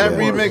my That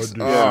favorite remix.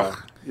 ones.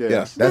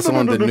 Yeah. That's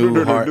on the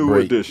new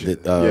Heartbreak edition.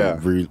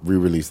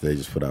 re-release they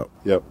just put out.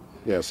 Yep.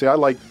 Yeah. See, I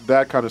like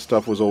that kind of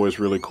stuff. Was always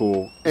really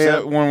cool. Is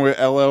that one where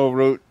LL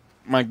wrote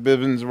Mike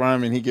Bivens'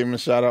 rhyme and he gave him a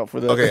shout out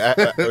for that?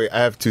 Okay, I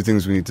have two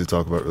things we need to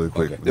talk about really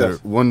quick. Okay.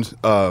 Yes. One,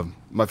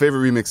 my favorite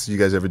remix you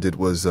guys ever did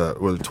was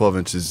 12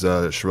 inches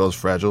Cheryl's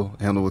Fragile,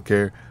 Handled with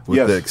Care,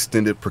 with the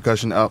extended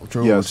percussion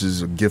outro, which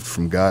is a gift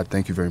from God.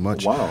 Thank you very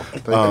much. Wow.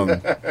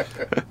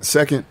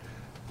 Second,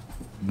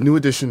 New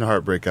Edition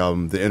Heartbreak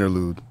album, the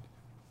interlude.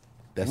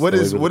 What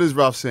is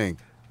Ralph saying?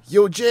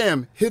 Yo,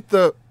 Jam, hit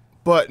the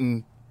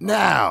button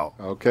now.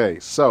 Okay,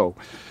 so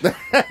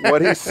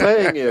what he's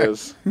saying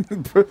is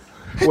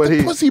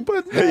pussy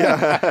button.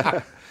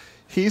 Yeah,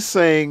 he's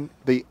saying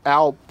the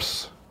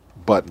Alps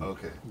button.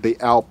 Okay, the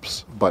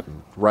Alps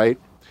button, right?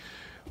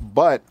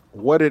 But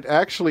what it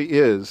actually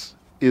is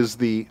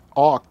the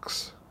aux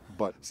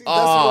button. See, that's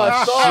what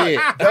I thought. Shit.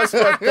 That's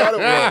what I thought it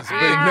was,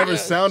 but it never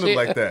sounded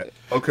like that.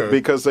 Okay,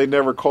 because they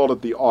never called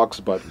it the aux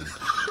button.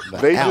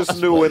 They just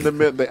knew in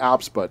the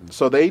Alps button.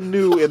 So they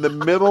knew in the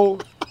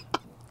middle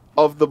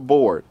of the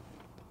board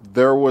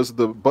there was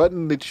the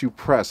button that you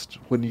pressed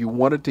when you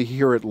wanted to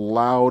hear it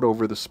loud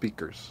over the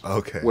speakers.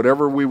 Okay.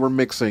 Whatever we were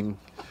mixing,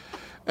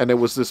 and it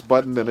was this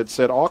button and it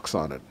said aux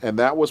on it. And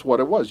that was what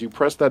it was. You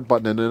pressed that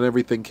button and then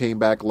everything came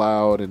back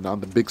loud and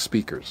on the big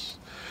speakers.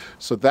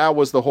 So that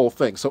was the whole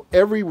thing. So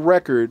every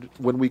record,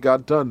 when we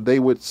got done, they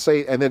would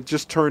say, and it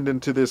just turned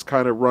into this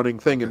kind of running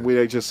thing, and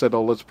we just said,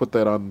 oh, let's put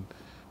that on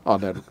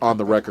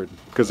the record,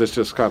 because it's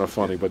just kind of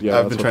funny. But yeah,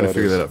 I've been trying to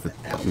figure that out for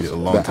a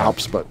long time. The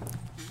Alps button.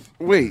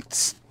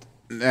 Wait,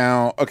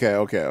 now,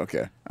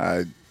 okay.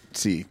 I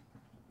see.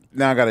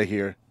 Now I gotta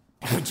hear.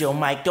 Joe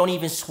Mike, don't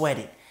even sweat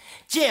it.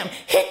 Jim,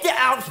 hit the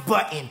Alps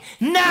button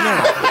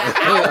now.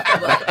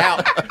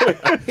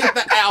 Hit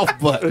the Alps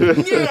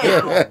button.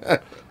 Yeah.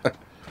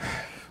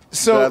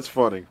 So that's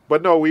funny.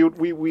 But no,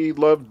 we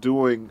love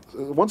doing.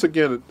 Once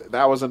again,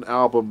 that was an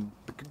album.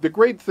 The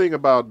great thing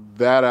about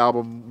that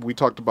album, we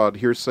talked about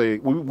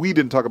Hearsay. We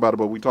didn't talk about it,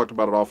 but we talked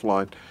about it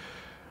offline.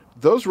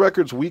 Those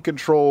records, we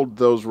controlled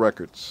those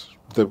records.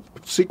 The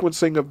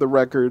sequencing of the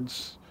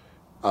records,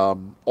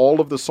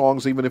 all of the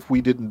songs, even if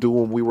we didn't do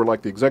them, we were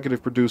like the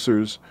executive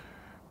producers.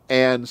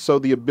 And so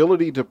the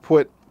ability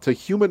to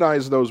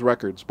humanize those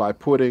records by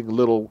putting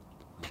little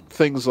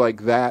things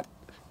like that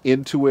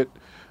into it,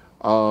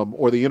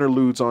 or the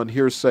interludes on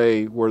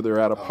Hearsay where they're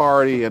at a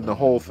party and the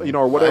whole thing,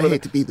 or whatever. I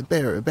hate to be the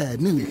bearer of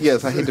bad news.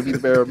 Yes, I hate to be the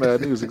bearer of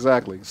bad news,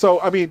 exactly.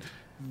 So, I mean,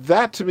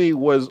 that to me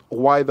was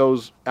why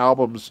those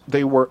albums,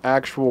 they were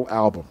actual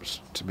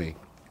albums to me.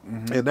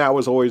 Mm-hmm. And that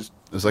was always...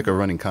 It's like a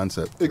running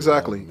concept.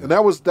 Exactly. And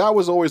that was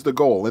always the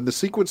goal. And the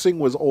sequencing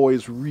was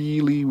always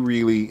really,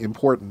 really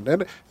important.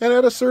 And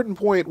at a certain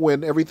point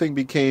when everything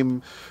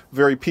became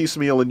very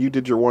piecemeal and you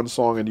did your one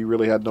song and you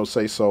really had no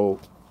say-so,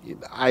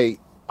 I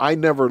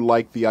never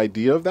liked the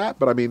idea of that.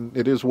 But, I mean,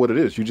 it is what it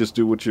is. You just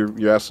do what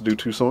you're asked to do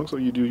 2 songs, so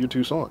you do your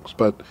 2 songs.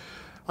 But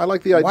I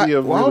like the idea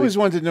of... I always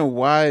wanted to know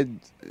why,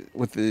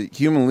 with the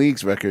Human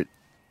League's record,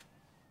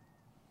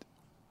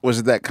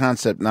 was that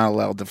concept not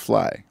allowed to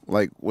fly?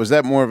 Like, was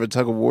that more of a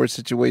tug-of-war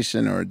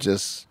situation or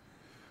just...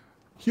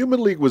 Human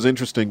League was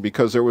interesting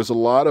because there was a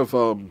lot of...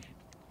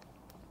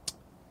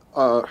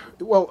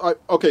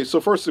 okay, so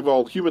first of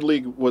all, Human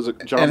League was a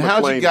John McClane. And how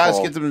did you guys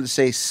get them to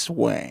say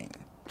swang?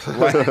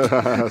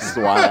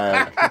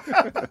 Swag.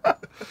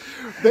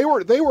 They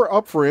were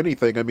up for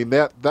anything. I mean,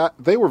 that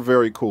they were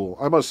very cool,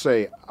 I must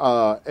say.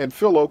 And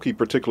Phil Oakey,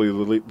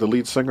 particularly the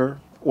lead singer,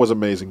 was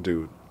amazing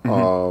dude.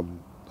 Mm-hmm.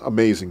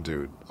 Amazing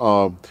dude.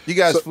 You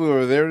guys flew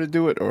over there to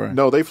do it, or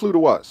no? They flew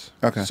to us.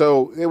 Okay.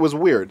 So it was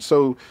weird.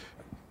 So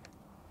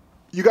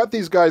you got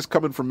these guys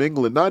coming from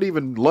England, not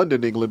even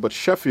London, England, but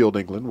Sheffield,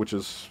 England, which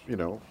is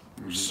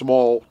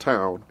small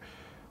town,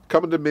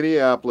 coming to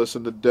Minneapolis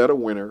in the dead of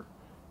winter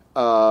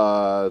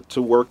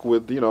to work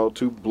with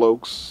 2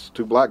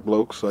 black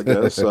blokes, I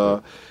guess.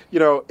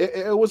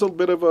 It was a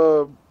bit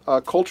of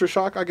a culture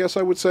shock, I guess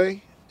I would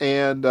say,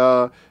 and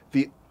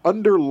the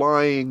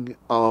underlying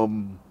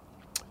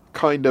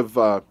kind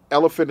of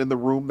elephant in the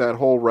room, that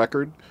whole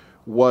record,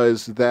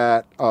 was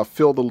that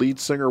Phil, the lead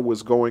singer,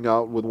 was going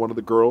out with one of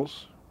the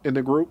girls in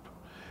the group.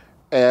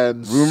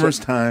 And rumors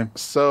time.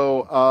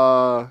 So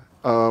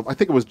I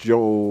think it was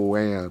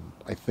Joanne,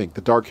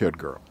 the dark-haired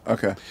girl.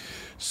 Okay.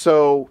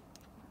 So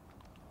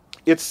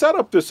it set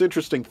up this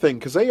interesting thing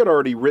because they had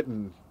already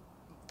written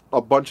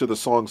a bunch of the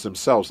songs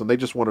themselves and they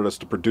just wanted us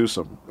to produce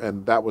them,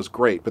 and that was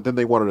great. But then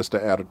they wanted us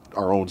to add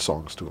our own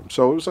songs to them.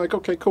 So it was like,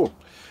 okay, cool.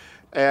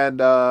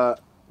 And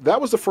that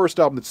was the first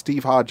album that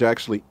Steve Hodge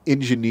actually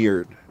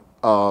engineered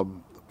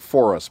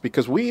for us,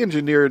 because we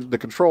engineered the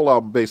Control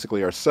album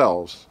basically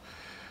ourselves.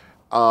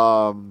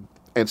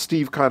 And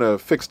Steve kind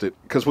of fixed it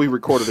because we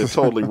recorded it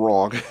totally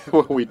wrong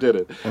when we did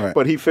it. Right.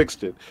 But he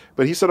fixed it.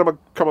 But he said, I'm going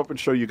to come up and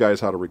show you guys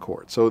how to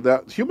record. So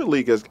that Human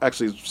League is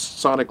actually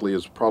sonically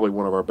is probably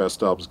one of our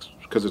best albums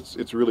because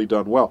it's really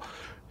done well.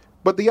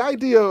 But the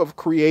idea of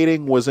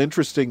creating was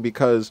interesting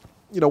because,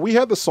 we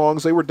had the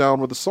songs, they were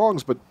down with the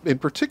songs, but in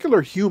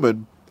particular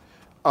Human,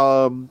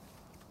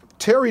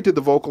 Terry did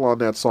the vocal on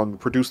that song,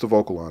 produced the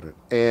vocal on it.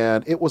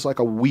 And it was like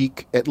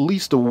at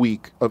least a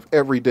week of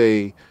every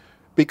day.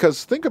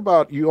 Because think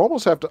about, you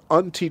almost have to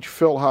unteach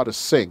Phil how to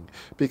sing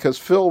because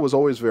Phil was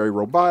always very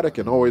robotic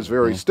and always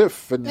very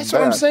stiff. And that's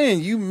what I'm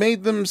saying. You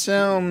made them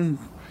sound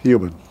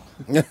human.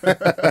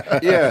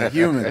 Yeah,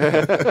 human.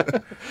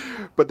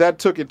 But it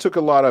took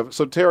a lot of.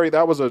 So Terry,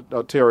 that was a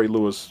Terry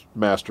Lewis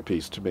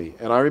masterpiece to me.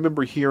 And I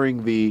remember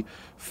hearing the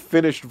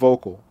finished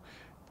vocal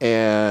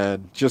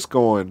and just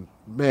going,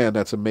 man,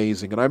 that's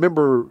amazing. And I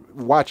remember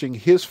watching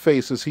his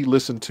face as he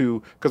listened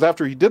to, because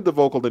after he did the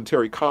vocal, then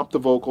Terry comped the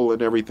vocal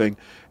and everything.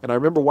 And I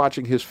remember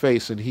watching his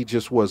face and he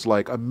just was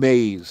like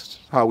amazed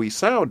how he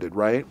sounded,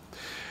 right?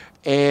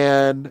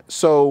 And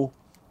so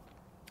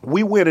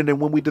we went in, and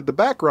when we did the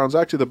backgrounds,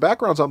 actually the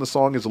backgrounds on the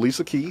song is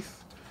Alicia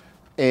Keys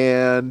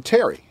and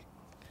Terry.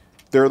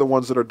 They're the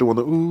ones that are doing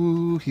the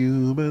ooh,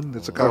 human.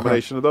 It's a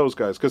combination of those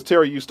guys. Because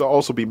Terry used to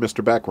also be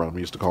Mr. Background.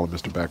 We used to call him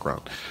Mr.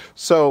 Background.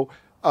 So,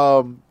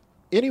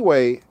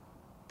 anyway,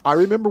 I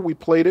remember we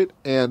played it,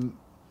 and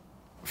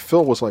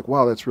Phil was like,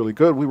 wow, that's really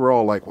good. We were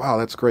all like, wow,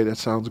 that's great. That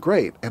sounds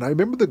great. And I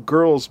remember the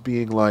girls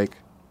being like,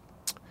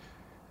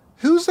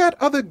 who's that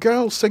other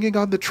girl singing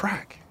on the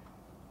track?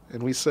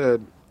 And we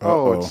said,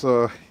 it's,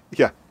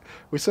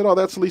 We said, oh,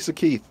 that's Lisa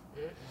Keith.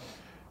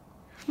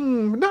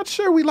 Not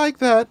sure we like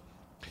that.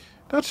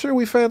 Not sure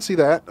we fancy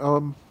that.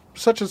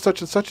 Such and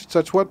such and such and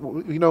such. What,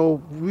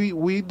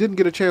 we didn't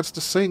get a chance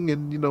to sing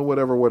and,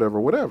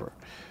 whatever.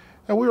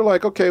 And we were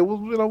like, okay, well,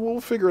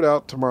 we'll figure it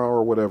out tomorrow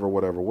or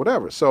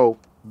whatever. So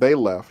they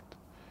left.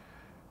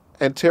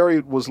 And Terry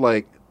was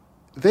like,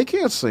 they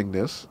can't sing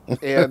this.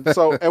 And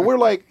and we're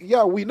like,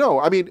 yeah, we know.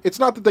 I mean, it's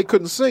not that they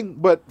couldn't sing,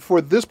 but for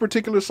this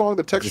particular song,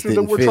 the texture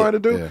that we're trying to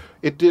do,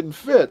 it didn't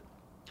fit.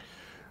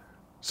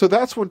 So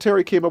that's when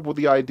Terry came up with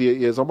the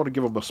idea is I'm going to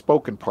give him a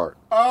spoken part.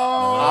 Oh,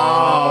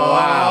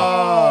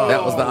 wow.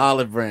 That was the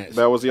olive branch.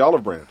 That was the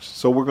olive branch.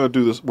 So we're going to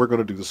do this. We're going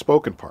to do the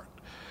spoken part.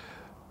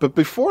 But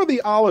before the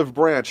olive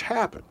branch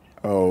happened,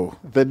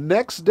 the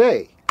next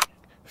day,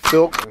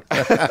 Phil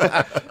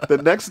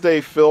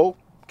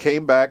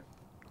came back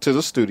to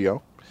the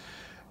studio,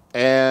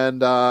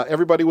 and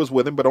everybody was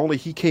with him, but only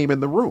he came in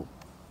the room.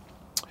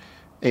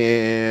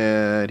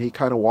 And he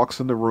kind of walks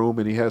in the room,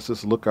 and he has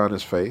this look on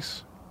his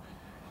face.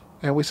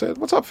 And we said,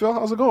 what's up, Phil?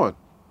 How's it going?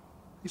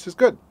 He says,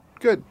 good.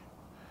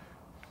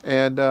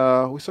 And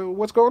we said,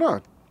 what's going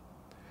on?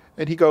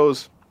 And he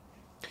goes,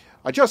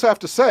 I just have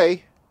to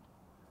say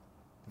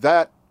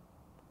that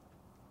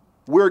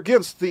we're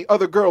against the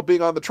other girl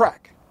being on the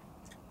track.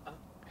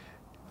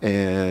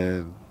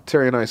 And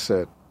Terry and I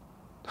said,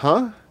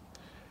 huh?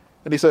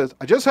 And he says,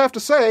 I just have to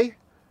say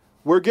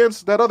we're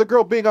against that other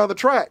girl being on the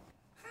track.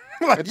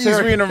 Like he's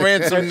reading a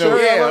ransom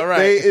note. Yeah, right.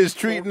 They is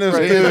treating us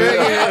good.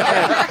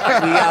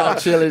 We all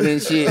chilling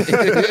and shit.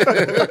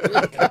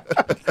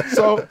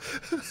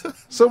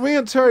 So me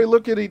and Terry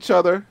look at each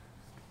other,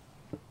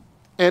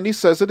 and he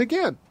says it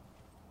again.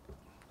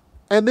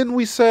 And then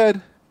we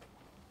said,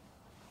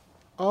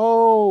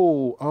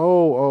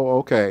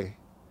 okay.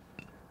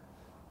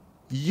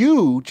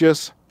 You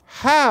just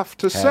have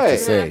to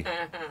say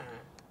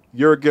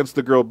you're against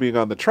the girl being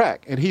on the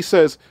track. And he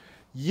says,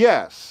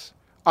 yes.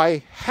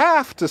 I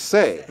have to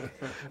say,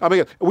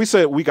 we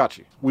said, we got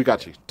you.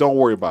 Don't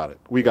worry about it.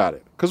 We got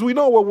it. Because we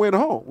know what went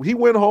home. He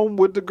went home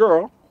with the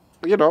girl,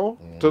 to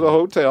the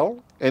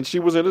hotel, and she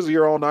was in his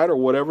ear all night or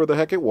whatever the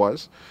heck it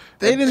was.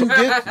 They didn't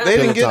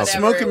get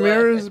smoke and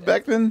mirrors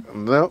back then?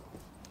 No.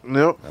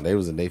 They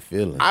was in their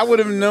feelings. I would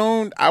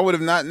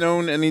have not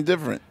known any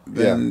different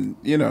than,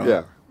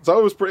 Yeah. So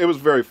it was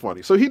very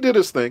funny. So he did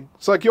his thing.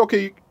 It's like,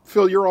 okay,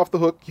 Phil, you're off the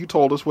hook. You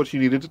told us what you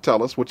needed to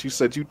tell us, what you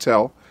said you'd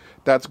tell.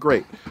 That's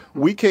great.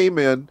 We came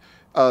in.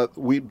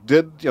 We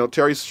did,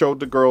 Terry showed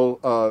the girl,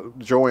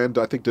 Joanne,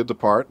 I think, did the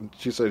part. And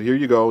she said, here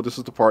you go. This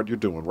is the part you're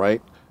doing,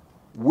 right?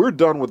 We're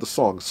done with the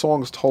song. The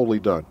song's totally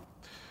done.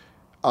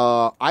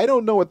 I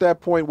don't know at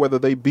that point whether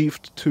they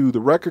beefed to the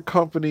record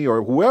company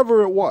or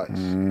whoever it was.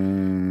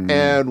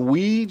 And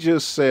we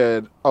just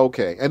said,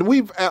 okay. And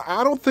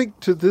I don't think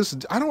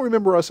I don't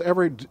remember us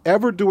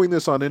ever doing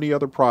this on any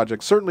other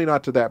project. Certainly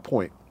not to that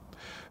point.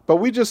 But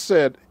we just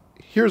said,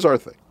 here's our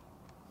thing.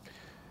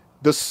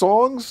 The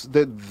songs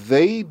that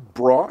they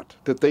brought,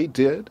 that they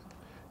did,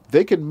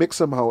 they can mix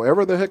them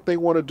however the heck they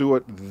want to do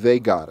it. They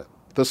got it.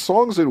 The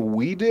songs that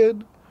we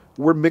did,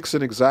 we're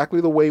mixing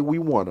exactly the way we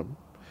want them.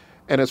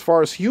 And as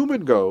far as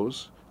Human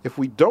goes, if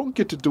we don't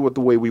get to do it the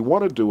way we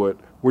want to do it,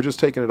 we're just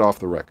taking it off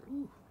the record.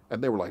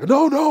 And they were like,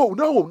 no. No.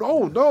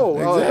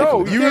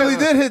 You really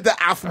did hit the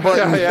off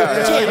button.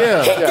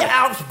 Yeah. Hit the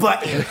off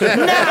button.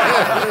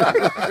 Now.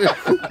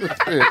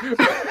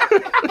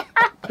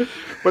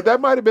 But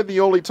that might have been the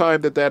only time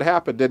that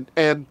happened.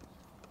 And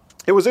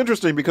It was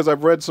interesting because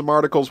I've read some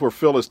articles where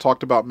Phil has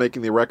talked about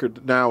making the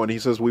record now, and he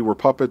says we were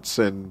puppets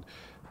and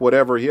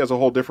whatever. He has a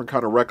whole different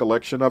kind of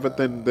recollection of it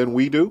than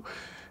we do.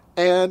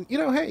 And,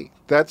 hey,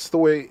 that's the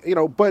way,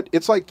 but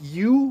it's like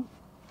you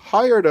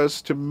hired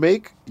us to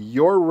make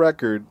your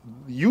record.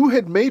 You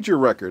had made your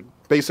record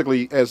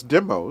basically as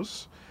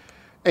demos,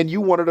 and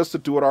you wanted us to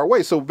do it our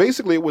way. So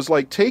basically it was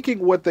like taking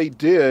what they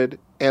did,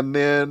 and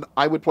then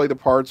I would play the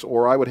parts,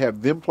 or I would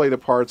have them play the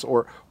parts,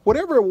 or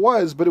whatever it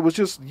was, but it was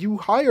just, you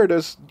hired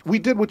us, we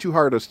did what you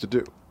hired us to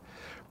do.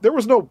 There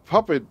was no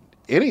puppet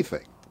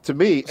anything to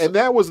me, and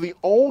that was the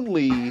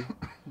only...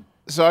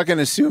 So I can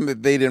assume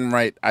that they didn't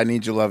write I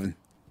Need Your Lovin'.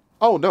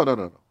 Oh,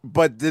 no.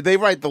 But did they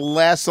write the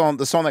last song,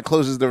 the song that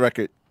closes the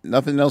record?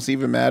 Nothing Else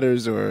Even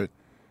Matters, or...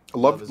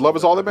 Love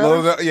is All That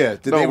Matters? Yeah.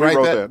 Did they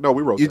write that? No,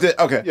 we wrote that. You did?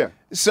 Okay. Yeah.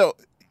 So,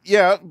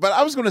 yeah, but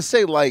I was going to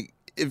say, like,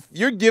 if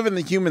you're given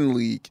the Human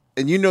League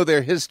and you know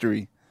their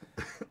history,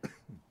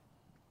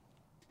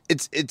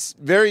 it's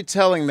very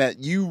telling that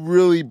you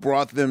really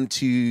brought them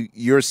to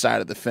your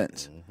side of the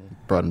fence.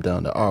 Brought them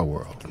down to our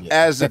world.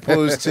 As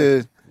opposed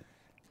to...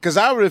 Because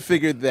I would have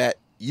figured that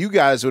you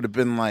guys would have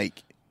been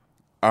like,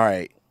 all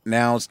right,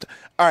 now it's...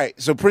 All right,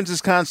 so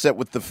Prince's concept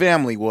with the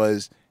family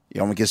was, I'm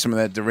going to get some of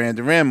that Duran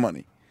Duran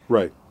money.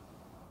 Right.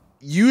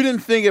 You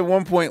didn't think at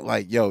one point,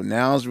 like,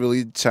 now's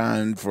really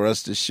time for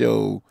us to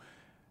show...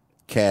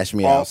 Cash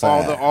me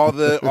outside. All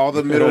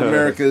the Middle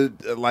America,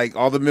 like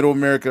all the Middle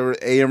America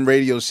AM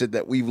radio shit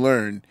that we've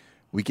learned,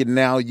 we can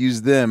now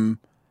use them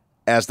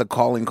as the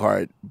calling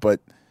card.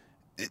 But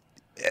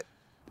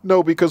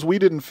no, because we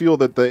didn't feel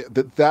that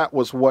that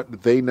was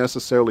what they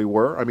necessarily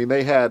were. I mean,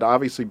 they had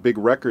obviously big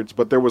records,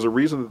 but there was a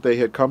reason that they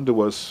had come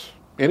to us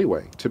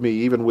anyway. To me,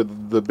 even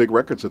with the big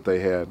records that they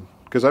had,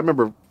 because I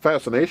remember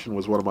Fascination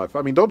was one of my.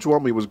 I mean, Don't You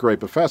Want Me was great,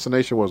 but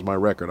Fascination was my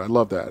record. I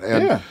love that.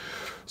 And yeah.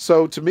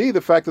 So to me,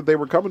 the fact that they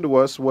were coming to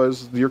us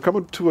was, you're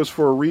coming to us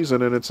for a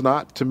reason, and it's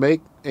not to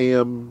make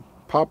AM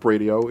pop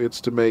radio.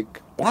 It's to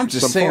make. Well, I'm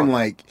just saying,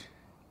 like,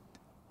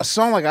 a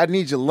song like I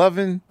Need Your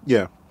Lovin'.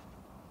 Yeah.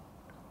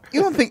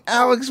 You don't think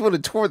Alex would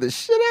have tore the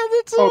shit out of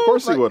that song? Oh, of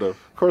course he would have.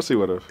 Of course he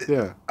would have.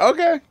 Yeah.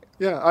 Okay.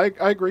 Yeah,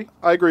 I agree.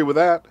 I agree with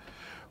that.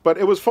 But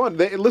it was fun.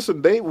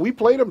 We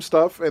played them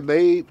stuff, and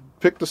they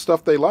picked the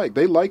stuff they liked.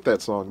 They liked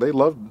that song. They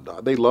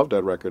loved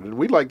that record, and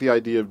we like the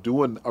idea of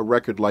doing a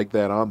record like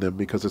that on them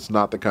because it's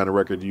not the kind of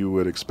record you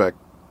would expect,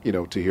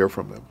 to hear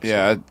from them.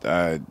 Yeah,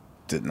 I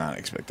did not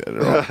expect that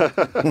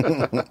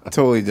at all.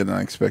 Totally did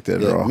not expect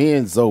that at all. Me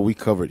and Zoe, we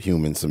covered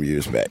Human some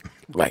years back,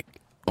 like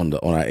on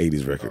our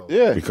 80s record.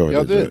 Yeah, we covered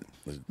y'all did.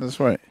 That's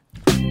right.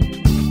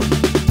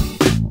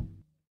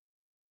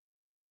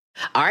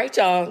 All right,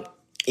 y'all.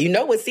 You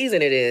know what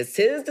season it is.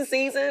 'Tis the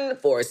season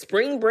for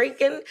spring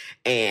breaking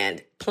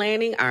and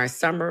planning our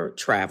summer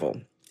travel.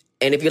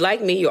 And if you're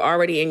like me, you're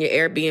already in your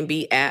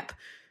Airbnb app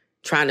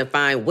trying to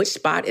find which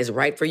spot is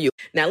right for you.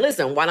 Now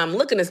listen, while I'm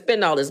looking to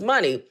spend all this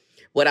money,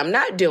 what I'm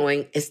not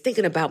doing is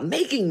thinking about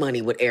making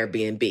money with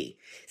Airbnb.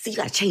 See, you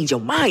got to change your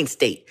mind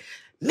state.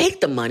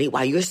 Make the money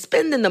while you're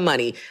spending the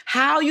money.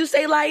 How, you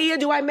say, Laia,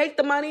 do I make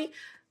the money?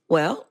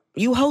 Well,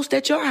 you host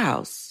at your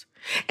house.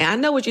 And I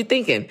know what you're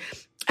thinking.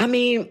 I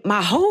mean,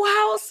 my whole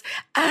house?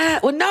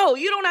 Well, no,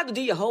 you don't have to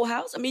do your whole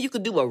house. I mean, you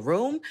could do a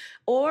room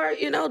or,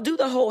 do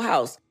the whole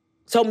house.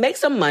 So make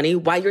some money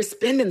while you're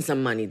spending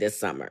some money this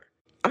summer.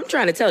 I'm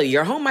trying to tell you,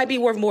 your home might be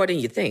worth more than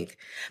you think.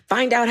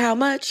 Find out how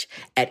much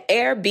at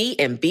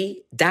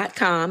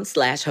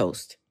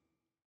airbnb.com/host.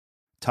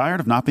 Tired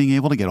of not being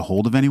able to get a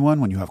hold of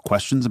anyone when you have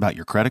questions about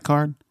your credit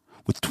card?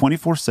 With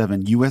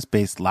 24/7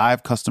 U.S.-based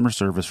live customer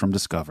service from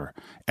Discover,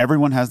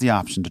 everyone has the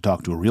option to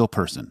talk to a real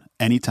person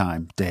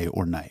anytime, day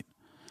or night.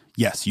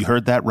 Yes, you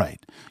heard that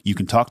right. You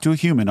can talk to a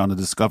human on the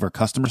Discover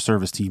customer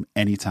service team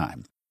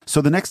anytime.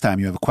 So the next time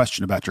you have a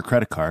question about your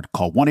credit card,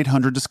 call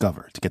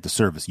 1-800-DISCOVER to get the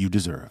service you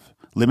deserve.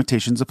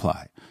 Limitations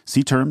apply.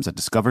 See terms at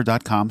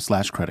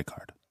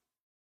discover.com/creditcard.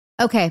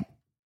 Okay.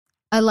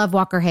 I love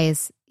Walker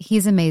Hayes.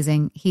 He's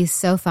amazing. He's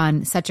so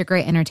fun, such a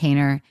great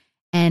entertainer.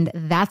 And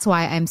that's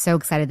why I'm so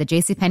excited that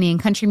JCPenney and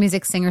country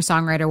music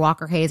singer-songwriter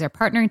Walker Hayes are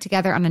partnering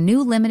together on a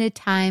new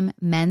limited-time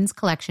men's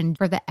collection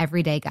for the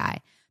everyday guy.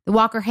 The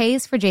Walker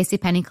Hayes for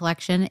JCPenney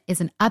collection is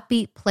an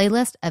upbeat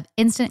playlist of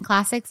instant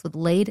classics with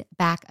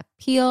laid-back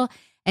appeal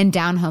and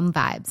down-home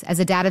vibes. As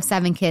a dad of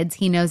 7 kids,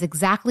 he knows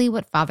exactly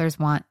what fathers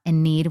want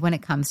and need when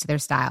it comes to their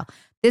style.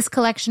 This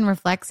collection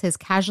reflects his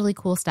casually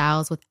cool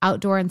styles with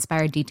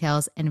outdoor-inspired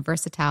details and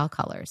versatile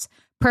colors.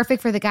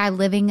 Perfect for the guy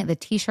living the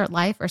t-shirt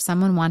life or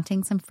someone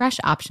wanting some fresh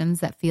options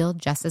that feel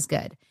just as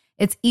good.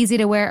 It's easy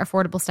to wear,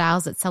 affordable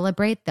styles that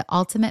celebrate the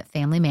ultimate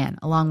family man,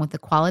 along with the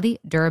quality,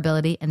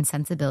 durability, and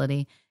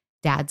sensibility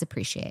dads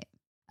appreciate.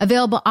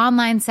 Available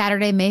online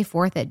Saturday, May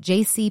 4th at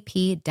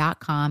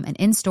jcp.com and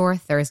in-store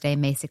Thursday,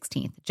 May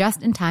 16th,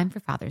 just in time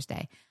for Father's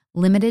Day.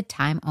 Limited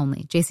time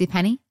only.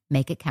 JCPenney,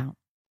 make it count.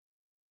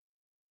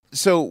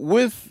 So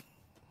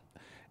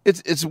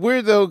it's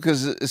weird though,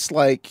 because it's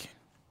like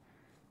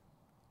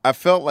I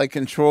felt like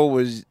Control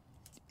was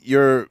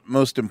your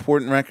most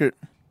important record,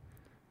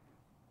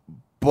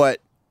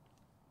 but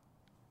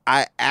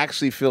I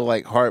actually feel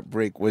like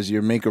Heartbreak was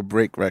your make or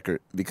break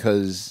record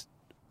because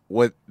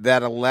what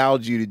that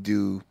allowed you to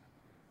do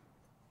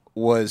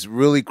was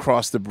really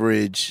cross the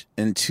bridge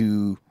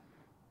into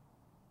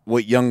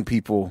what young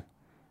people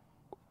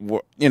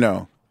were,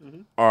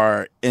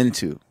 are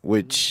into,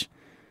 which,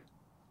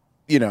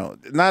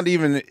 not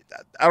even,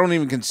 I don't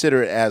even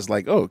consider it as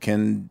like, oh,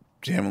 can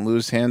Jam and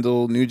Lewis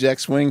handle New Jack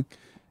Swing?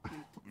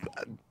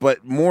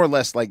 But more or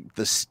less like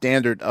the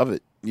standard of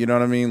it. You know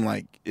what I mean?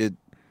 Like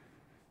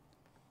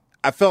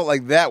I felt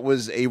like that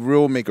was a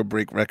real make or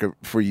break record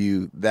for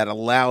you that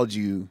allowed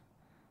you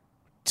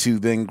to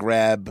then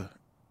grab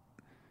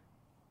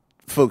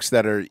folks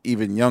that are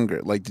even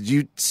younger. Like, did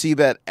you see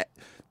that?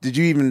 Did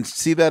you even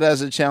see that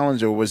as a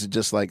challenge, or was it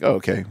just like, oh,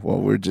 okay, well,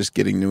 we're just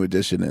getting New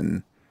Edition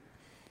and?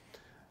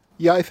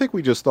 Yeah, I think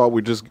we just thought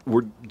we're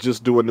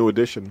just do a New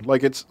Edition.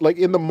 Like it's like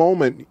in the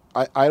moment,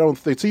 I don't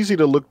think it's easy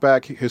to look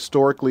back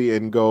historically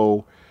and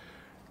go,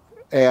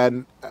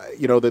 and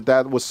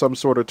that was some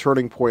sort of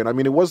turning point. I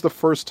mean, it was the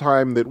first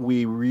time that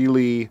we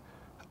really, it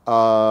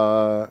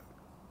was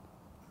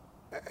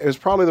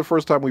probably the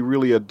first time we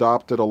really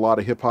adopted a lot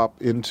of hip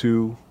hop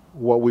into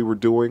what we were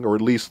doing, or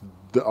at least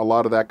a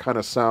lot of that kind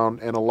of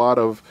sound and a lot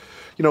of,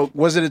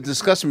 Was it a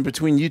discussion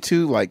between you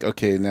two? Like,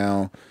 okay,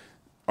 now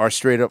our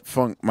straight up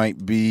funk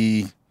might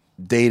be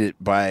dated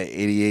by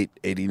 88,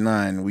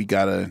 89. We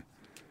got to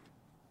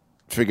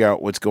figure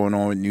out what's going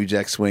on with New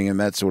Jack Swing and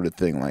that sort of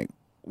thing. Like,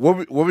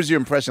 what was your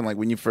impression like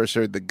when you first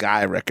heard the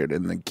Guy record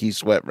and the Keith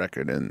Sweat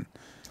record? And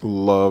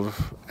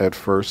love at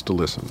first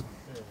listen.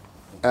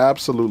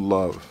 Absolute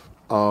love.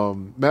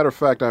 Matter of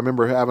fact, I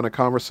remember having a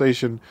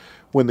conversation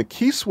when the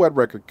Keith Sweat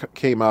record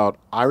came out.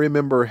 I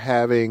remember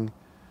having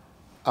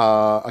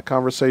a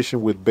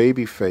conversation with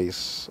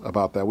Babyface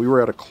about that. We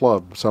were at a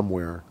club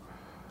somewhere,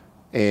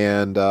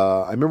 and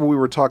I remember we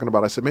were talking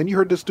about it. I said, man, you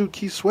heard this dude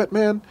Keith Sweat,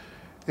 man?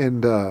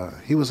 And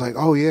he was like,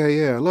 oh,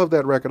 yeah, I love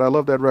that record.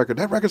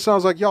 That record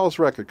sounds like y'all's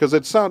record. Because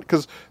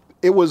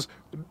it was,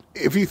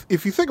 if you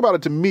think about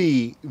it, to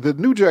me, the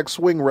New Jack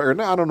Swing record,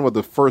 now I don't know what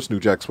the first New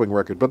Jack Swing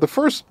record, but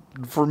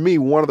for me,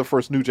 one of the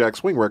first New Jack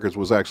Swing records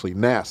was actually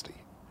Nasty.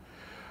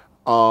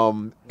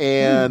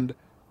 And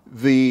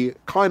the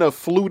kind of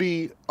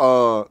fluty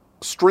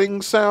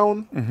string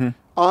sound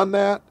on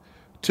that,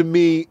 to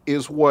me,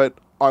 is what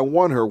I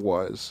Want Her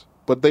was.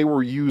 But they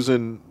were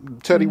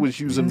Teddy was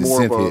using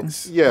more of a,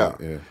 yeah.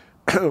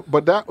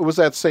 But that was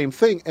that same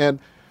thing. And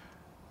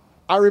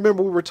I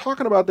remember we were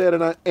talking about that,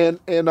 and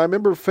I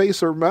remember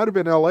Face, or might have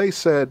been L.A.,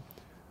 said,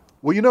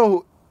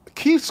 well,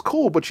 Keith's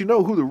cool, but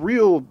who the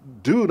real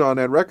dude on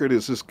that record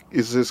is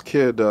this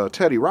kid,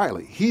 Teddy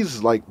Riley.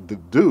 He's like the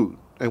dude.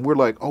 And we're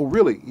like, oh,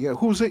 really? Yeah,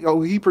 who's he?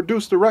 Oh, he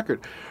produced the record.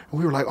 And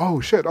we were like, oh,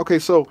 shit. Okay,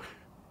 so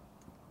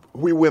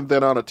we went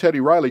then on a Teddy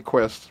Riley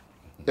quest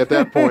at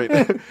that point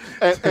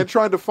and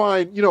trying to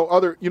find,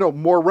 other,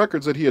 more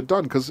records that he had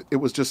done because it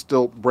was just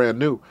still brand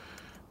new.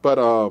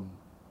 But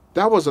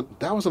that was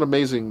an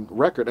amazing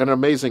record and an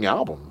amazing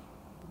album,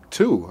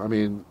 too. I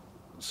mean,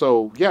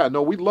 so, yeah,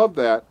 no, we love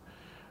that.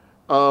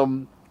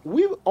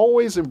 We've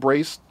always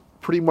embraced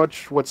pretty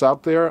much what's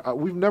out there.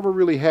 We've never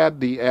really had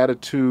the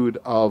attitude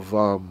of,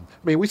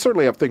 we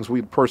certainly have things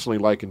we personally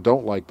like and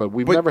don't like, but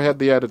we've never had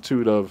the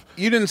attitude of...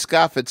 You didn't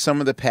scoff at some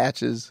of the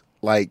patches,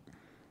 like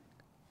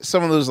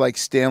some of those like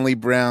Stanley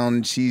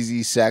Brown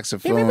cheesy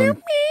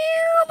saxophone.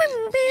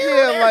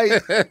 Yeah,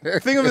 like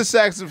think of the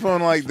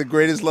saxophone like The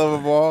Greatest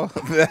Love of All.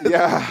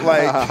 Yeah.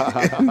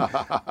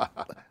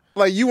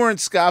 like you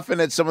weren't scoffing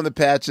at some of the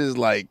patches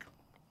like,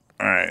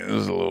 all right, it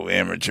was a little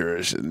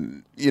amateurish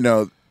and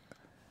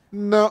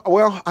No,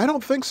 well, I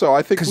don't think so.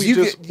 I think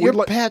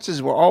your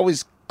patches were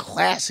always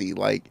classy.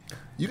 Like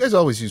you guys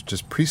always use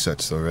just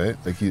presets, though, right?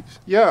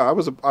 Yeah, I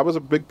was a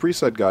big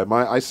preset guy.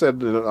 I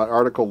said in an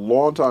article a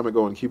long time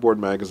ago in Keyboard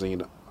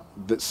Magazine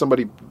that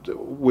somebody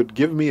would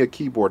give me a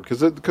keyboard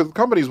because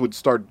companies would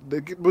start.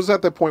 It was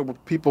at that point where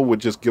people would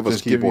just give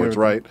us keyboards,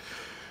 right?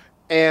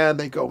 And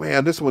they go,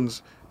 man, this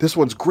one's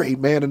great,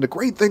 man. And the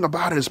great thing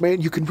about it is,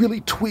 man, you can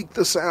really tweak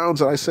the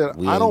sounds. And I said,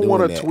 I don't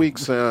want to tweak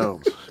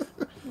sounds.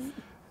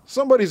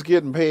 Somebody's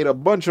getting paid a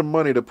bunch of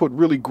money to put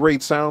really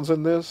great sounds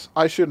in this.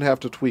 I shouldn't have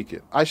to tweak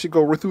it. I should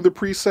go through the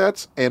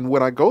presets, and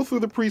when I go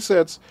through the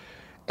presets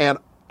and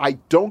I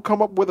don't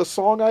come up with a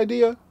song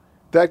idea,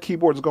 that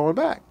keyboard's going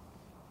back.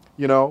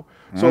 So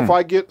if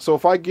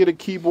I get a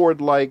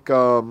keyboard like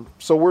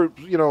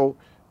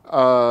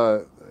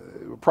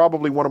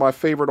probably one of my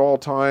favorite all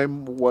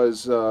time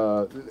was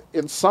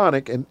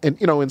Ensoniq, and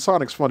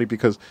Ensoniq's funny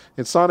because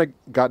Ensoniq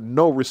got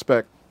no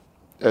respect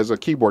as a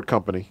keyboard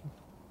company.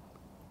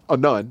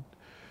 None,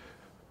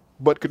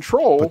 but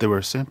Control. But they were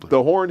a sampler.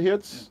 The horn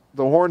hits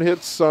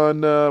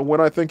on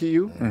When I Think of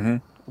You,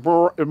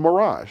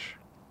 Mirage.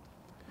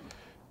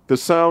 The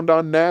sound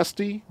on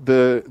Nasty,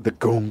 the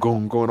gong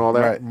going all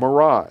that, right.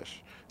 Mirage.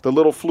 The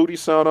little fluty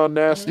sound on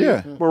Nasty,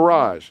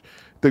 Mirage.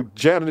 The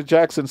Janet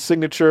Jackson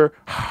signature.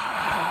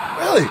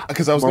 Really?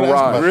 Because I was going to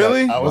ask about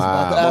really? That. I was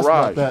about to ask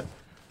about that.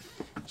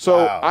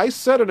 So I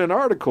said in an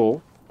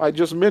article I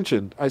just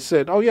mentioned. I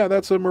said, "Oh yeah,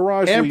 that's a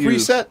Mirage." And we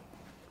preset. Use.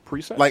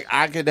 presets. Like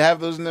I could have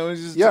those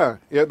noises. Yeah,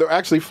 they're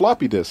actually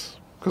floppy disks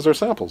because they're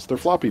samples. They're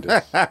floppy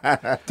disks.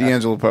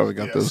 D'Angelo probably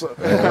got those.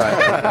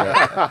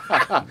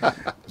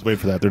 Just wait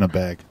for that. They're in a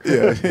bag.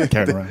 Yeah,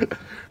 carrying around.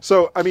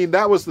 So I mean,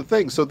 that was the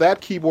thing. So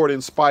that keyboard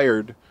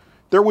inspired.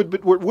 There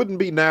wouldn't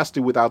be Nasty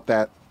without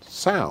that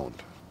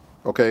sound.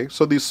 Okay,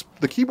 so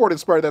the keyboard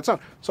inspired that sound.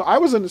 So I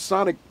was a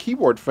Sonic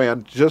keyboard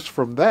fan just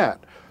from that.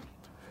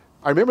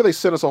 I remember they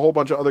sent us a whole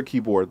bunch of other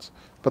keyboards,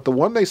 but the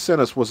one they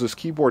sent us was this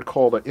keyboard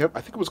called I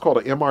think it was called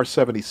an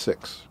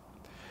MR76.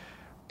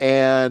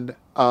 And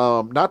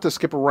not to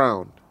skip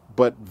around,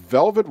 but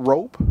Velvet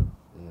Rope,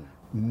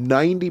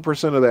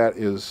 90% of that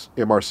is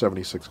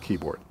MR76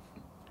 keyboard.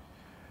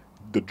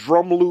 The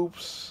drum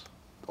loops,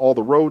 all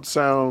the Rhodes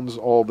sounds,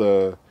 all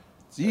the...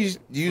 So you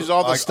use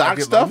all the stock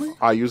stuff?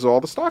 I use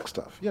all the stock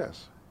stuff,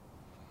 yes.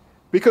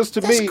 Because to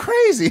me... That's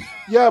crazy.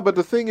 Yeah, but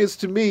the thing is,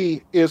 to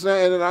me, is...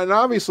 And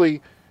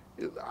obviously...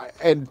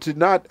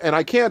 And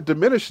I can't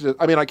diminish it.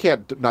 I mean, I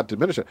can't not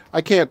diminish it.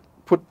 I can't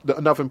put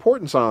enough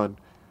importance on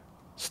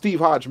Steve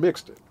Hodge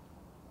mixed it.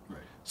 Right.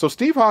 So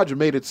Steve Hodge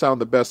made it sound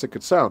the best it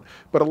could sound.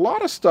 But a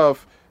lot of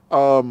stuff...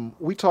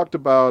 we talked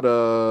about,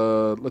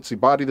 let's see,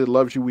 Body That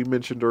Loves You we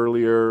mentioned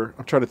earlier.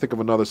 I'm trying to think of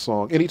another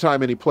song.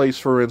 Anytime, Any Place,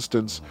 for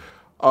instance.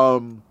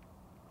 Part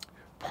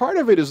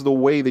of it is the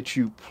way that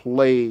you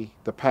play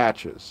the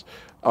patches.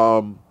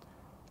 A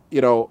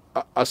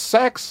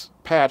sax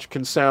patch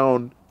can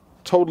sound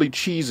totally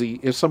cheesy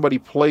if somebody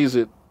plays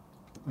it,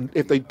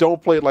 if they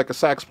don't play it like a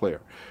sax player.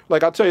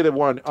 Like, I'll tell you the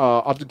one,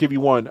 I'll just give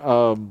you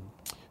one.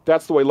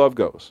 That's The Way Love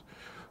Goes.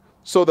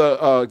 So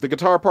the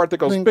guitar part that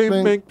goes bing,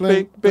 bing, bing,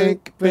 bing, bing,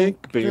 bing,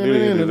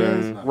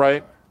 bing,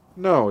 right?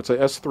 No, it's a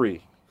S3.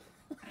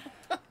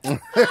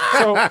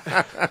 So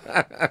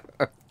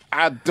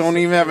I don't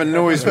even have a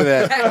noise for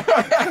that.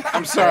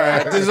 I'm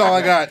sorry. This is all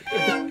I got.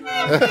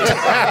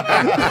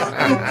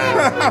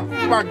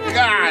 Oh my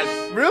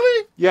God!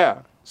 Really?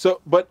 Yeah.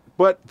 So, but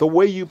the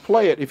way you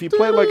play it, if you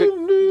play it like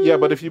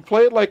if you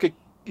play it like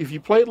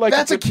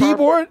that's a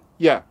keyboard.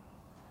 Yeah.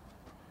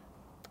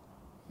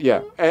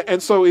 Yeah,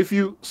 and so if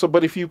you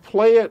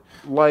play it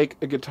like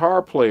a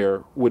guitar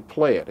player would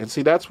play it, and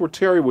see that's where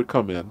Terry would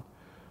come in,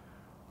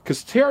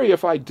 because Terry,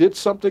 if I did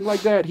something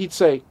like that, he'd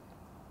say,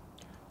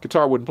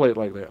 guitar wouldn't play it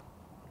like that,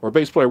 or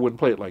bass player wouldn't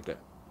play it like that,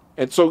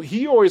 and so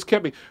he always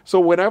kept me. So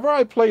whenever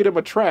I played him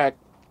a track,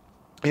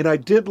 and I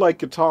did like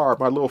guitar,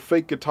 my little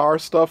fake guitar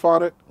stuff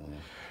on it,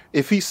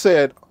 if he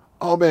said,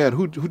 "Oh man,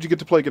 who'd you get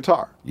to play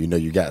guitar?" You know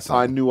you got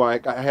something. I knew I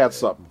had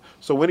something.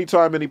 So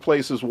anytime, any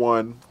place is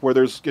one where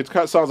it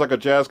kind of sounds like a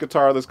jazz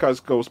guitar. This kind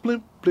of goes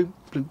blim blim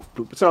blim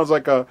blim. It sounds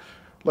like a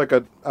West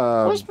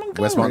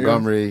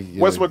Montgomery.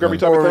 West Montgomery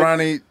type of thing.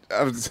 Ronnie.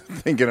 I was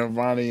thinking of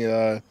Ronnie.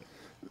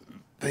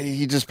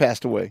 He just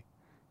passed away.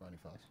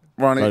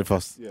 Ronnie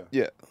Foster.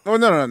 Yeah. Oh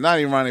no, not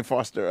even Ronnie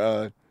Foster.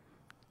 I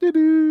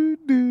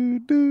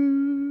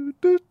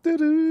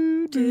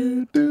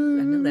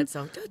know that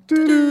song.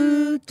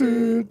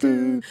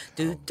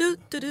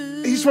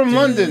 He's from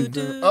London.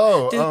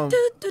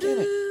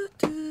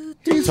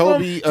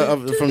 Toby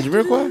from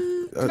Jamiroquai?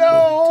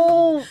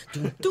 No.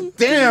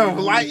 Damn,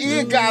 like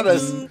Ian got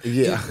us.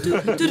 Yeah.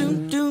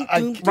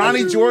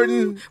 Ronnie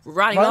Jordan.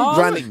 Ronnie.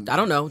 I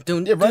don't know.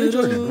 Yeah, Ronnie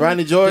Jordan.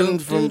 Ronnie Jordan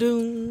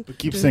from...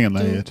 Keep singing,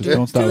 man. Just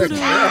don't stop.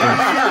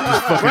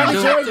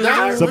 Ronnie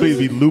Jordan. Somebody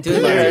be looping.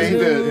 Yeah, he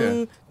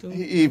did. Yeah.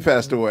 He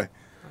passed away.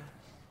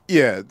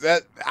 Yeah,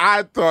 that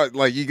I thought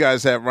like you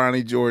guys had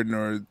Ronnie Jordan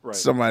or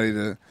somebody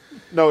to.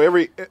 No,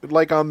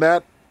 on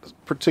that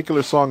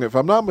particular song, if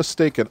I'm not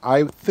mistaken,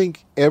 I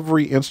think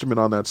every instrument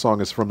on that song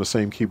is from the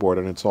same keyboard,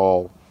 and it's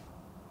all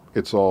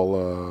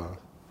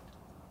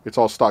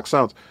stock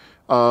sounds.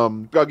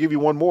 I'll give you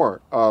one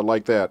more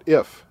like that.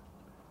 If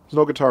there's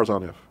no guitars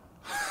on If.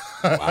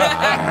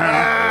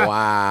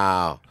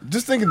 Wow.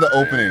 Just think of the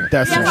opening.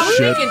 That's some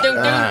shit.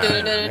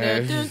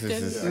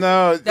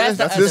 No,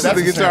 this is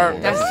the guitar.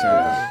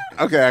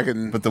 Okay, I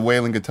can. But the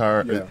wailing guitar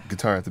at the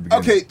beginning.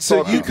 Okay,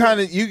 so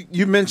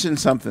you mentioned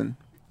something,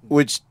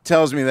 which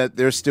tells me that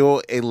there's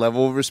still a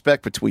level of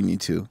respect between you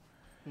two.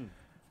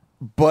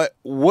 But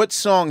what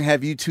song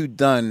have you two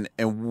done,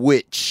 and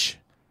which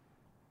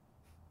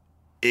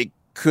it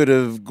could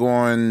have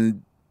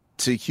gone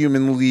to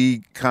Human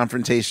League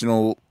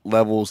confrontational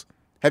levels?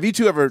 Have you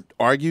two ever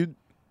argued?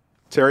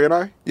 Terry and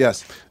I?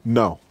 Yes.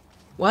 No.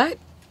 What?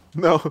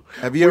 No.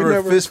 Have you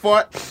ever fist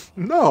fought?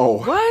 No.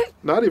 What?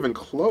 Not even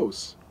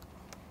close.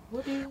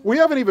 We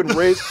haven't even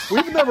raised.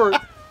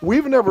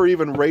 We've never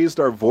even raised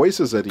our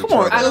voices at each other. Come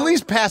on, at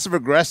least passive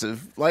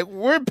aggressive. Like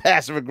we're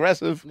passive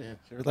aggressive. Yeah.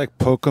 You ever, like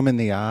poke him in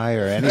the eye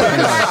or anything?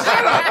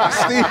 Shut up,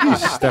 Steve.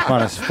 Step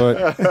on his foot.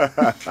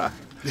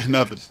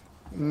 Nothing.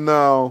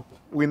 No,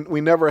 we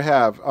never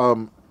have.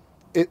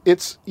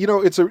 It's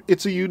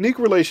a unique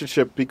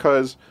relationship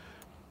because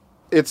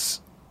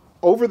it's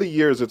over the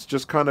years it's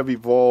just kind of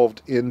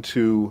evolved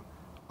into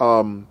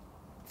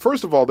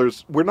first of all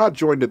we're not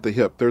joined at the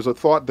hip. There's a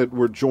thought that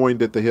we're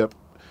joined at the hip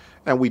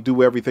and we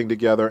do everything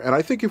together, and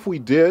I think if we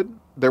did,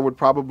 there would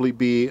probably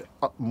be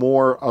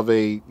more of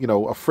a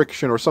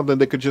friction or something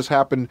that could just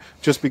happen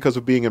just because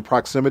of being in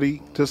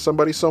proximity to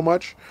somebody so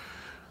much.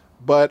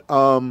 But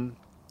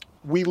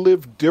we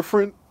live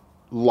different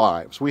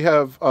lives. We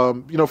have,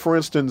 for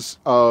instance,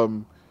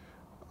 here's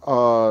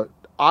a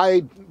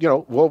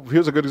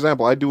good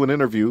example. I do an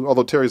interview,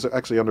 although Terry's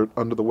actually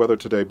under the weather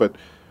today, but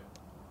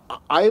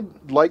I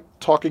like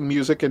talking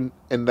music and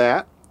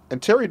that,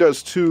 and Terry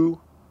does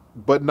too,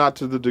 but not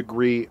to the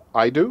degree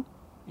I do,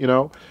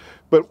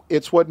 But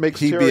it's what makes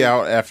He'd Terry be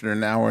out after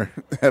an hour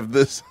of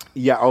this.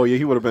 Yeah. Oh, yeah.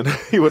 He would have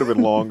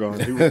been long gone.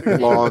 He would be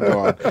long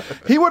gone.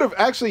 He would have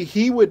actually.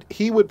 He would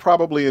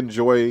probably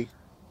enjoy.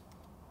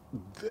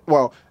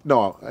 Well,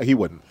 no, he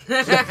wouldn't.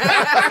 but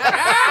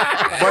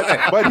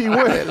he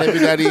would. Let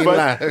me not even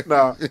lie.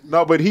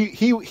 No, but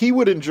he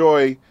would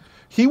enjoy.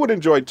 He would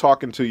enjoy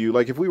talking to you.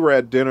 Like if we were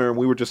at dinner and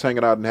we were just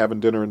hanging out and having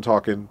dinner and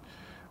talking,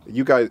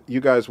 you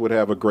guys would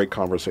have a great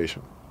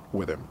conversation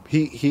with him.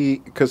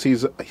 Because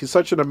he's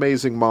such an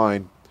amazing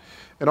mind,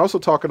 and also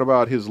talking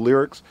about his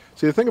lyrics.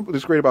 See, the thing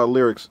that's great about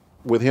lyrics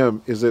with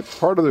him is that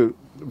part of the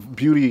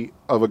beauty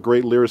of a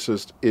great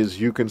lyricist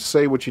is you can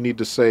say what you need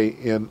to say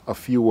in a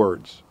few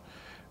words.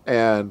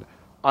 And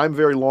I'm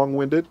very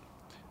long-winded,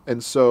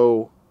 and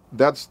so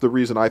that's the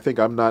reason I think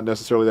I'm not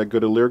necessarily that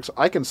good at lyrics.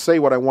 I can say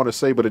what I want to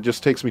say, but it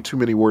just takes me too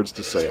many words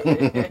to say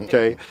it.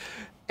 Okay?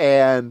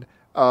 And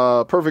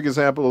perfect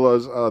example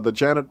was the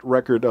Janet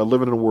record,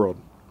 Living in a World,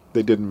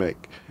 they didn't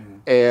make.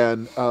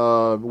 And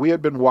we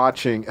had been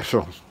watching,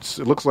 so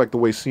it looks like the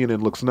way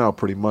CNN looks now,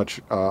 pretty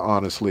much,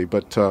 honestly,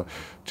 but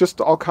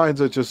just all kinds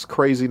of just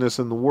craziness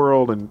in the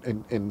world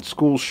and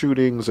school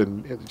shootings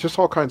and just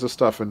all kinds of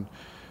stuff. And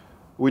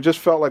we just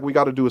felt like we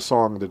got to do a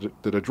song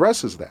that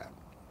addresses that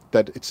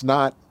it's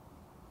not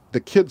the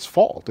kids'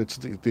 fault. It's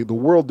the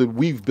world that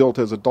we've built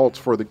as adults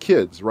for the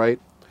kids, right?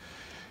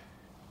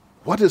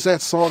 What does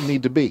that song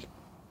need to be?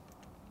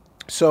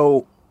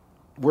 So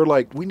we're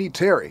like, we need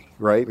Terry,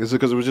 right? Is it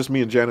because it was just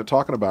me and Janet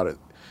talking about it?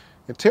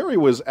 And Terry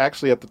was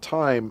actually at the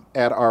time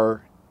at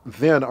our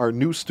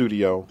new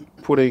studio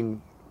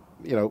putting,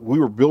 we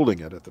were building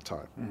it at the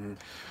time. Mm-hmm.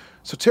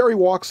 So Terry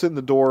walks in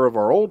the door of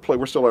our old place.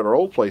 We're still at our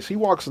old place. He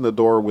walks in the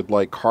door with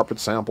like carpet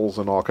samples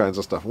and all kinds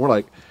of stuff. And we're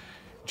like,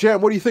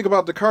 Jam, what do you think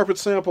about the carpet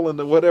sample and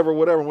the whatever?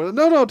 We're like,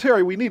 no,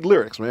 Terry, we need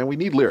lyrics, man. We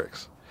need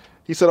lyrics.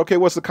 He said, okay,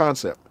 what's the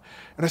concept?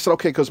 And I said,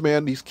 okay, because,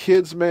 man, these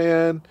kids,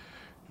 man,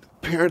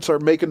 parents are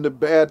making the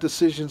bad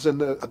decisions and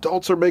the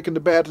adults are making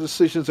the bad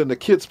decisions and the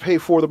kids pay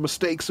for the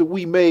mistakes that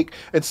we make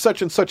and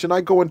such. And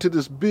I go into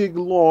this big,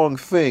 long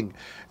thing.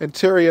 And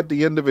Terry, at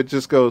the end of it,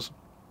 just goes,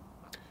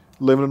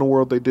 living in a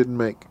world they didn't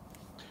make.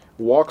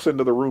 Walks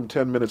into the room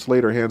 10 minutes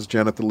later, hands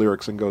Janet the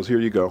lyrics and goes, here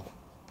you go.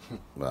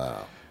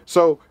 Wow.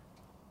 So,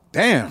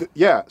 damn.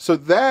 So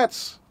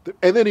that's,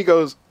 and then he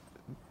goes,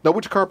 no,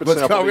 which carpet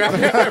sample?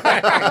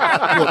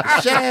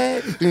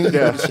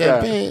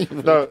 Champagne.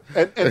 No,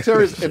 and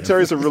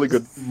Terry's a really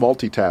good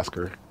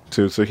multitasker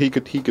too, so he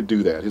could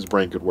do that. His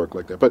brain could work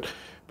like that. But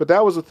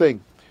that was the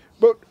thing.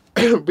 But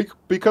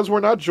because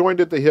we're not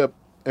joined at the hip,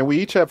 and we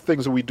each have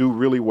things that we do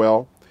really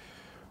well,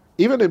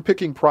 even in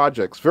picking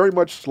projects, very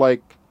much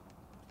like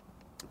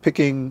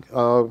picking,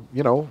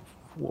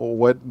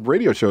 what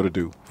radio show to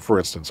do, for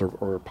instance,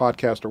 or a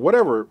podcast or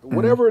whatever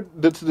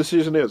the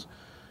decision is.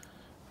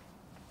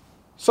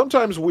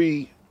 Sometimes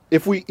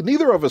if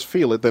neither of us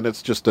feel it, then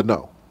it's just a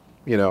no,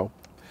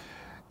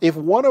 If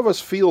one of us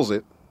feels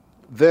it,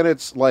 then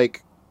it's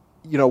like,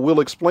 we'll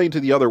explain to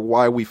the other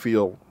why we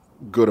feel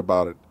good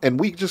about it. And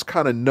we just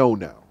kind of know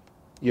now,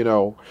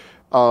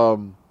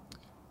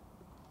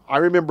 I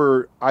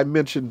remember I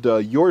mentioned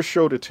your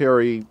show to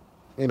Terry,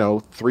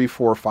 3,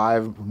 4,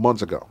 5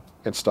 months ago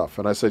and stuff.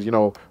 And I said,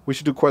 we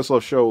should do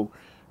Questlove's show,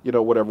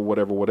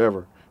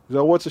 whatever. He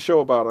said, what's the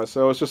show about? I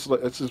said,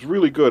 it's just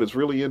really good. It's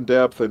really in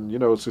depth, and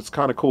it's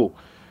kind of cool.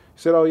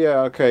 He said, oh yeah,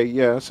 okay,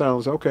 yeah, it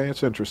sounds okay.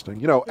 It's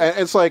interesting, and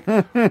it's like,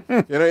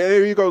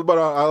 he goes, but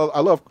I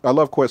love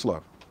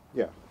Questlove.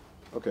 Yeah,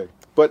 okay,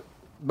 but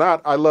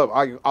not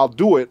I'll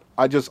do it.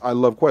 I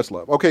love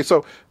Questlove. Okay,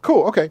 so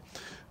cool. Okay,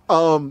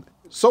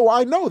 so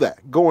I know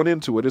that going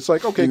into it, it's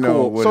like, okay,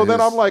 cool. So then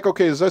I'm like,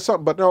 okay, is that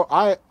something? But no,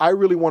 I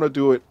really want to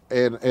do it,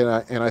 and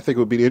I think it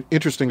would be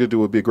interesting to do.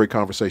 It would be a great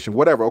conversation,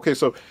 whatever. Okay,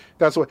 so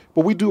that's what.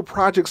 But we do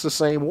projects the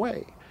same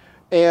way,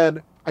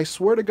 and I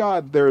swear to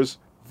God, there's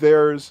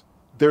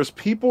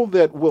people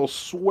that will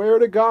swear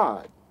to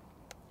God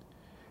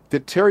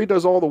that Terry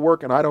does all the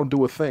work and I don't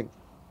do a thing.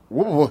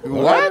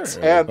 What?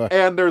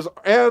 And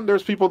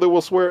there's people that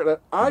will swear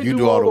that I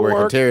do all the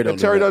work and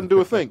Terry doesn't do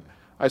a thing.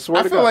 I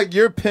swear to God. I feel like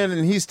you're Penn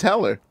and he's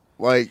Teller.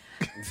 Like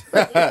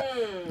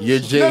you're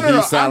Jay,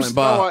 he's Silent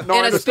Bob.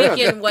 In a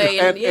speaking way.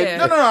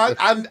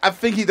 I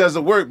think he does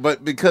the work,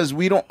 but because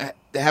we don't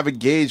have a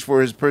gauge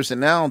for his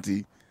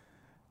personality,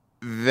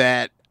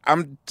 that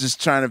I'm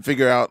just trying to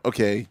figure out,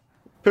 okay.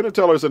 Penn and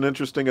Teller is an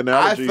interesting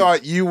analogy. I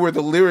thought you were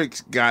the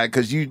lyrics guy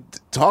because you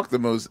talk the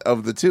most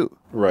of the two.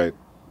 Right.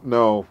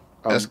 No.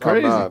 That's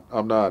crazy.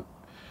 I'm not.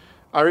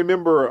 I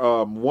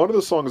remember one of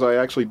the songs I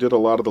actually did a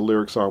lot of the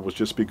lyrics on was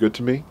Just Be Good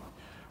to Me.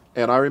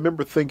 And I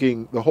remember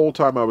thinking the whole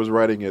time I was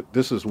writing it,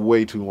 this is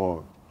way too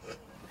long.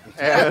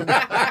 And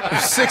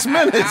 6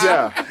 minutes.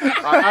 Yeah,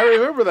 I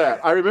remember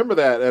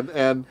that.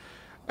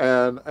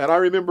 And I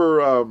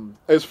remember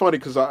it's funny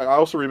because I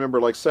also remember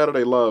like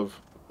Saturday Love.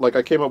 Like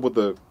I came up with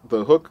the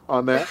hook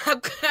on that.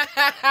 Of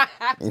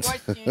course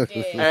you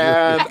did.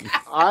 And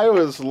I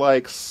was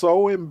like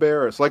so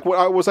embarrassed. Like when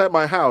I was at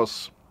my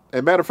house,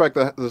 and matter of fact,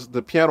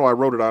 the piano I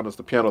wrote it on is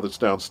the piano that's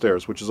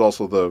downstairs, which is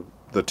also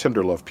the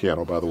Tender Love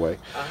piano, by the way.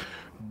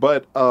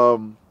 But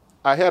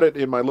I had it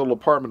in my little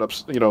apartment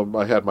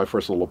I had my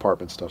first little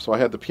apartment stuff, so I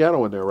had the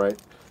piano in there,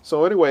 right?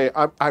 So anyway,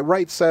 I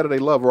write Saturday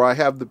Love where I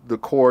have the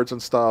chords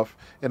and stuff,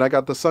 and I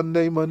got the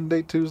Sunday,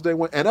 Monday, Tuesday,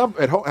 and I'm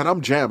at home and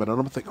I'm jamming, and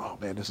I'm thinking, oh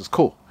man, this is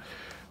cool.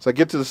 So I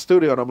get to the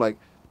studio and I'm like,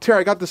 Terry,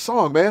 I got this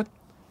song, man.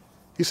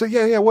 He said,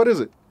 yeah, what is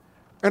it?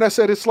 And I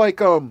said, it's like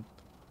the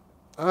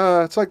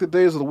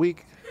days of the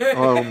week. It's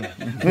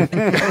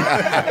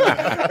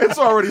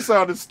already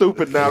sounding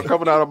stupid now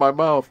coming out of my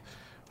mouth.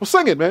 Well,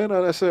 sing it, man.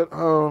 And I said,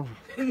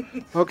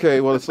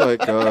 okay, well, it's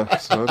like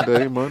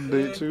Sunday,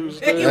 Monday,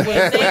 Tuesday.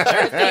 Wednesday,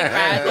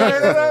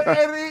 Thursday,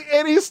 Friday.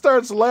 And he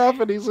starts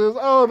laughing. He says,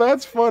 oh,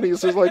 that's funny. He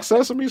says, like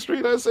Sesame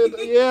Street? I said,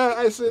 yeah.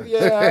 I said,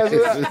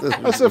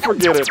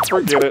 forget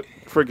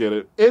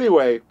it.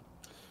 Anyway,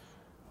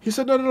 he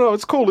said, no,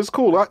 it's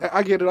cool.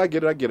 I get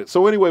it.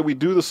 So anyway, we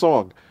do the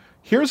song.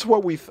 Here's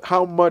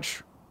how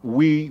much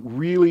we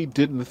really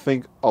didn't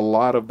think a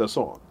lot of the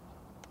song.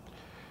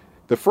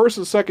 The first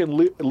and second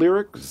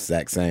lyrics,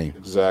 Exact same.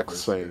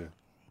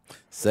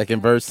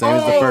 Second verse, same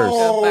as the first.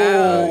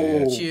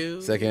 About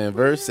you. Second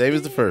verse, same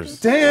as the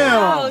first.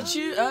 Damn.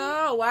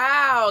 Oh,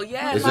 wow.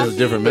 Yeah. It's just a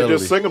different they melody.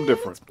 just sing them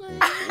different.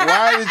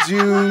 Why did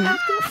you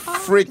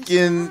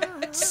freaking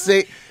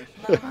say?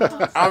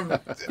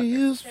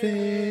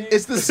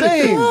 It's the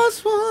same.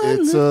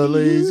 It's a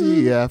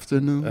lazy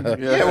afternoon.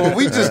 Yeah, well,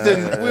 we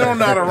don't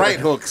know how to write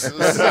hooks.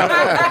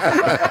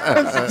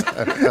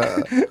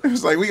 It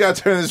was like, we got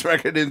to turn this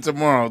record in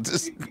tomorrow.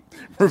 Just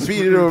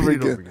repeat it over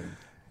again.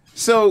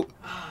 So,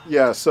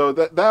 yeah, so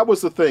that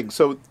was the thing.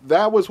 So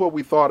that was what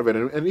we thought of it.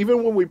 And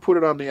even when we put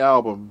it on the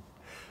album,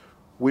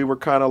 we were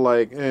kind of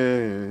like, yeah.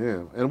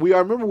 And I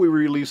remember we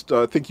released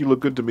I Think You Look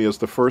Good to Me as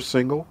the first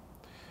single.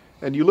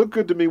 And You Look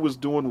Good to Me was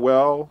doing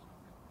well,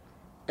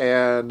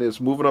 and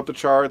it's moving up the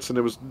charts, and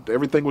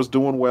everything was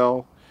doing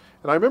well.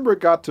 And I remember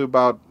it got to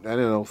about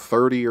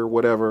 30 or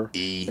whatever,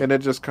 and it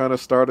just kind of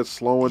started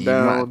slowing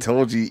down. I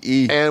told you,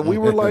 E. And we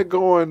were like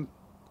going,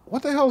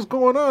 "What the hell's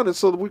going on?" And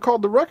so we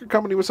called the record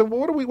company. We said,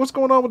 "Well, what's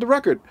going on with the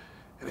record?"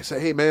 And they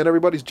said, "Hey man,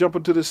 everybody's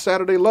jumping to this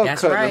Saturday Love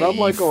That's cut." right. And I'm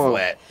like,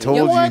 "Going,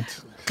 told you."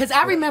 Because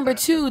I remember,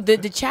 too, the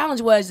challenge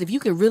was if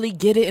you could really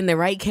get it in the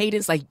right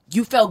cadence, like,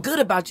 you felt good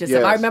about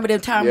yourself. Yes. I remember the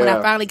time when I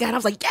Yeah. finally got it, I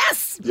was like,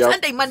 yes! Yep.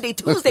 Sunday, Monday,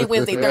 Tuesday,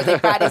 Wednesday, Thursday,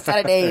 Friday,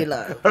 Saturday,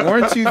 love.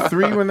 Weren't you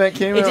 3 when that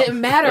came It out?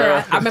 didn't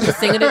matter. I remember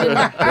singing it in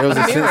the There was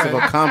a sense of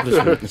mirror.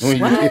 accomplishment when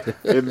you did it.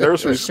 in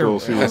nursery school,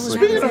 she was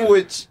singing. Speaking of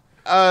which,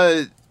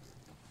 I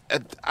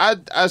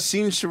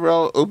seen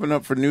Sherelle open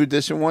up for New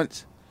Edition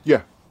once.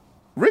 Yeah.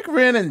 Rick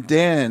Rand and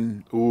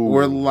Dan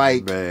were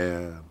like,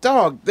 man.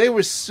 dog, they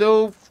were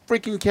so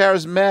freaking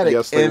charismatic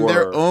Yes, they in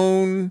their were.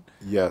 own.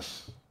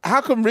 Yes,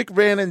 How come Rick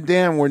Rand and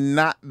Dan were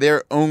not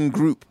their own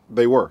group?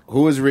 they were.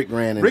 Who was Rick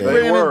Rand and Rick Dan?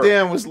 Rand were. and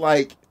Dan was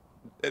like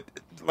you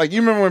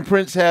remember when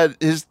Prince had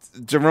his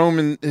Jerome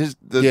and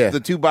Yeah. the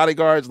 2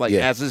 bodyguards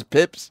as his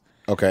pips?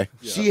 Okay.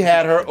 She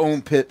had her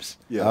own pips.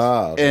 Yes.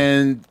 Ah, okay.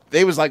 And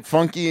they was like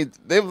funky.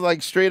 They was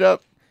like straight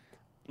up.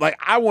 Like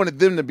I wanted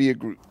them to be a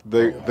group.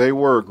 They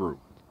were a group.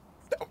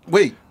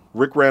 Wait,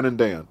 Rick Rand and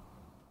Dan.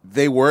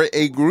 they were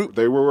a group?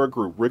 They were a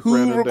group. Rick Who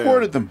Rand and Dan.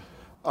 recorded them?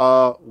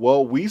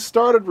 Well, we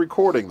started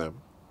recording them.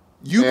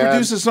 You And-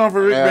 produced a song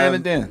for Rick Rand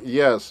and Dan.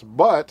 Yes,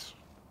 but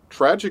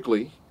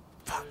tragically,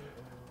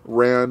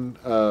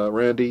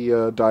 Randy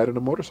died in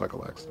a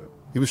motorcycle accident.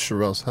 He was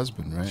Sherelle's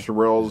husband, right?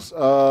 Sherelle's.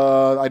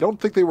 I don't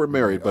think they were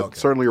married, but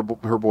certainly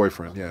her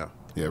boyfriend. Yeah.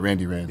 Yeah,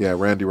 Randy Rand. Yeah,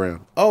 Randy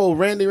Rand. Oh,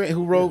 Randy Rand,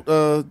 who wrote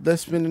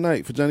Let's Spend the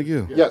Night for Johnny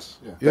Gill. Yes,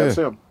 that's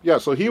him. Yeah,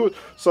 so he was.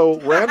 So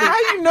Randy. How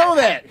you know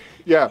that?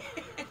 Yeah.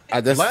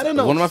 That's one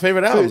of my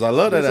favorite albums. I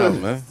love that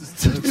album, man.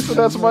 So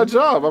that's my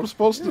job. I'm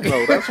supposed to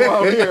know. That's why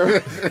I'm here.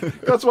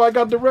 That's why I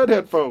got the red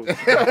headphones.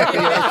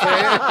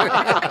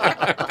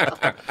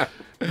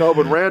 No,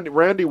 but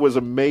Randy was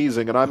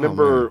amazing, and I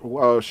remember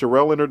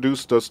Sherelle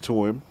introduced us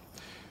to him,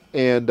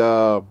 and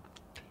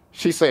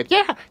she said,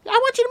 "Yeah, I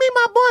want you to meet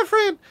my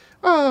boyfriend.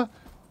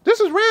 This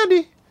is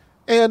Randy,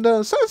 and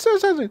he's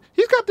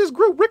got this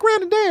group, Rick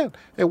Rand and Dan,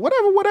 and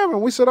whatever."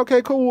 And we said,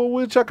 "Okay, cool. Well,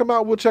 we'll check him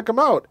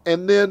out."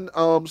 And then,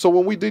 so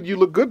when we did "You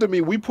Look Good to Me,"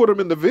 we put him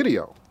in the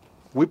video.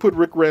 We put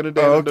Rick Rand and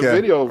Dan in the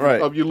video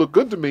of "You Look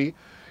Good to Me."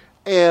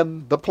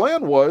 And the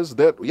plan was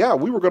that,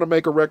 we were going to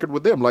make a record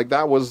with them. Like,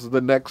 that was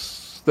the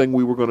next thing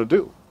we were going to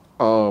do.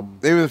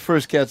 They were the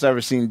first cats I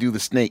ever seen do the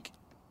snake.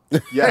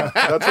 Yeah,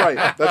 that's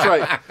right. That's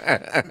right.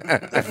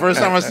 The first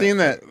time I seen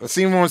that, I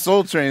seen them on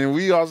Soul Train, and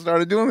we all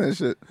started doing that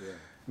shit.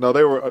 No,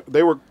 they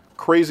were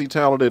crazy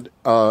talented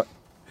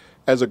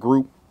as a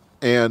group.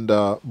 And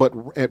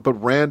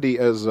but Randy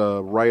as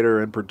a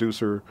writer and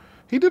producer,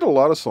 he did a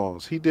lot of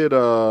songs. He did.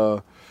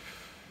 I'm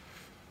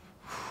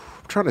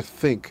trying to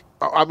think.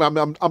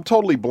 I'm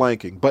totally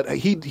blanking, but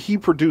he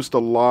produced a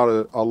lot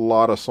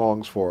of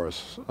songs for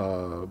us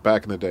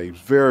back in the day. He was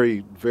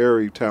very,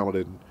 very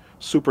talented,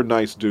 super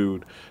nice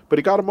dude. But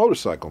he got a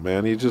motorcycle,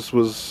 man. He just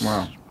was,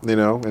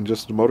 and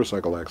just a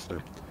motorcycle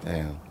accident.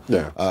 Damn.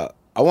 Yeah.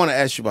 I want to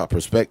ask you about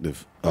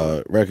Perspective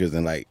Records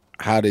and like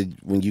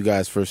when you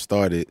guys first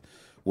started,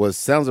 was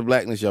Sounds of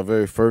Blackness your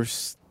very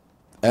first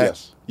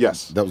act?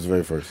 Yes. That was the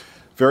very first.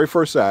 Very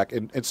first act.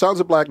 And Sounds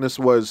of Blackness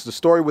was, the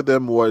story with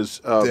them was...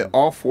 Did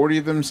all 40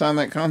 of them sign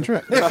that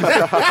contract?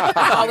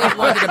 I always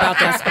wondered about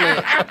that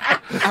split.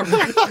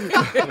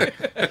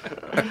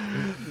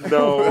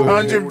 No.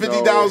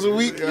 $150 a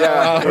week?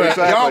 Yeah,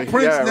 exactly. Y'all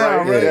Prince now,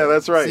 right? Yeah,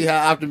 that's right. See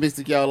how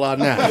optimistic y'all are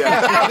now.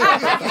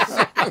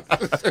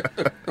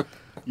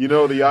 You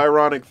know, the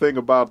ironic thing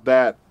about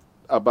that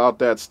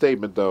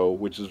statement, though,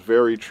 which is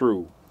very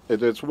true,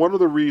 it's one of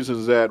the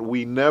reasons that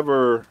we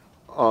never...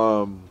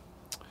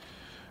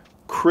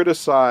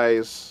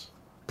 criticize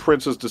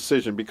Prince's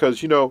decision,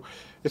 because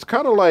it's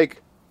kind of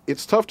like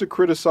it's tough to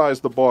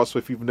criticize the boss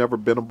if you've never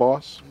been a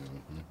boss.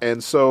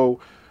 And so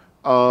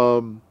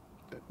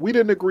we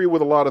didn't agree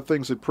with a lot of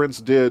things that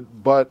Prince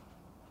did, but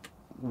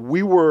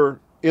we were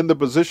in the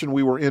position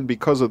we were in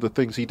because of the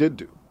things he did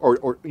do,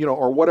 or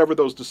whatever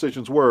those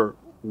decisions were.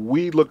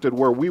 We looked at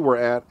where we were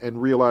at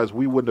and realized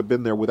we wouldn't have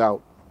been there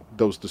without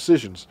those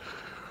decisions.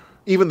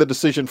 Even the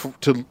decision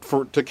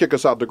to kick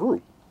us out the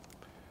group,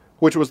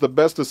 which was the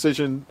best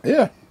decision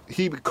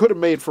he could have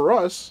made for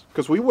us,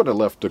 because we wouldn't have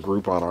left the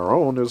group on our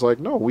own. It was like,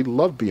 no, we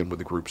love being with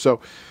the group. So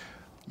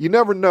you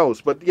never know.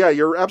 But yeah,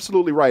 you're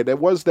absolutely right. It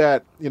was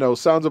that,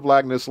 Sounds of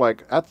Blackness,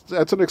 like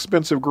that's an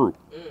expensive group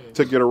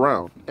to get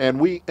around. And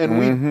we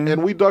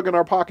dug in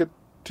our pocket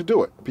to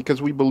do it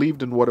because we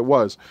believed in what it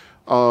was.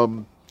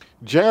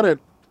 Janet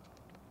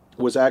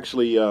was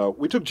actually,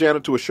 we took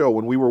Janet to a show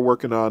when we were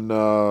working on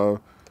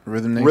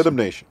Rhythm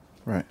Nation.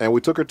 Right. And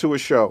we took her to a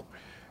show.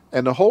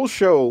 And the whole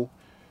show,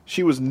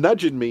 she was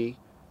nudging me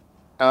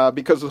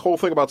because the whole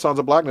thing about Sounds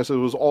of Blackness, it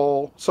was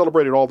all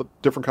celebrated all the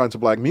different kinds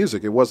of black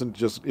music. It wasn't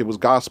just, it was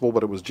gospel,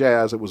 but it was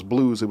jazz, it was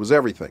blues, it was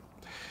everything.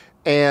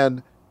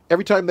 And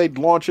every time they'd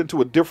launch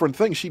into a different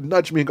thing, she'd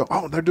nudge me and go,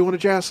 oh, they're doing a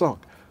jazz song.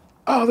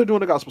 Oh, they're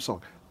doing a gospel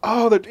song.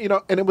 Oh,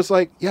 and it was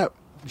like, yeah,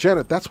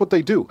 Janet, that's what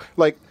they do.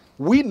 Like,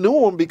 we knew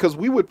them because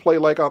we would play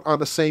like on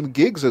the same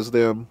gigs as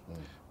them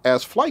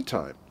as Flight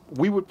Time.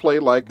 We would play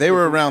like... They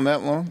were around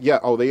that long? Yeah.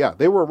 Oh, they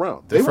were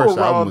around. Their They first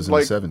were around album was in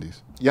like, the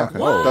 70s. Yeah, Okay.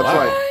 that's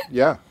right.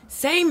 Yeah.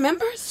 Same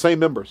members? Same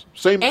members.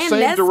 Same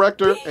Nesby?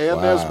 director, and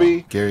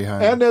Nesby. Gary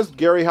Hines. And there's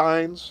Gary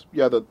Hines.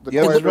 Yeah, the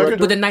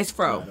with a nice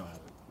fro.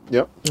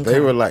 Yep.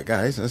 They were like,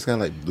 guys, it's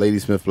kind of like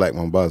Ladysmith Black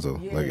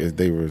Mambazo. Yeah. Like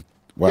they were...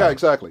 Wow. Yeah,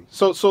 exactly.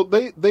 So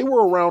they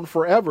were around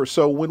forever.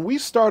 So when we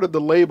started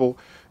the label,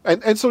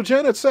 and so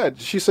Janet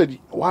she said,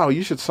 wow,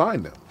 you should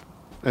sign them.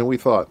 And we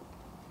thought,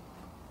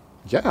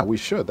 yeah, we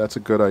should. That's a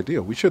good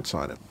idea. We should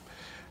sign him.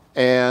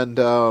 And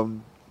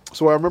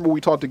so I remember we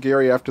talked to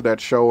Gary after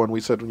that show, and we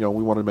said, we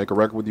want to make a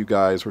record with you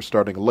guys. We're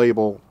starting a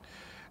label.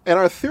 And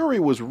our theory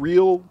was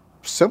real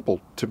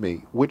simple to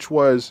me, which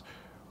was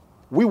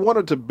we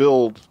wanted to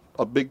build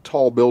a big,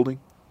 tall building.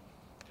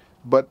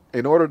 But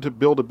in order to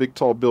build a big,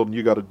 tall building,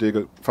 you got to dig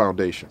a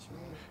foundation.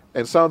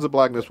 And Sounds of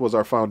Blackness was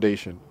our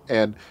foundation.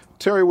 And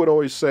Terry would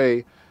always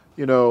say,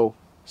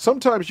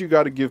 sometimes you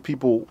got to give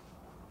people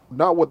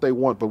not what they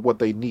want, but what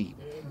they need.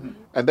 Mm-hmm.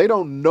 And they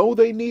don't know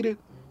they need it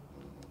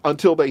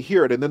until they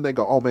hear it. And then they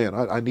go, oh, man,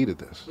 I needed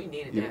this. We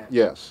needed that.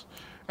 Yes.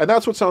 And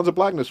that's what Sounds of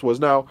Blackness was.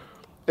 Now,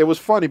 it was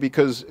funny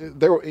because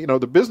there were,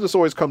 the business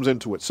always comes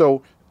into it.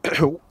 So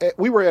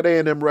we were at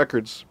A&M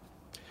Records,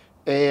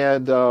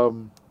 and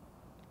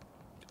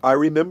I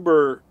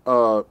remember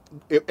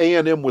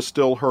A&M was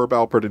still Herb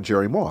Alpert and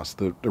Jerry Moss,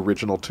 the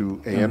original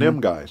two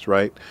A&M guys,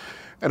 right?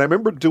 And I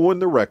remember doing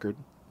the record,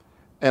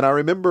 and I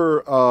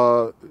remember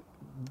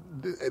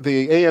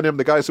the A&M,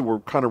 the guys that were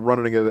kind of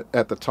running it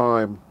at the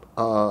time,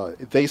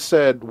 they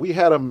said we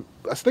had them.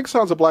 I think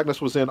Sounds of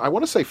Blackness was in, I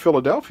want to say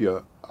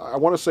Philadelphia. I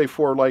want to say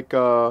for like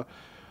a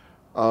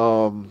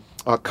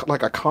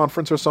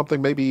conference or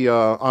something, maybe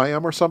I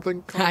Am or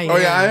something. I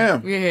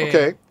Am. Yeah.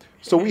 Okay.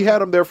 So we had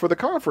them there for the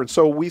conference.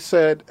 So we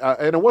said,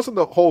 and it wasn't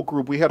the whole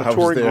group. We had a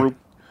touring group.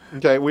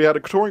 Okay, we had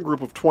a touring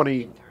group of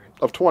 20.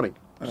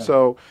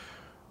 So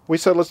we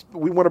said,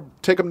 we want to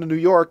take them to New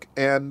York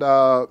and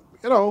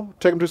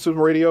take them to some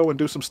radio and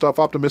do some stuff.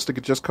 Optimistic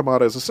had just come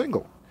out as a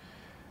single.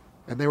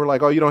 And they were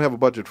like, oh, you don't have a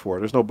budget for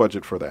it. There's no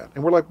budget for that.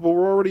 And we're like, well,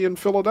 we're already in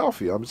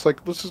Philadelphia. I'm just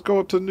like, let's just go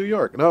up to New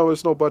York. No,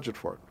 there's no budget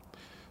for it.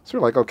 So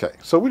we're like, okay.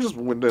 So we just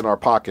went in our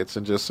pockets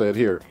and just said,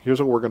 here's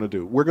what we're going to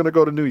do. We're going to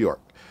go to New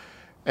York.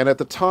 And at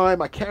the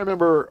time, I can't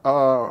remember,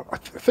 I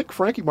think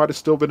Frankie might have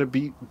still been at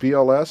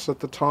BLS at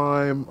the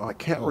time. I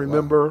can't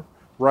remember,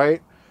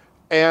 right?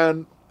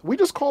 And we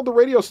just called the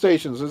radio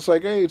stations. It's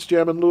like, hey, it's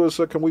Jam and Lewis.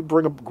 Can we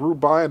bring a group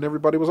by? And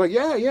everybody was like,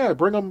 yeah,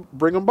 bring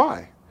them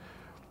by.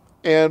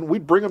 And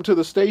we'd bring them to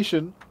the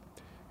station,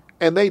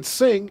 And they'd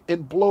sing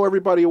and blow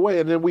everybody away.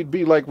 And then we'd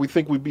be like, we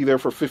think we'd be there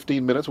for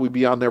 15 minutes. We'd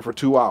be on there for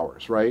 2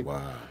 hours, right?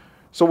 Wow.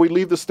 So we'd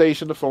leave the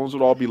station. The phones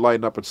would all be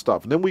lighting up and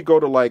stuff. And then we go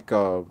to like,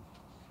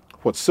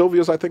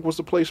 Sylvia's, I think was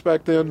the place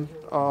back then,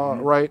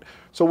 right?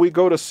 So we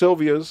go to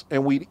Sylvia's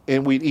and we'd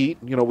eat,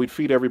 we'd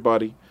feed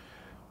everybody.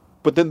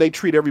 But then they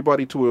treat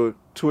everybody to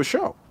a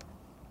show.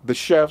 The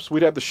chefs,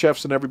 we'd have the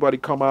chefs and everybody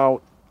come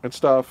out and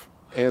stuff.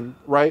 And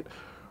right?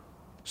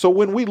 So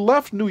when we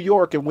left New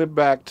York and went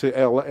back to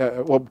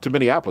to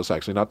Minneapolis,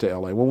 actually, not to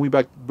L.A. When we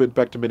went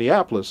back to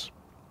Minneapolis,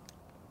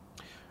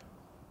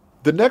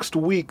 the next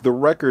week the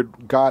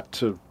record got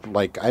to,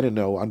 like, I don't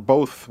know, on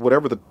both,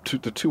 whatever the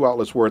two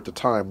outlets were at the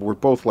time, were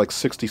both like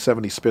 60,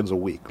 70 spins a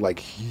week, like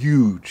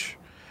huge.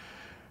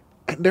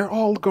 And they're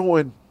all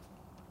going,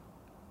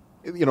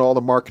 all the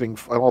marketing,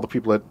 all the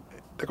people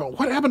they're going,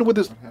 what happened with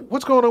this?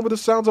 What's going on with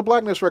this Sounds of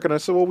Blackness record? And I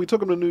said, well, we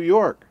took them to New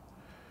York,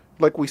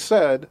 like we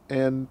said,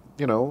 and,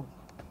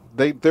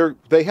 they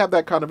have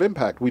that kind of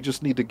impact. We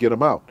just need to get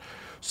them out.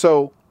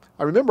 So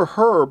I remember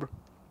Herb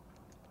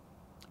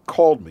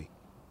called me,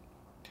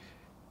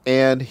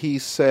 and he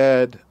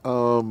said,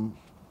 "Hey,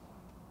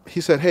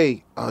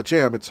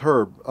 Jam, it's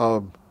Herb."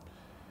 And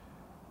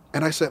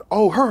I said,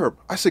 "Oh, Herb."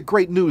 I said,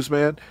 "Great news,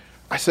 man."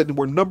 I said,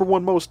 "We're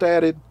 #1 most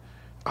added,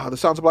 the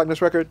Sounds of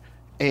Blackness record,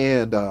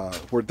 and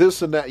we're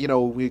this and that.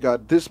 We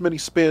got this many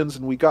spins,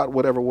 and we got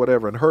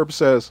whatever." And Herb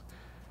says,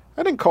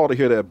 "I didn't call to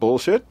hear that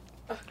bullshit."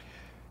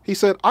 He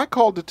said, "I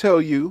called to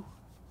tell you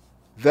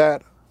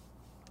that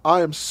I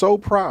am so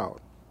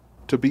proud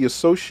to be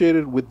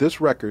associated with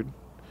this record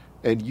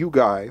and you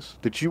guys,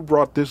 that you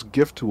brought this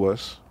gift to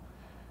us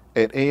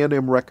at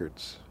A&M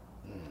Records."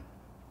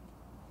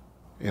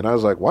 And I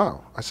was like,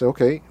 wow. I said,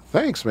 "Okay,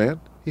 thanks,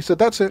 man." He said,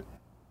 "That's it."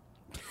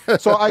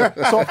 So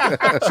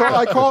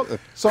I called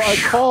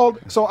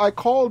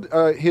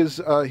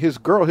his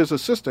girl, his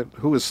assistant,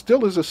 who is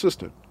still his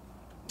assistant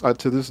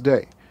to this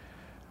day.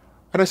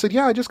 And I said,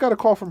 "Yeah, I just got a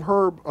call from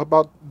Herb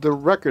about the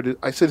record."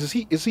 I said,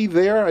 "Is he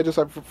there?" I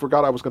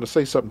forgot I was going to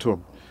say something to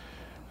him.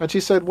 And she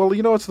said, "Well,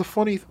 it's the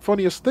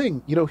funniest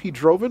thing. He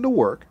drove into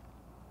work,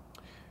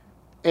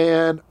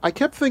 and I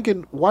kept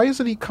thinking, why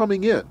isn't he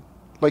coming in?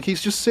 Like,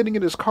 he's just sitting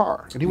in his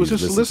car, and he was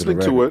just listening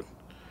to it."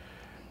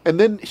 And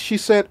then she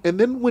said, "And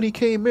then when he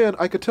came in,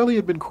 I could tell he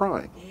had been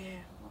crying."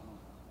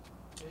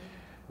 Yeah.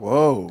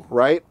 Whoa.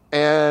 Right?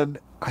 And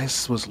I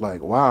was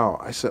like, wow.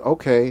 I said,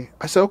 okay,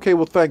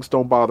 well, thanks.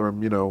 Don't bother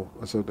him.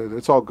 I said,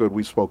 "It's all good.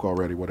 We spoke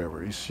already,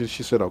 whatever." She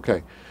said,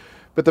 okay.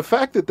 But the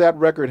fact that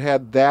record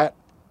had that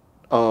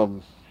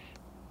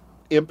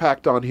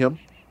impact on him,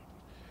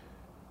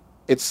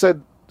 it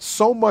said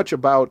so much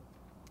about,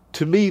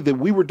 to me, that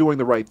we were doing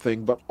the right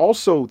thing, but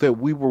also that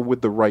we were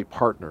with the right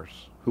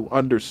partners who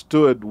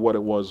understood what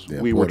it was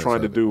we were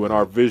trying to do and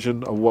our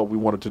vision of what we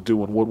wanted to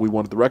do and what we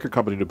wanted the record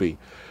company to be.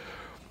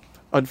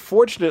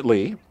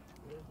 Unfortunately,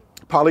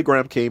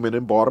 Polygram came in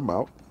and bought him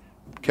out,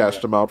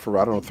 cashed him out for,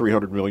 I don't know,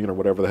 $300 million or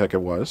whatever the heck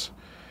it was.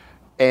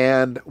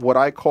 And what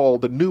I call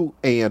the new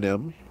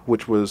A&M,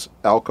 which was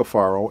Al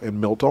Cafaro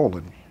and Milt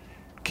Olin,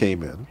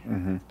 came in.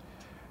 Mm-hmm.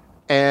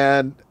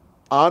 And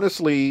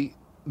honestly,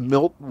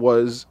 Milt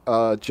was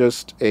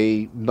just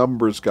a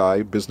numbers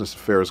guy, business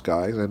affairs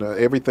guy, and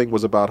everything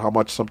was about how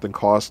much something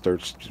cost or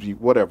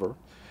whatever.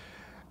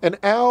 And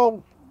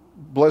Al,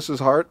 bless his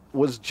heart,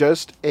 was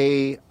just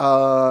he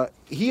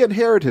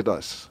inherited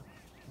us.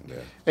 Yeah.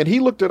 And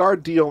he looked at our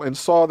deal and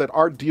saw that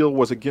our deal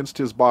was against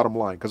his bottom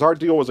line, because our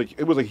deal was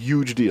a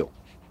huge deal.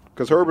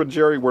 Because Herb and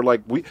Jerry were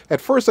like, at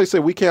first they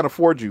said, "We can't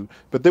afford you,"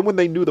 but then when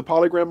they knew the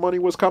Polygram money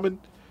was coming,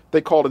 they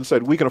called and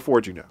said, "We can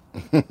afford you now,"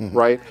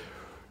 right?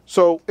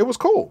 So it was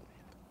cool,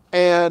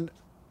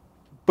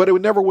 but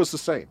it never was the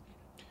same.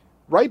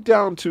 Right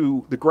down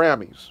to the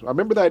Grammys. I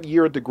remember that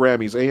year at the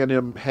Grammys,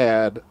 A&M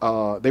had,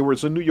 they were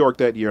in New York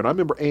that year, and I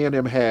remember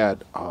A&M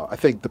had, I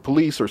think, The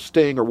Police or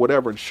Sting or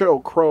whatever, and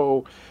Sheryl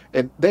Crow,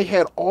 and they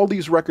had all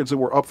these records that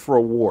were up for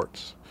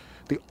awards.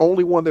 The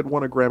only one that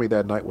won a Grammy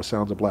that night was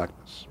Sounds of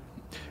Blackness.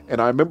 And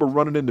I remember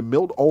running into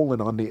Milt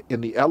Olin in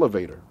the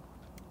elevator,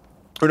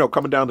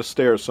 coming down the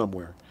stairs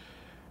somewhere.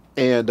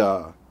 And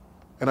I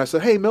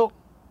said, "Hey, Milt."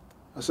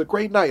 I said,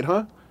 "Great night,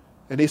 huh?"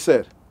 And he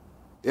said,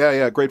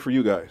 Yeah, great for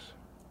you guys.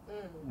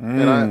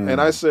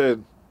 And I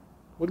said,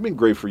 "What do you mean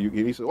great for you?"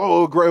 And he said,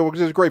 "Oh,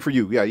 great for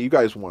you. Yeah, you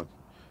guys won."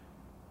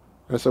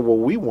 And I said, "Well,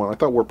 we won. I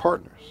thought we're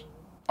partners."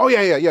 "Oh,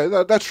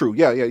 yeah, that's true.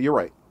 Yeah, you're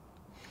right."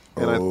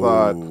 And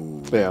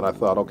I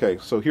thought, okay,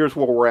 so here's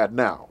where we're at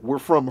now. We're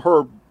from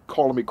her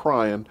calling me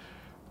crying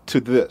to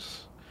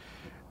this.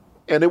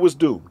 And it was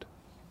doomed.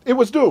 It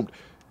was doomed.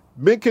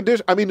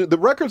 Mid-condition. I mean, the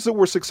records that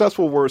were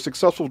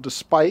successful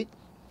despite,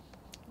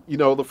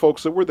 the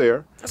folks that were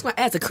there. That's why,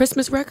 as a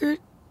Christmas record,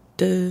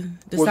 the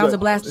Sounds of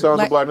Blackness.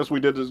 Sounds of Blackness, we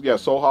did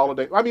this, Soul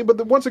Holiday. I mean,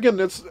 but once again,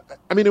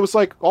 it was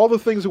like all the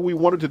things that we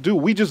wanted to do,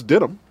 we just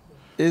did them.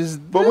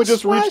 But we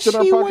just reached in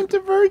our pocket. Went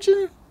to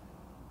Virgin?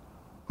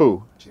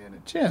 Who?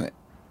 Janet.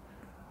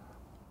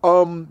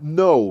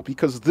 No,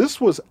 because this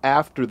was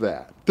after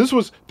that. This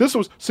was.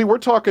 See, we're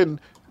talking.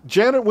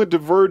 Janet went to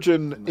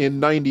Virgin in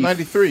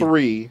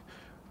 93.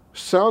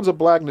 Sounds of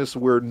Blackness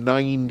were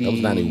 91. That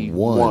was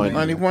 91.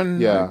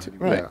 91, Yeah, 92,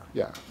 right.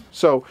 yeah.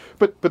 So,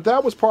 but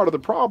that was part of the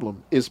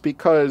problem, is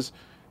because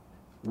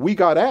we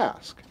got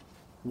asked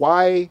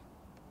why,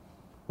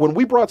 when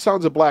we brought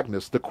Sounds of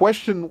Blackness, the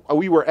question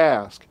we were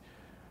asked,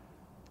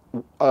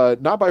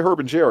 not by Herb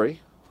and Jerry,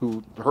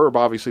 who Herb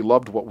obviously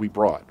loved what we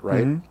brought,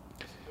 right? Mm-hmm.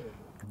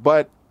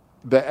 But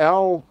the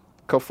Al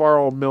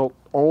Cafaro Milt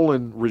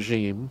Olin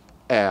regime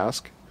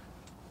asked,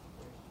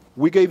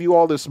 we gave you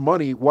all this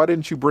money, why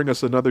didn't you bring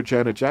us another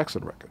Janet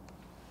Jackson record?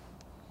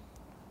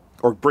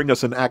 Or bring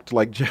us an act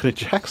like Janet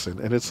Jackson?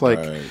 And it's like,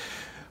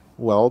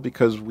 well,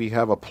 because we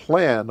have a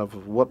plan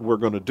of what we're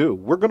going to do.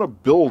 We're going to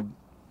build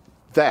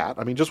that.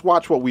 I mean, just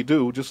watch what we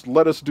do. Just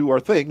let us do our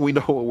thing. We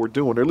know what we're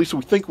doing, or at least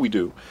we think we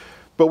do.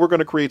 But we're going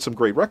to create some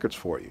great records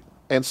for you.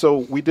 And so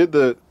we did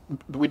the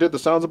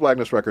Sounds of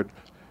Blackness record.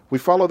 We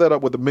followed that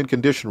up with the Mint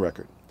Condition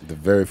record. The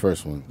very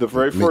first one. The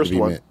very first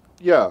one. Mint.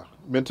 Yeah,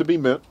 Meant to Be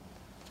Mint.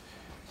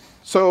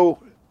 So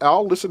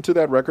Al listened to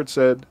that record,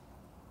 said,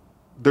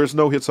 there's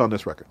no hits on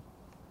this record.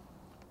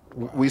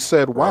 We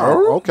said, wow,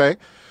 okay.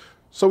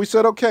 So we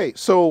said, okay.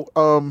 So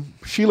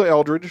Sheila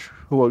Eldridge,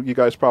 who you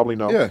guys probably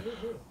know. Yeah.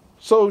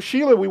 So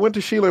Sheila, we went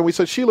to Sheila and we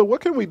said, Sheila,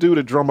 what can we do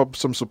to drum up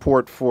some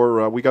support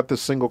for, we got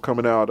this single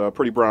coming out,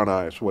 Pretty Brown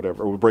Eyes,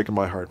 whatever, We're Breaking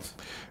My Heart.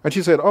 And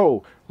she said,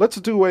 oh, let's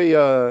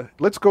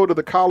go to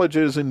the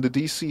colleges in the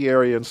D.C.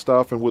 area and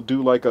stuff, and we'll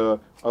do like a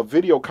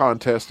video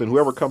contest, and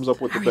whoever comes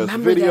up with the best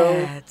video.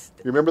 That.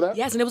 You remember that?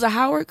 Yes, and it was a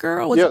Howard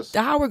Girl. Yes.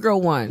 The Howard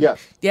Girl one.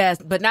 Yes,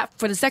 but not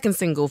for the second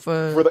single.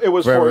 It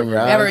was Forever in Your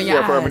Eyes. Forever in Your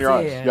Eyes. Forever in Your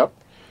Eyes. Yeah. Yep.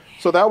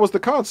 So that was the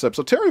concept.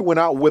 So Terry went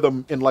out with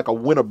him in like a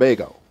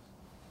Winnebago.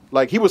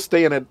 Like, he was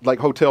staying at like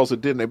hotels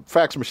that didn't have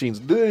fax machines.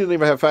 Didn't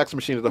even have fax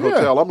machine at the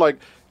hotel. I'm like,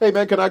 hey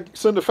man, can I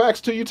send a fax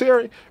to you,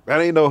 Terry?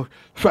 Man, ain't no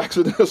fax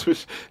at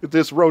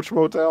this Roach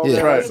Motel. Yeah,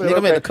 right.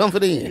 Nigga made the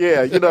comfort in.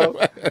 Yeah, you know.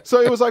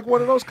 So it was like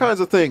one of those kinds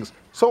of things.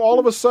 So all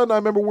of a sudden, I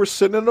remember we're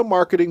sitting in a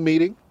marketing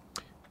meeting,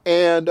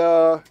 and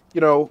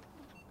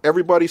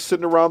everybody's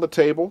sitting around the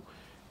table,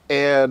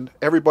 and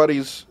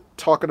everybody's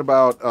talking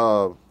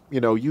about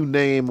you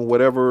name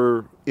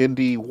whatever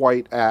indie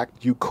white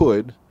act you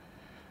could.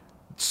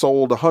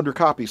 Sold 100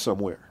 copies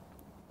somewhere.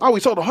 Oh,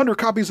 we sold 100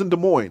 copies in Des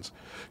Moines.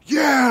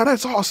 Yeah,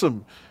 that's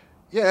awesome.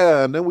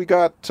 Yeah, and then we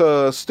got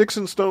Sticks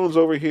and Stones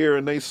over here,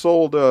 and they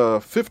sold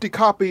 50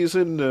 copies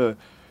in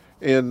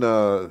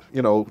Minot,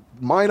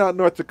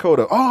 North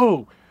Dakota.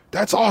 Oh,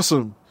 that's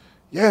awesome.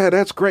 Yeah,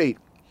 that's great.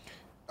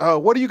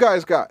 What do you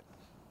guys got?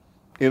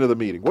 Into the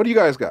meeting. What do you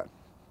guys got?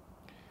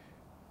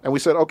 And we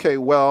said, okay,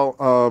 well,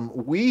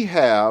 we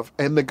have,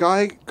 and the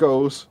guy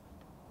goes,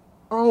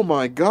 oh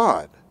my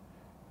God.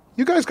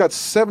 You guys got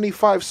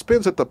 75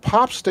 spins at the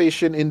pop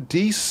station in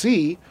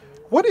D.C.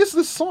 What is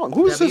this song?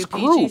 Who is this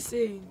group?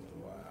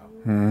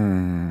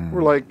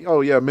 We're like,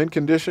 oh yeah, Mint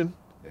Condition.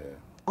 Yeah.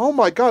 Oh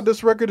my God,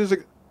 this record is.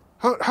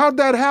 How'd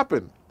that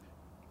happen?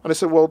 And I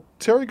said, well,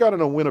 Terry got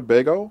in a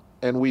Winnebago,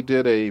 and we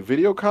did a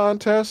video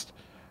contest,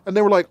 and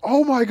they were like,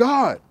 oh my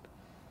God.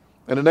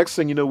 And the next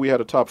thing you know, we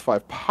had a top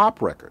 5 pop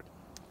record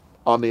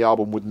on the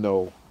album with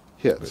no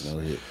hits.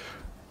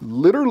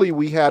 Literally,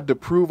 we had to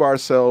prove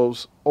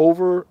ourselves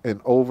over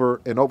and over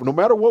and over. No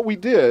matter what we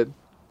did,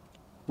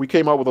 we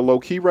came out with a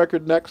low-key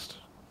record next,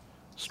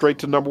 straight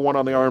to #1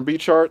 on the R&B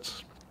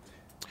charts.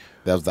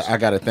 That was the I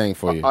Got a Thing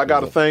for You. I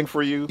Got a Thing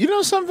for You. You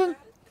know something?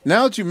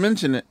 Now that you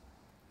mention it,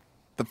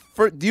 do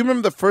you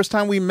remember the first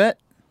time we met?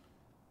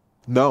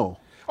 No.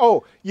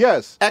 Oh,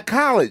 yes. At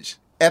college.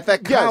 At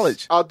that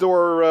college. Yes.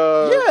 Outdoor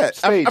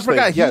stage I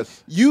forgot. thing.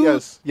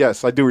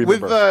 Yes, I do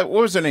remember. With,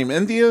 what was her name?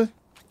 India?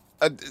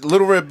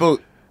 Little Red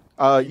Boot.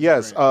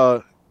 Yes.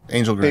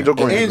 Angel Grant.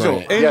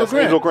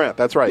 Angel Grant.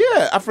 That's right.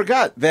 Yeah, I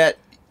forgot that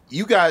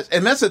you guys,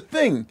 and that's the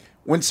thing.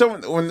 When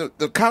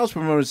the college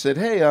promoter said,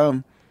 "Hey,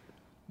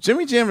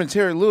 Jimmy Jam and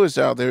Terry Lewis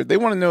out there, they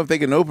want to know if they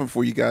can open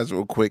for you guys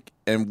real quick,"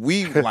 and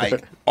we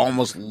like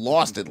almost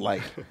lost it.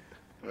 Like,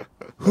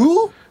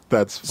 who?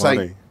 That's funny.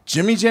 Like,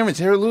 Jimmy Jam and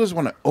Terry Lewis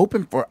want to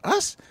open for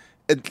us?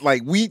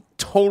 Like, we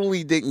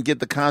totally didn't get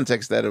the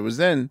context that it was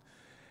in.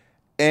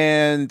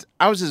 And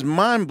I was just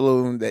mind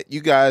blown that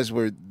you guys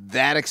were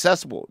that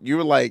accessible. You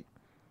were like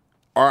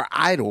our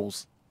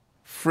idols,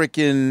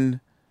 freaking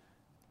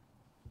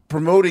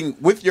promoting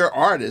with your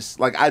artists.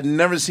 Like, I'd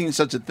never seen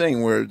such a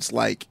thing where it's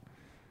like,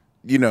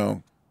 We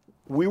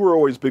were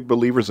always big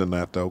believers in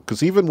that, though,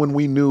 because even when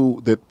we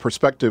knew that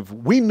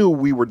Perspective, we knew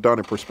we were done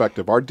at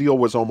Perspective. Our deal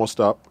was almost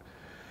up.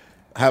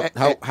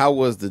 How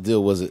was the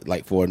deal? Was it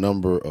like for a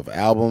number of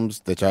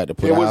albums that you had to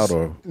put out,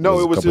 or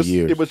no? Was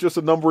it was just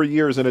a number of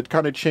years, and it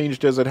kind of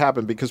changed as it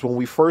happened. Because when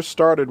we first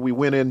started, we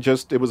went in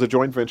it was a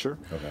joint venture,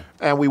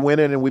 and we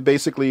went in and we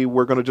basically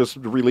were going to just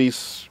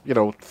release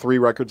 3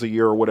 records a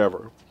year or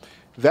whatever.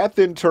 That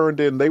then turned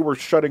in. They were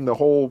shutting the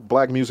whole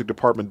black music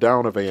department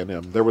down of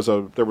A&M. There was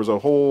a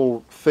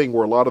whole thing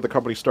where a lot of the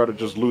companies started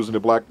just losing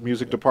the black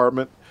music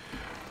department.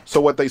 So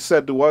what they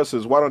said to us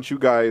is, why don't you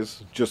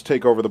guys just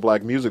take over the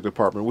black music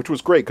department, which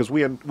was great because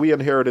we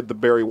inherited the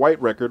Barry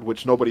White record,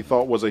 which nobody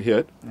thought was a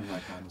hit.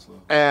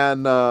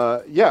 And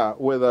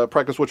with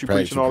Practice What You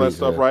Preach and all that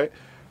stuff, right?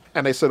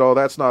 And they said, oh,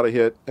 that's not a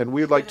hit. And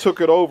we took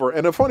it over.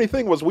 And the funny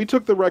thing was we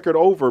took the record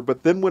over,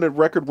 but then when the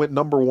record went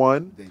number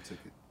one, they took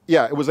it.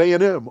 Yeah, it was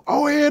A&M.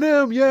 Oh,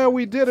 A&M, yeah,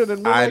 we did it.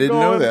 And I didn't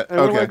know that.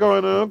 And we're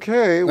going,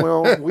 okay,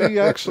 well, we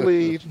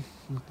actually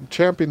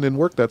championed and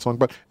worked that song.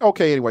 But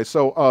okay, anyway,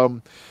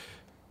 so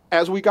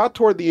as we got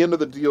toward the end of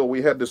the deal,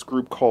 we had this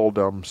group called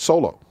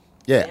Solo.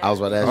 Yeah, I was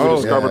about to ask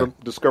you.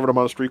 Discovered them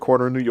on a street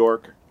corner in New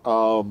York.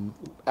 Fell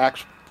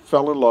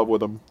in love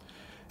with them.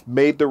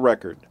 Made the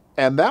record.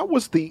 And that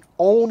was the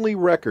only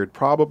record,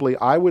 probably,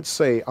 I would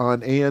say,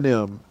 on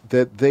A&M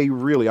that they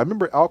really... I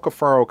remember Al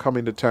Cafaro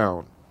coming to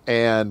town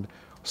and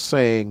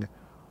saying,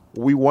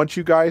 we want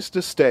you guys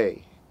to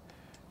stay,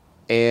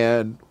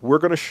 and we're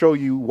going to show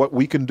you what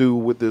we can do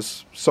with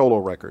this solo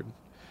record.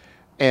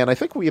 And I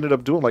think we ended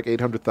up doing like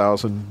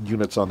 800,000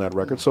 units on that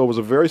record, so it was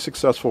a very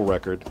successful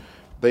record.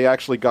 They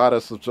actually got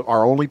us,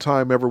 our only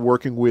time ever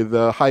working with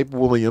Hype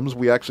Williams.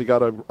 We actually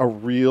got a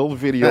real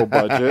video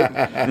budget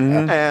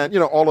and,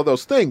 all of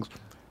those things.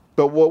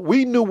 But what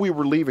we knew we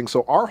were leaving,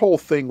 so our whole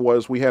thing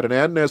was we had an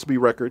Ann Nesby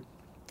record,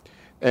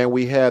 and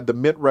we had the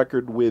Mint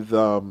record with...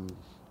 what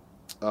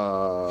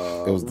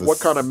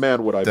kind of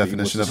man would I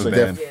definition be? Of a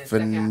band.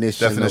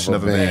 Definition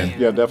of a band.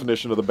 Yeah,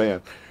 definition of the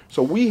band.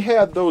 So we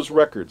had those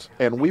records,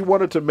 and we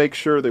wanted to make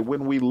sure that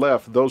when we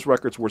left, those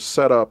records were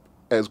set up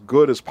as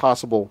good as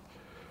possible.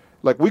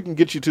 Like, we can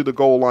get you to the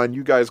goal line.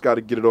 You guys got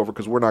to get it over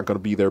because we're not going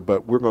to be there,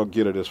 but we're going to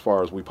get it as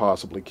far as we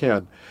possibly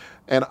can.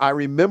 And I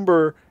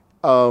remember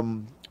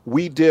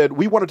we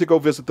wanted to go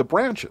visit the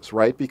branches,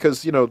 right?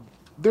 Because,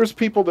 there's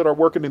people that are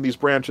working in these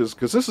branches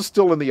because this is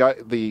still in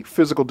the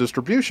physical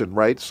distribution,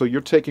 right? So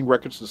you're taking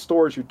records to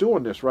stores, you're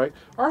doing this, right?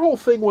 Our whole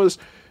thing was,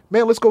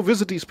 man, let's go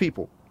visit these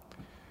people.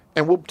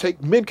 And we'll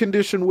take Mint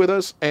Condition with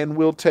us, and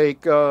we'll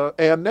take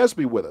Ann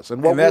Nesby with us.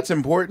 And that's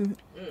important?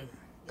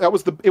 It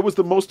was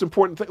the most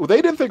important thing.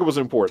 They didn't think it was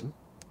important.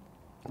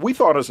 We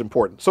thought it was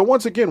important. So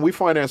once again, we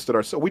financed it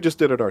ourselves. We just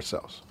did it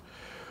ourselves.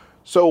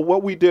 So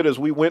what we did is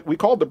we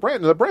called the branch,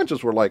 and the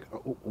branches were like,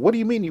 what do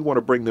you mean you want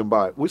to bring them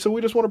by? We said, we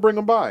just want to bring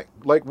them by.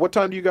 Like, what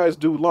time do you guys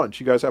do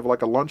lunch? You guys have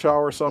like a lunch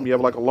hour or something? You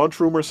have like a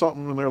lunchroom or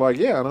something? And they're like,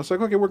 yeah. And I was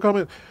like, okay, we're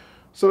coming.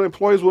 So the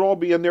employees would all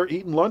be in there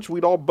eating lunch.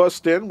 We'd all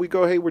bust in. We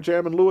go, hey, we're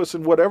jamming Lewis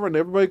and whatever. And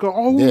everybody go,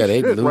 oh, yeah,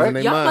 shit,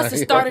 right? Y'all must have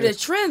started a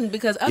trend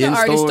because other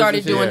artists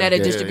started doing that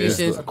at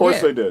distributions. Of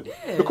course they did.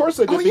 Yeah. Of course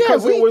they did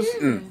because it was...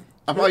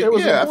 I'm like,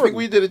 I think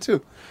we did it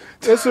too.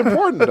 It's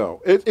important, though.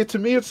 To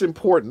me, it's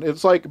important.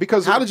 It's like,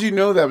 because... How did you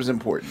know that was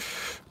important?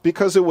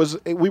 Because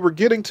we were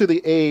getting to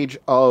the age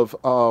of,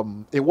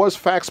 it was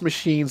fax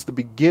machines, the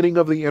beginning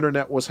of the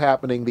internet was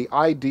happening, the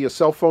idea,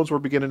 cell phones were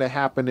beginning to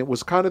happen. It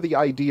was kind of the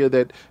idea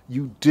that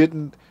you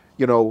didn't,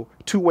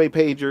 two-way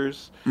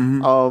pagers.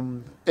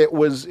 It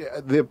was,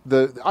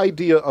 the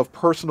idea of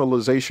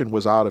personalization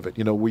was out of it,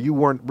 where you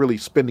weren't really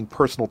spending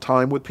personal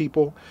time with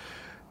people.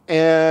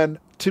 And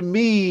to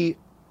me,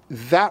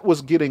 that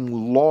was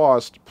getting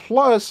lost.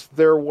 Plus,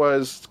 there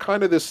was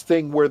kind of this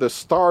thing where the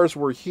stars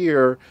were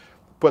here,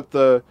 but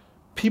the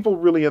people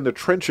really in the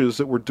trenches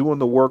that were doing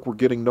the work were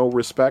getting no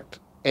respect.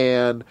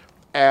 And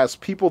as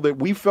people that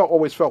we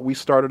always felt we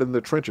started in the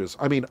trenches.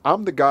 I mean,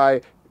 I'm the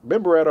guy,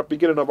 remember at the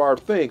beginning of our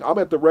thing, I'm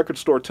at the record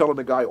store telling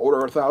the guy, order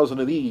 1,000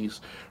 of these.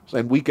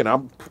 And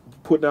I'm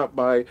putting out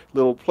my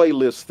little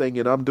playlist thing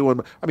and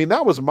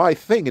that was my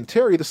thing. And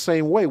Terry the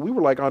same way. We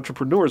were like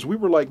entrepreneurs. We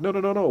were like, no.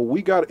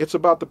 It's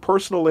about the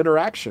personal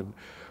interaction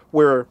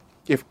where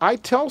if I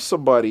tell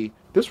somebody,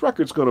 this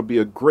record's going to be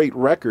a great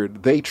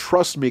record, they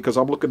trust me because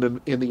I'm looking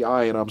in the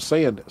eye and I'm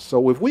saying this.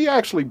 So if we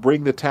actually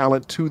bring the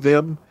talent to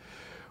them,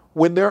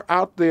 when they're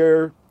out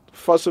there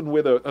fussing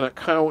with an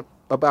account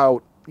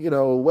about,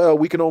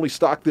 we can only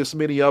stock this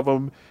many of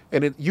them,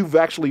 and you've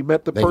actually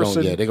met the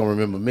person. They're going to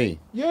remember me.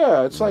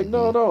 Yeah, it's like,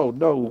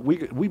 no.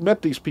 We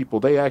met these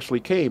people. They actually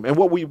came. And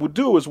what we would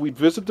do is we'd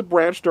visit the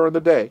branch during the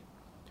day,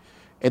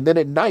 and then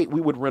at night we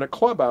would rent a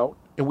club out,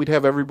 and we'd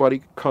have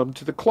everybody come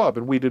to the club,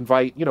 and we'd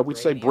invite, we'd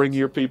say, bring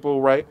your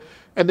people, right?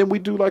 And then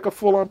we'd do like a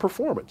full-on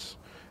performance.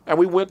 And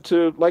we went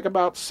to like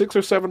about 6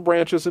 or 7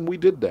 branches, and we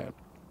did that.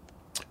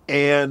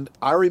 And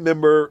I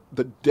remember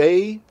the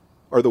day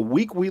or the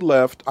week we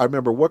left, I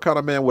remember What Kind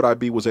of Man Would I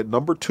Be was at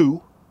number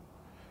 2.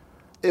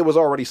 It was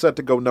already set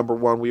to go number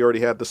 1. We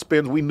already had the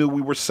spins. We knew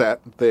we were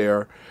set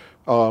there.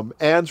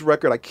 Ann's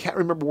record, I can't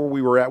remember where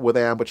we were at with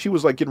Ann, but she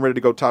was like getting ready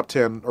to go top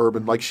 10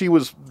 urban. Like she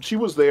was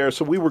there,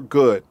 so we were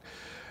good.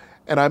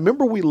 And I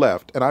remember we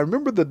left, and I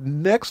remember the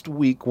next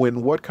week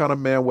when What Kind of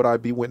Man Would I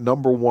Be went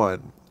number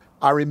 1.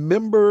 I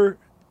remember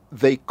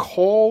they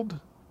called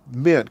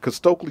Mint, because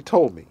Stokely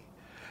told me,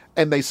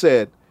 and they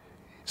said,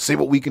 see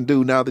what we can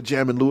do now that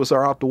Jam and Lewis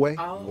are out the way?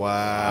 Oh.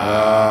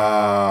 Wow.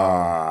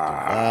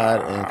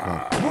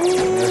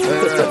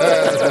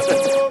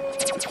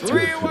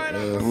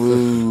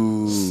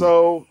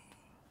 So,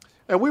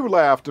 And we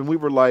laughed, and we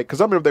were like,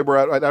 because I remember they were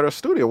at our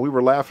studio, and we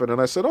were laughing, and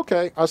I said,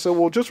 okay. I said,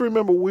 well, just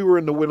remember we were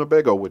in the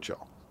Winnebago with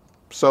y'all.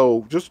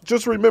 So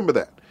just remember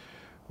that.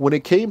 When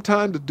it came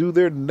time to do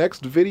their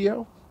next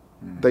video,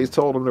 they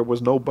told them there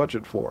was no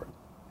budget for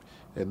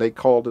it. And they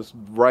called us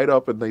right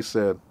up, and they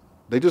said,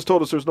 they just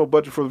told us there's no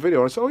budget for the video.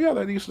 And I said, oh, yeah,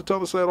 they used to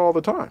tell us that all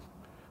the time.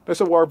 They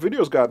said, well, our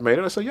videos got made.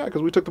 And I said, yeah,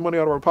 because we took the money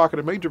out of our pocket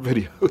and made your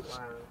videos.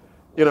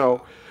 You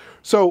know,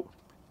 so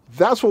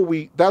that's what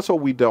we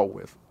dealt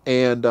with.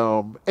 And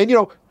you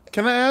know,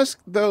 can I ask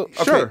though?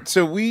 Sure. Okay,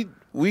 so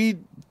we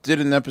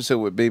did an episode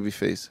with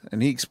Babyface,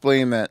 and he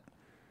explained that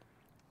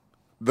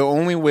the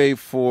only way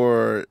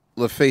for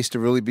LaFace to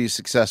really be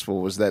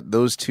successful was that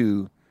those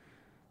two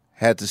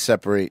had to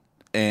separate,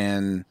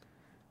 and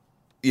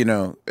you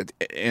know,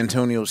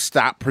 Antonio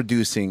stopped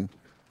producing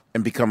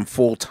and become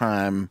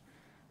full-time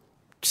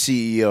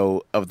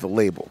CEO of the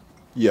label.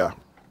 Yeah.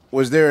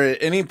 Was there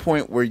at any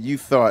point where you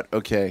thought,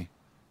 okay,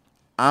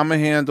 I'm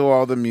going to handle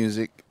all the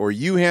music, or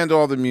you handle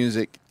all the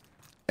music,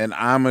 and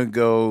I'm going to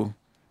go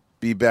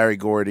be Barry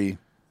Gordy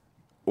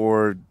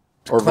or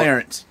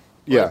Clarence?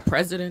 Yeah. Or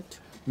president?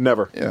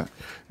 Never. Yeah.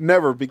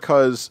 Never,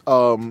 because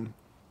that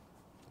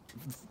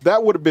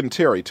would have been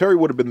Terry. Terry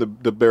would have been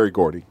the Barry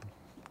Gordy.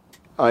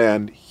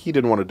 And he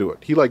didn't want to do it.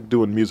 He liked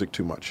doing music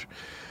too much.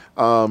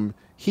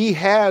 He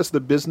has the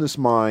business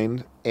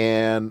mind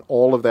and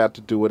all of that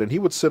to do it. And he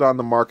would sit on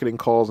the marketing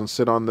calls and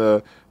sit on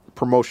the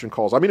promotion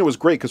calls. I mean, it was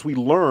great because we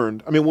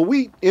learned. I mean, when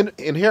we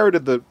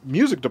inherited the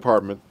music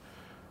department,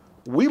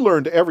 we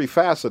learned every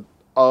facet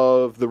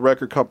of the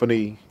record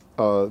company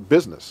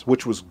business,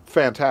 which was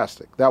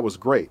fantastic. That was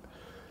great.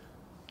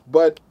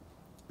 But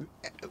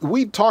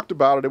we talked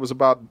about it. It was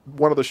about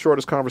one of the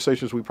shortest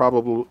conversations we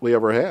probably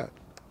ever had.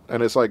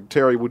 And it's like,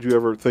 Terry, would you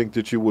ever think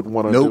that you would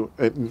want to do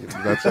it?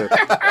 That's it.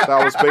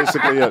 That was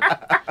basically it.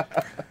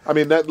 I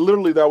mean, that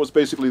was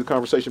basically the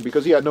conversation,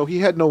 because he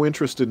had no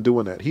interest in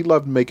doing that. He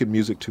loved making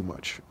music too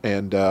much.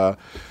 And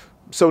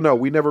so, no,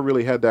 we never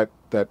really had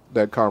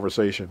that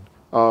conversation.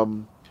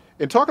 In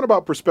talking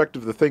about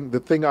perspective, the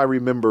thing I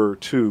remember,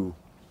 too,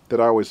 that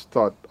I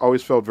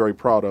always felt very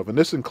proud of, and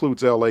this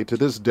includes L.A. to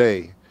this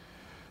day,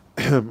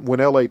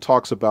 when L.A.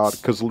 talks about,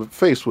 because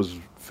Face was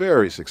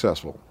very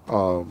successful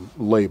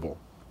label.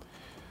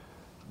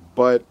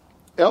 But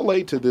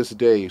L.A. to this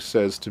day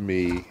says to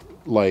me,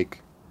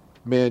 like,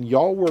 man,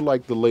 y'all were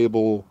like the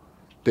label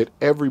that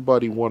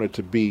everybody wanted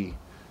to be,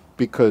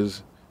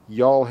 because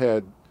y'all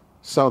had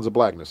Sounds of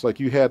Blackness. Like,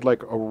 you had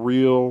like a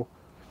real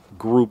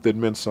group that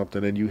meant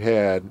something, and you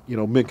had, you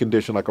know, Mint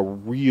Condition, like a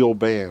real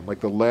band, like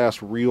the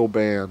last real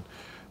band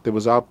that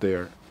was out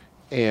there.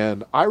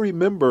 And I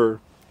remember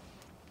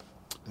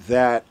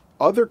that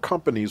other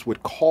companies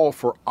would call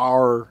for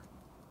our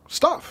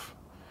stuff.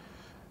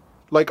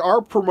 Like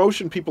our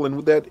promotion people,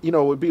 and that, you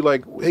know, would be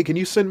like, hey, can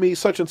you send me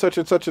such and such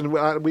and such? And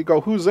we go,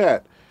 who's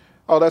that?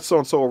 Oh, that's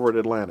so-and-so over at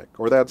Atlantic,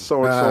 or that's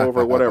so-and-so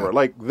over whatever.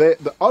 Like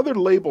the other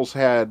labels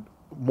had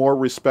more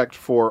respect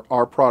for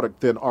our product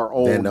than our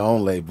own. Than their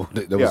own label.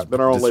 Than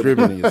our own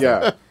label.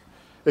 Yeah,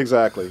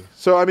 exactly.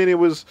 So, I mean, it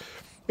was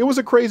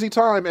a crazy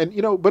time, and,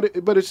 you know, but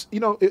it's, you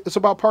know, it's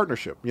about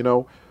partnership. You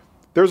know,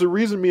 there's a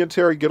reason me and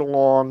Terry get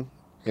along,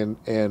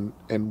 and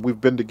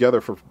we've been together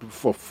for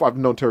I've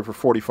known Terry for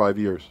 45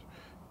 years.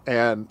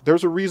 And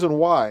there's a reason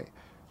why.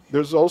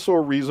 There's also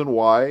a reason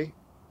why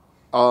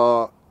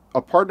a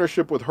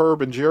partnership with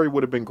Herb and Jerry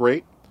would have been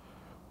great.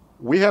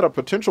 We had a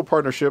potential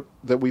partnership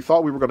that we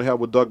thought we were going to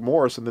have with Doug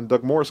Morris, and then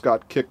Doug Morris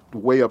got kicked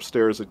way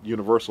upstairs at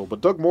Universal.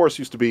 But Doug Morris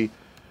used to be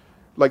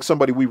like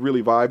somebody we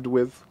really vibed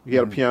with. He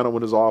had a piano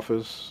in his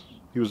office.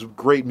 He was a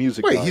great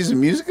music guy. Wait, he's a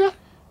music guy?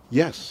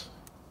 Yes.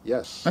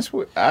 That's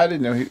what I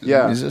didn't know he was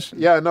a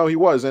musician. Yeah, no, he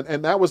was.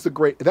 And that was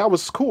that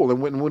was cool.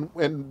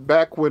 And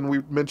back when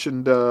we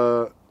mentioned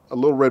A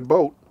Little Red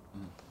Boat,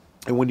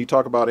 and when you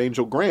talk about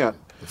Angel Grant,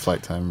 the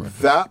Flight Time record.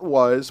 That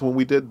was when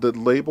we did the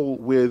label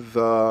with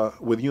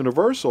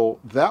Universal.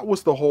 That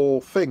was the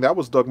whole thing. That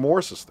was Doug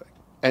Morris's thing,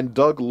 and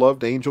Doug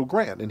loved Angel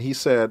Grant, and he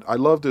said, "I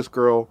love this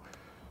girl.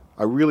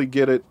 I really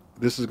get it.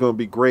 This is going to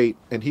be great."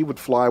 And he would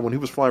fly when he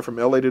was flying from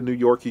L.A. to New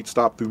York. He'd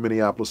stop through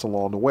Minneapolis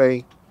along the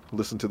way,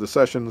 listen to the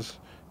sessions,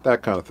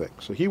 that kind of thing.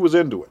 So he was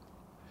into it.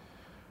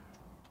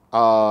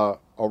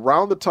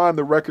 Around the time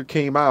the record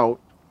came out,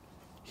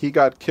 he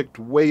got kicked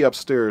way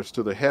upstairs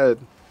to the head,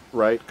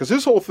 right? Because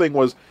his whole thing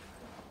was,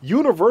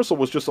 Universal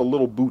was just a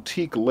little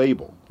boutique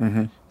label.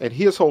 Mm-hmm. And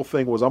his whole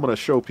thing was, I'm going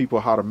to show people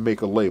how to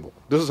make a label.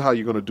 This is how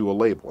you're going to do a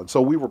label. And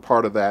so we were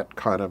part of that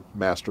kind of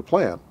master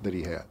plan that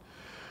he had.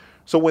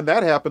 So when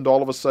that happened,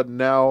 all of a sudden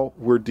now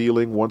we're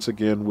dealing once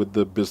again with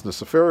the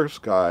business affairs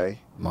guy.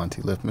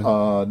 Monty Lippman?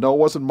 No, it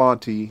wasn't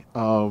Monty.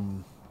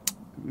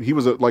 He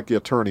was like the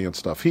attorney and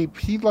stuff.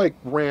 He like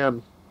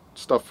ran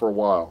stuff for a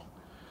while.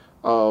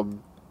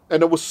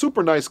 And it was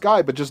super nice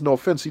guy, but just no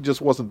offense, he just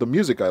wasn't the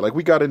music guy. Like,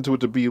 we got into it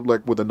to be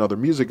like with another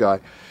music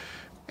guy,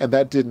 and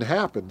that didn't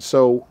happen.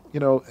 So, you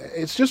know,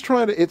 it's just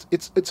trying to,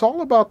 it's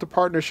all about the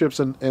partnerships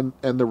and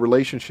the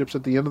relationships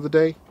at the end of the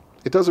day.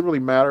 It doesn't really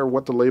matter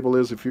what the label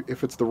is.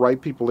 If it's the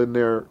right people in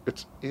there,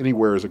 it's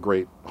anywhere is a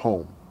great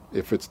home.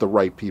 if it's the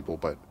right people.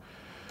 But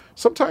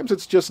sometimes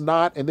it's just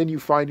not, and then you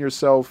find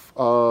yourself,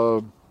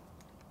 you're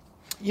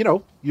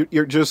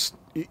just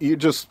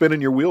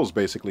spinning your wheels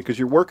basically, because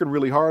you're working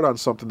really hard on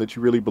something that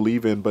you really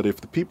believe in. But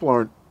if the people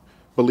aren't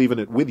believing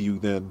it with you,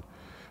 then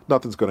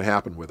nothing's going to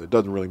happen with it. It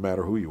doesn't really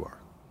matter who you are.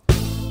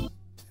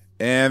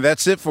 And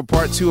that's it for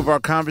part 2 of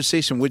our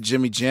conversation with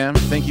Jimmy Jam.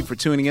 Thank you for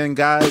tuning in,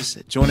 guys.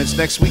 Join us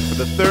next week for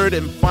the third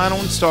and final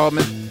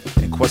installment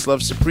in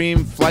Questlove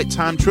Supreme Flight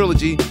Time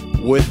Trilogy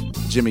with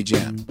Jimmy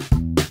Jam.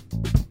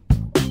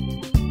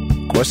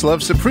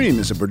 Questlove Supreme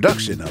is a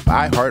production of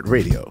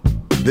iHeartRadio.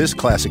 This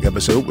classic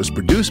episode was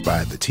produced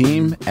by the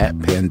team at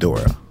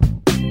Pandora.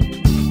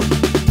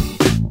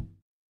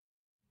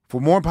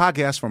 For more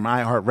podcasts from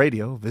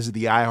iHeartRadio, visit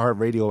the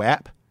iHeartRadio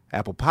app,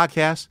 Apple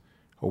Podcasts,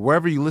 or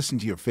wherever you listen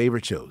to your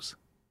favorite shows.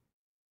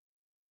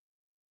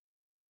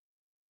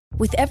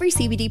 With every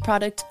CBD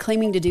product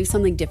claiming to do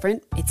something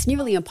different, it's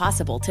nearly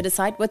impossible to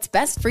decide what's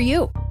best for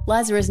you.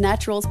 Lazarus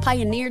Naturals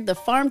pioneered the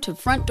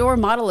farm-to-front-door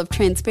model of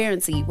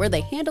transparency, where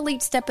they handle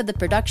each step of the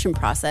production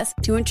process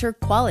to ensure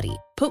quality,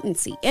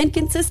 potency, and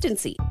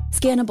consistency.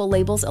 Scannable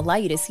labels allow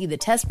you to see the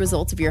test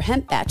results of your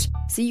hemp batch,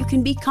 so you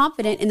can be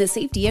confident in the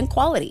safety and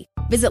quality.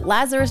 Visit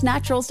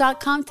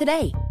LazarusNaturals.com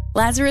today.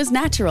 Lazarus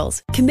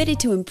Naturals, committed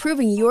to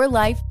improving your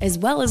life as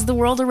well as the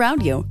world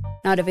around you.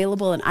 Not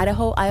available in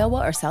Idaho,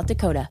 Iowa, or South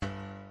Dakota.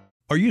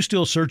 Are you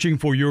still searching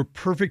for your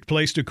perfect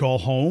place to call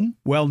home?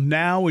 Well,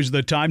 now is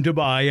the time to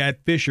buy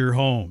at Fisher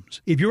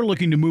Homes. If you're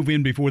looking to move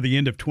in before the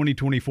end of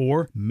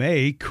 2024,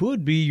 May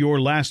could be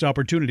your last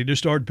opportunity to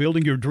start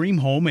building your dream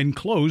home and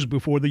close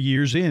before the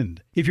year's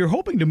end. If you're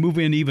hoping to move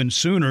in even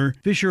sooner,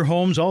 Fisher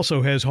Homes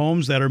also has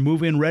homes that are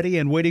move-in ready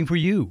and waiting for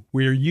you,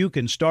 where you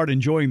can start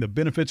enjoying the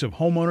benefits of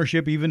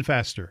homeownership even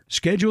faster.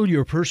 Schedule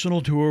your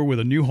personal tour with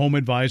a new home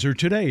advisor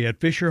today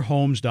at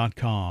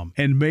FisherHomes.com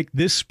and make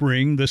this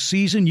spring the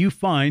season you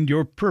find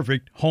your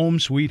perfect home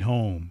sweet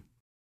home.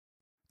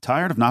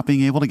 Tired of not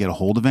being able to get a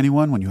hold of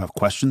anyone when you have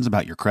questions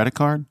about your credit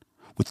card?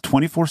 With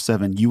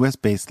 24/7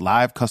 U.S.-based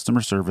live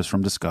customer service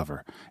from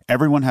Discover,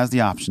 everyone has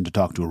the option to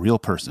talk to a real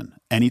person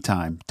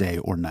anytime, day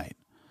or night.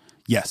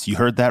 Yes, you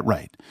heard that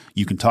right.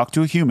 You can talk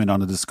to a human on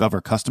the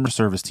Discover customer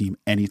service team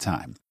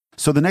anytime.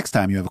 So the next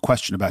time you have a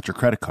question about your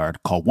credit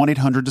card, call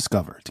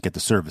 1-800-DISCOVER to get the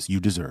service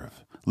you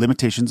deserve.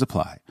 Limitations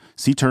apply.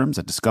 See terms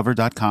at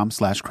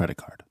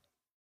discover.com/creditcard.